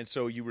 And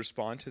so you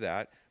respond to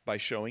that by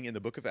showing in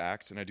the book of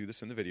Acts, and I do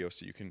this in the video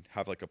so you can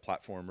have like a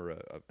platform or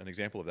an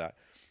example of that.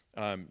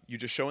 You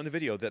just show in the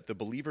video that the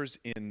believers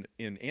in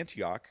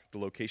Antioch, the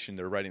location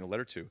they're writing a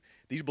letter to,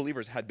 these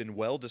believers had been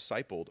well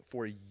discipled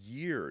for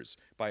years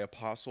by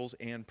apostles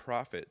and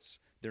prophets.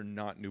 They're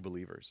not new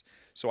believers.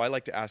 So I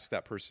like to ask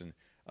that person,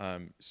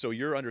 so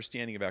your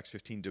understanding of Acts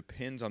 15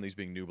 depends on these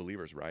being new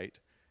believers, right?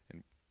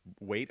 And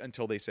wait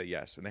until they say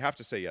yes. And they have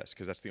to say yes,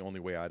 because that's the only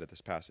way out of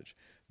this passage.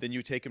 Then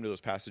you take them to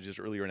those passages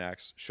earlier in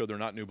Acts, show they're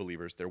not new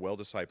believers, they're well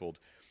discipled,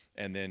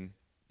 and then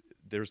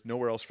there's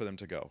nowhere else for them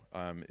to go.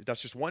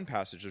 That's just one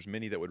passage. There's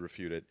many that would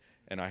refute it,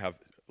 and I have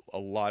a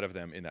lot of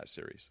them in that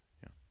series.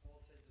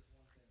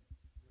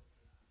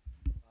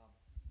 Yeah.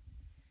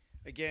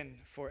 Again,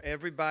 for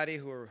everybody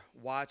who are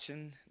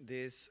watching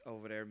this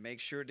over there, make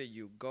sure that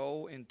you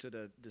go into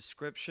the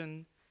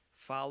description,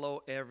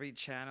 follow every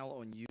channel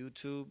on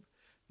YouTube,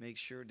 make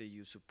sure that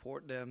you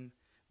support them.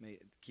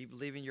 Keep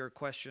leaving your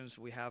questions.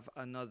 We have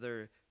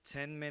another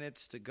 10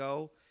 minutes to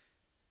go.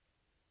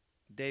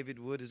 David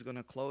Wood is going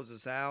to close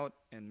us out,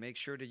 and make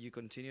sure that you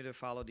continue to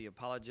follow the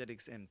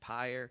Apologetics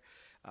Empire.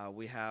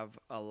 We have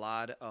a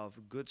lot of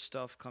good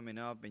stuff coming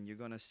up, and you're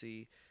going to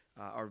see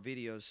our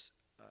videos,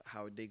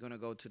 how they're going to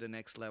go to the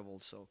next level.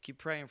 So keep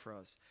praying for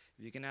us.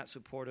 If you cannot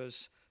support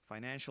us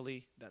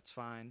financially, that's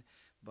fine,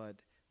 but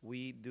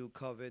we do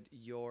covet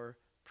your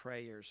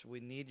prayers. We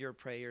need your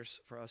prayers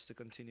for us to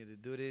continue to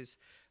do this.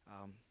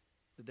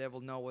 The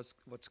devil knows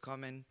what's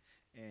coming,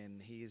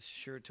 and he is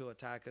sure to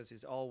attack us.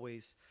 He's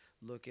always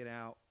looking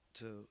out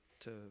to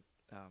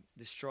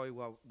destroy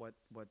what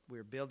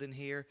we're building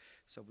here.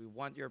 So we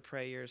want your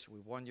prayers. We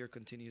want your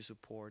continued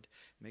support.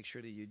 Make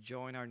sure that you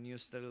join our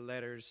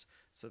newsletters,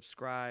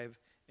 subscribe,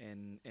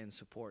 and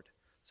support.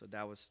 So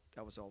that was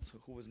all. So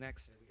who was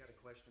next? We got a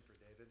question for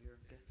David here.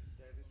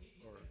 David?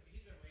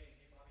 He's been waiting.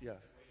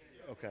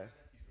 Yeah. Okay.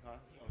 Huh?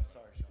 Oh,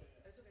 sorry, Sean.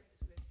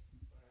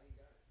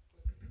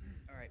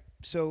 All right.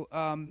 So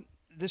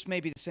this may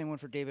be the same one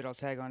for David. I'll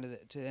tag on to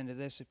the end of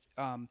this.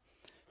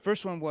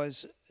 First one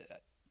was,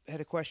 had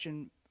a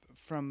question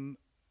from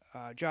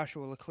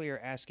Joshua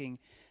LeClaire asking,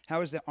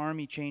 how has the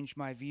Army changed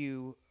my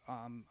view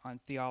on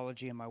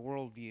theology and my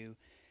worldview?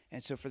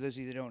 And so for those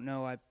of you that don't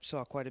know, I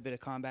saw quite a bit of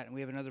combat, and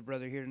we have another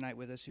brother here tonight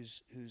with us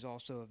who's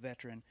also a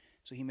veteran,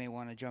 so he may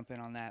want to jump in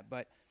on that.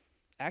 But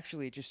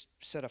actually, it just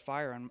set a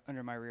fire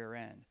under my rear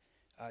end.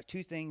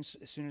 Two things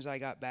as soon as I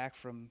got back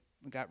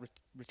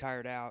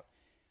retired out,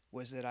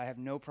 was that I have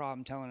no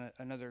problem telling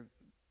another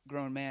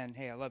grown man,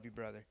 hey, I love you,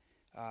 brother,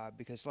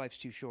 because life's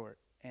too short.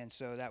 And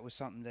so that was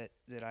something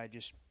that I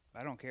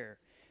don't care.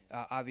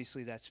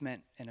 Obviously, that's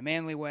meant in a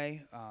manly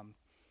way.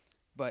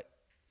 But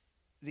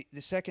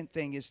the second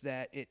thing is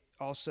that it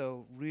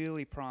also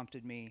really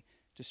prompted me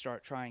to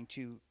start trying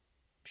to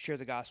share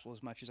the gospel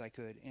as much as I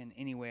could in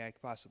any way I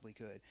possibly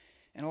could.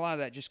 And a lot of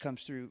that just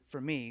comes through,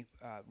 for me,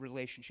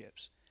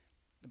 relationships.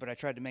 But I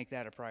tried to make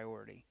that a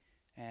priority.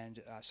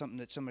 And something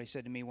that somebody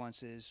said to me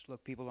once is,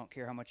 look, people don't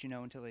care how much you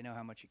know until they know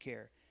how much you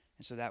care.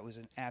 And so that was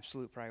an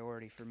absolute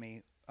priority for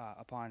me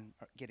upon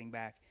getting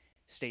back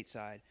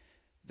stateside.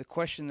 The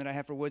question that I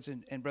have for Woods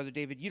and Brother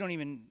David, you don't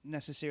even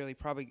necessarily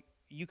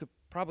you could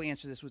probably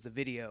answer this with a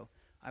video,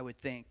 I would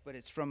think, but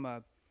it's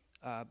from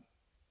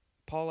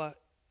Paula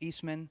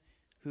Eastman,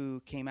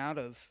 who came out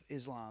of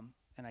Islam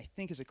and I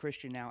think is a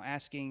Christian now,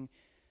 asking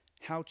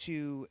how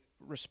to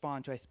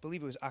respond to, I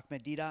believe it was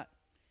Ahmed Deedat,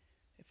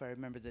 if I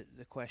remember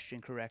the question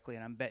correctly,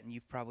 and I'm betting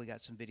you've probably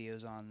got some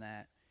videos on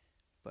that,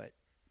 but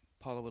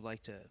Paula would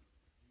like to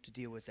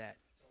deal with that.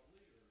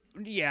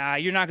 Yeah,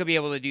 you're not going to be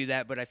able to do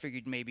that, but I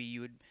figured maybe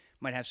you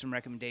might have some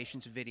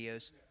recommendations of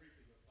videos.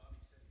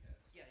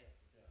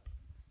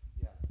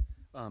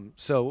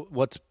 So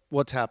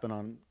what's happened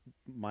on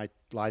my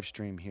live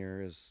stream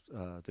here is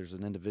there's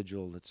an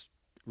individual that's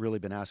really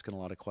been asking a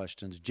lot of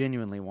questions,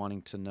 genuinely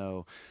wanting to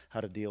know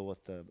how to deal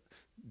with the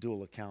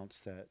dual accounts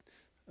that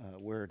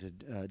where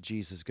did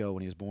Jesus go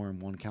when he was born.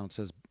 One account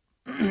says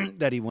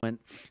that he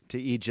went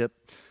to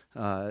Egypt,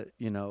 and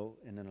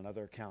then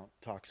another account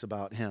talks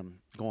about him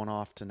going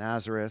off to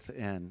Nazareth,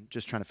 and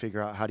just trying to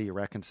figure out how do you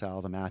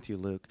reconcile the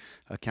Matthew-Luke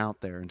account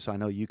there. And so I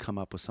know you come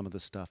up with some of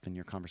this stuff in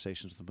your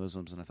conversations with the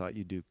Muslims, and I thought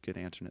you'd do good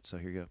answering it, so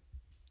here you go.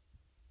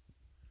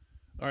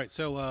 All right,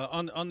 so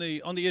on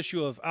the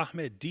issue of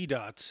Ahmed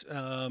Deedat,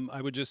 I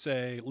would just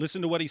say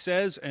listen to what he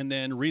says, and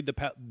then read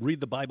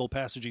the Bible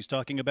passage he's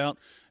talking about,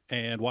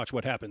 and watch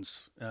what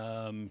happens.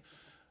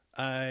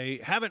 I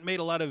haven't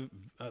made a lot of.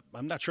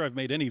 I'm not sure I've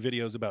made any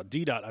videos about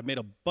Deedat. I've made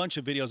a bunch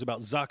of videos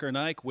about Zakir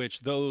Naik, which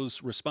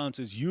those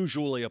responses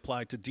usually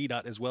apply to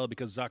Deedat as well,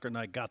 because Zakir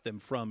Naik got them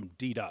from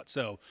Deedat.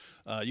 So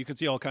you can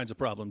see all kinds of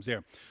problems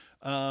there.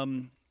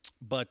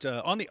 But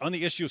on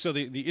the issue, so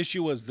the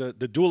issue was the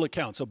dual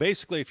account. So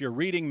basically, if you're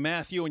reading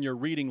Matthew and you're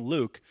reading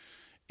Luke,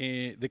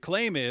 the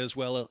claim is,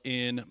 well,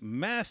 in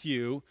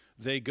Matthew,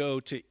 they go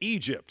to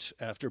Egypt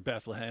after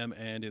Bethlehem,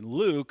 and in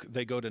Luke,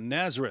 they go to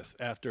Nazareth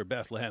after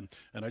Bethlehem.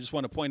 And I just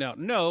want to point out,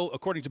 no,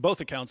 according to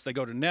both accounts, they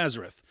go to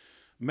Nazareth.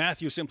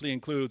 Matthew simply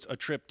includes a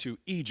trip to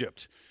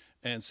Egypt.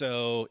 And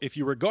so if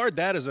you regard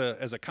that as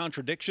a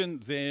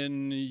contradiction,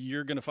 then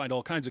you're going to find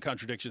all kinds of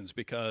contradictions,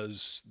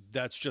 because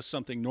that's just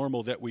something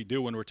normal that we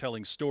do when we're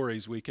telling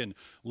stories. We can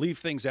leave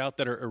things out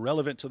that are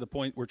irrelevant to the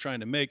point we're trying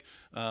to make.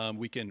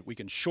 We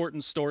can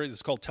shorten stories.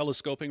 It's called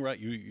telescoping, right?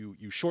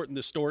 You shorten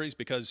the stories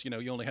because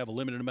you only have a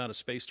limited amount of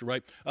space to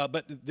write.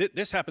 But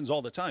this happens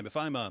all the time. If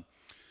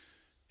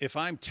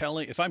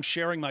I'm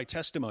sharing my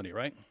testimony,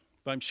 right?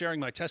 If I'm sharing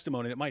my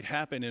testimony, that might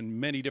happen in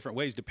many different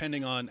ways,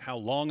 depending on how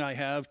long I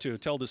have to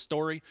tell the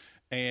story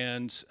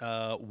and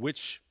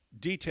which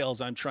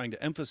details I'm trying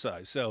to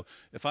emphasize. So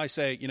if I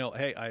say,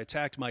 hey, I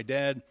attacked my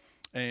dad,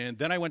 and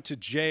then I went to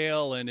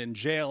jail, and in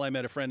jail I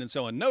met a friend, and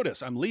so on.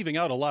 Notice I'm leaving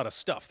out a lot of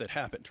stuff that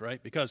happened,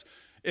 right? Because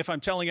if I'm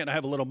telling it and I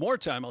have a little more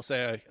time, I'll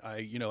say I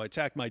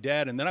attacked my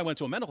dad, and then I went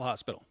to a mental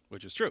hospital,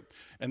 which is true.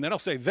 And then I'll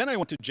say, then I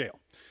went to jail.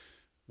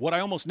 What I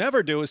almost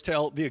never do is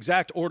tell the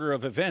exact order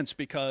of events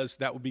because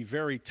that would be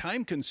very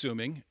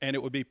time-consuming and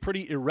it would be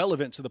pretty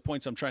irrelevant to the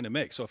points I'm trying to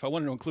make. So if I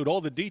wanted to include all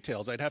the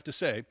details, I'd have to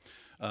say,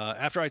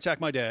 after I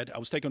attacked my dad, I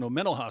was taken to a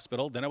mental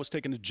hospital, then I was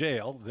taken to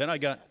jail, then I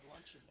got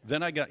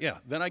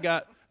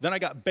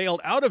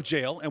bailed out of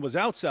jail and was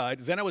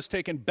outside, then I was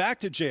taken back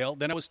to jail,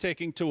 then I was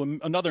taken to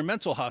another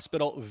mental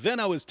hospital, then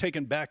I was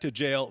taken back to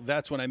jail.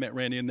 That's when I met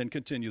Randy, and then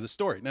continue the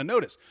story. Now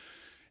notice,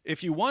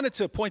 if you wanted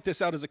to point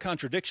this out as a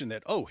contradiction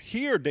that, oh,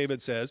 here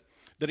David says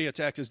that he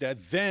attacked his dad,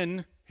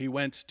 then he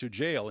went to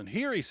jail. And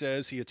here he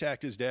says he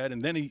attacked his dad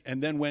and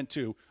then went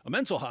to a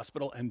mental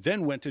hospital and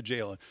then went to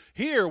jail. And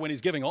here, when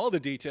he's giving all the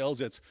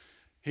details, it's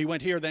he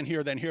went here, then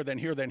here, then here, then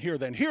here, then here,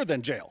 then here,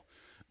 then jail.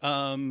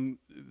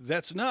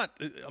 That's not,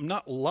 I'm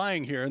not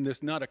lying here, and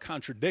that's not a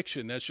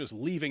contradiction. That's just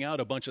leaving out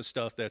a bunch of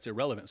stuff that's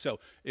irrelevant. So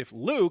if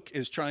Luke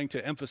is trying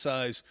to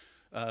emphasize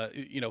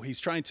he's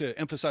trying to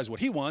emphasize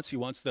what he wants. He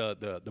wants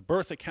the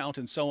birth account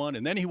and so on,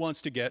 and then he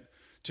wants to get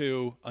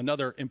to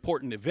another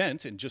important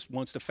event and just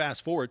wants to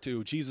fast forward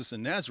to Jesus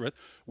in Nazareth,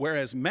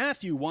 whereas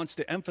Matthew wants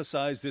to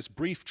emphasize this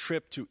brief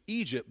trip to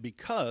Egypt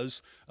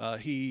because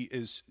he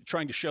is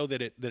trying to show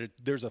that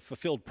there's a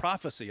fulfilled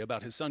prophecy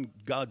about his son,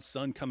 God's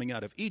son, coming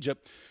out of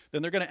Egypt.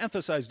 Then they're going to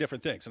emphasize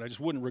different things, and I just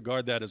wouldn't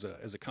regard that as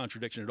a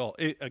contradiction at all.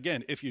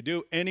 Again, if you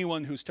do,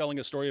 anyone who's telling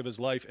a story of his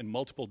life in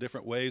multiple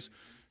different ways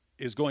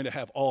is going to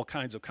have all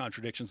kinds of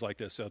contradictions like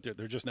this. So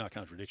they're just not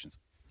contradictions.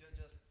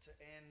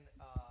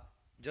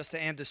 Just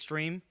to end the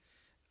stream,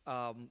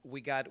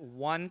 we got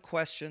one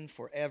question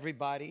for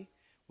everybody.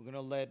 We're going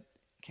to let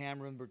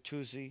Cameron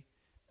Bertuzzi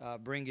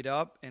bring it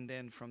up, and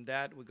then from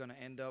that, we're going to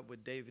end up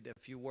with David, a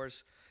few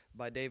words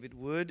by David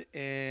Wood,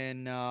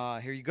 and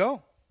here you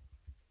go.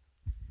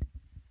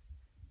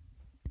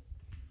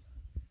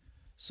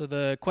 So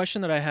the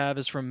question that I have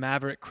is from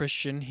Maverick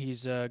Christian.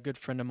 He's a good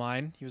friend of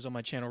mine. He was on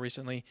my channel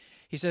recently.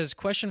 He says,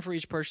 question for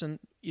each person,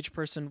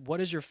 what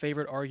is your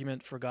favorite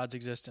argument for God's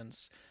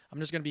existence? I'm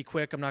just going to be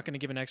quick. I'm not going to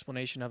give an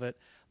explanation of it.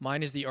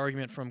 Mine is the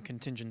argument from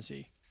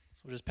contingency.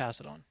 So we'll just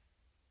pass it on.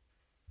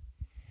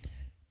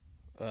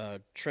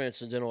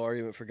 Transcendental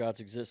argument for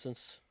God's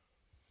existence.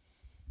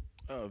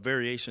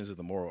 Variations of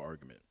the moral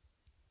argument.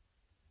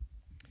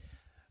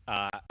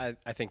 I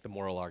think the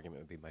moral argument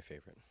would be my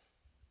favorite.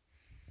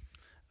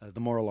 The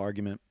moral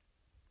argument.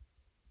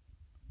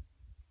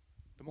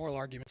 The moral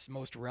argument's the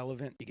most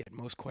relevant. You get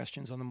most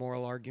questions on the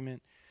moral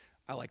argument.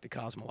 I like the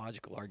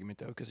cosmological argument,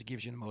 though, because it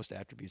gives you the most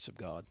attributes of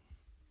God.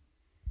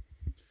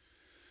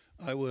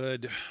 I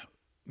would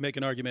make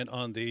an argument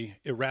on the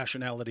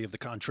irrationality of the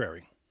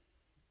contrary.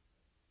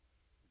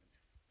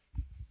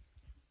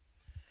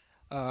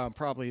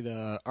 Probably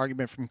the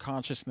argument from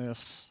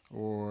consciousness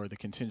or the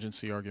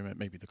contingency argument,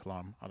 maybe the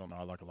kalam. I don't know.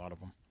 I like a lot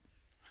of them.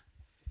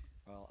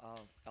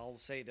 Well, I'll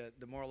say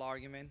the moral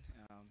argument,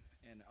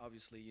 and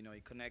obviously,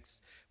 it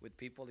connects with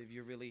people if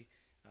you've really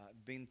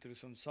been through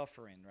some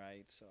suffering,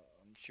 right? So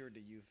I'm sure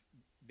that you've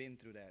been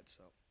through that.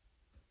 So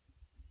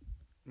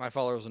my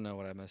followers will know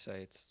what I'm going to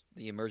say. It's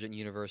the emergent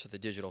universe of the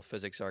digital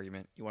physics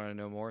argument. You want to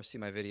know more? See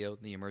my video,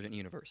 The Emergent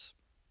Universe.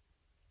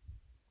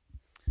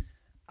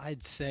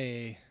 I'd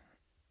say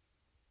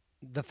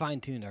the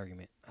fine-tuned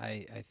argument.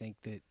 I think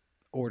that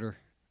order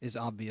is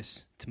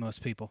obvious to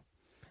most people,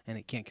 and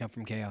it can't come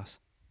from chaos.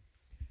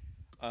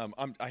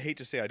 I hate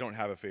to say I don't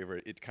have a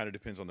favorite. It kind of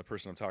depends on the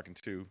person I'm talking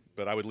to,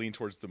 but I would lean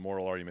towards the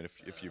moral argument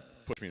if you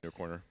push me into a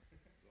corner.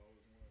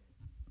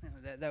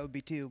 That would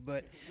be two,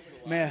 but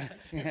man,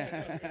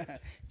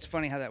 it's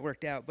funny how that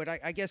worked out. But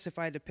I guess if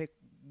I had to pick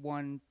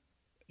one,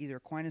 either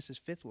Aquinas'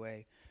 fifth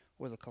way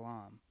or the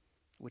Kalam,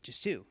 which is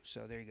two.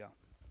 So there you go.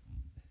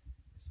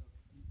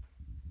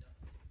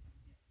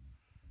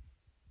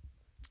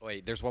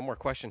 Wait, there's one more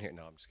question here.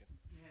 No, I'm just kidding.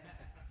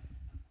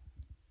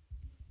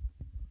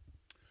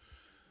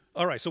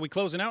 All right, so we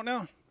closing out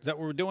now? Is that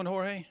what we're doing,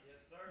 Jorge? Yes,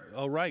 sir.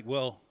 All right,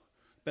 well,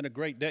 been a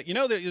great day.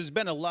 There's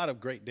been a lot of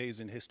great days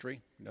in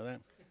history. You know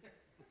that?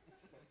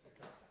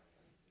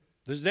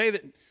 There's a day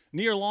that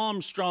Neil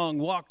Armstrong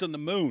walked on the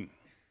moon.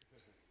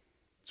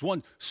 It's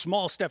one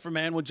small step for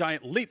man, one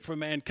giant leap for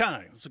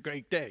mankind. It was a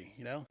great day,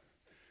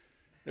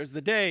 There's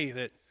the day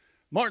that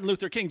Martin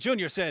Luther King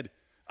Jr. said,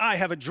 I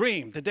have a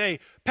dream. The day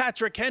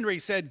Patrick Henry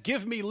said,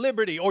 give me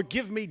liberty or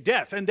give me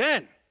death. And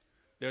then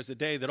there's a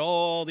day that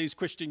all these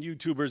Christian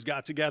YouTubers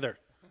got together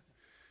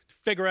to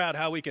figure out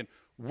how we can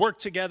work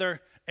together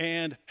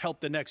and help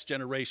the next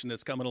generation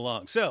that's coming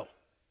along. So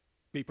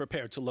be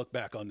prepared to look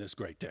back on this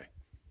great day.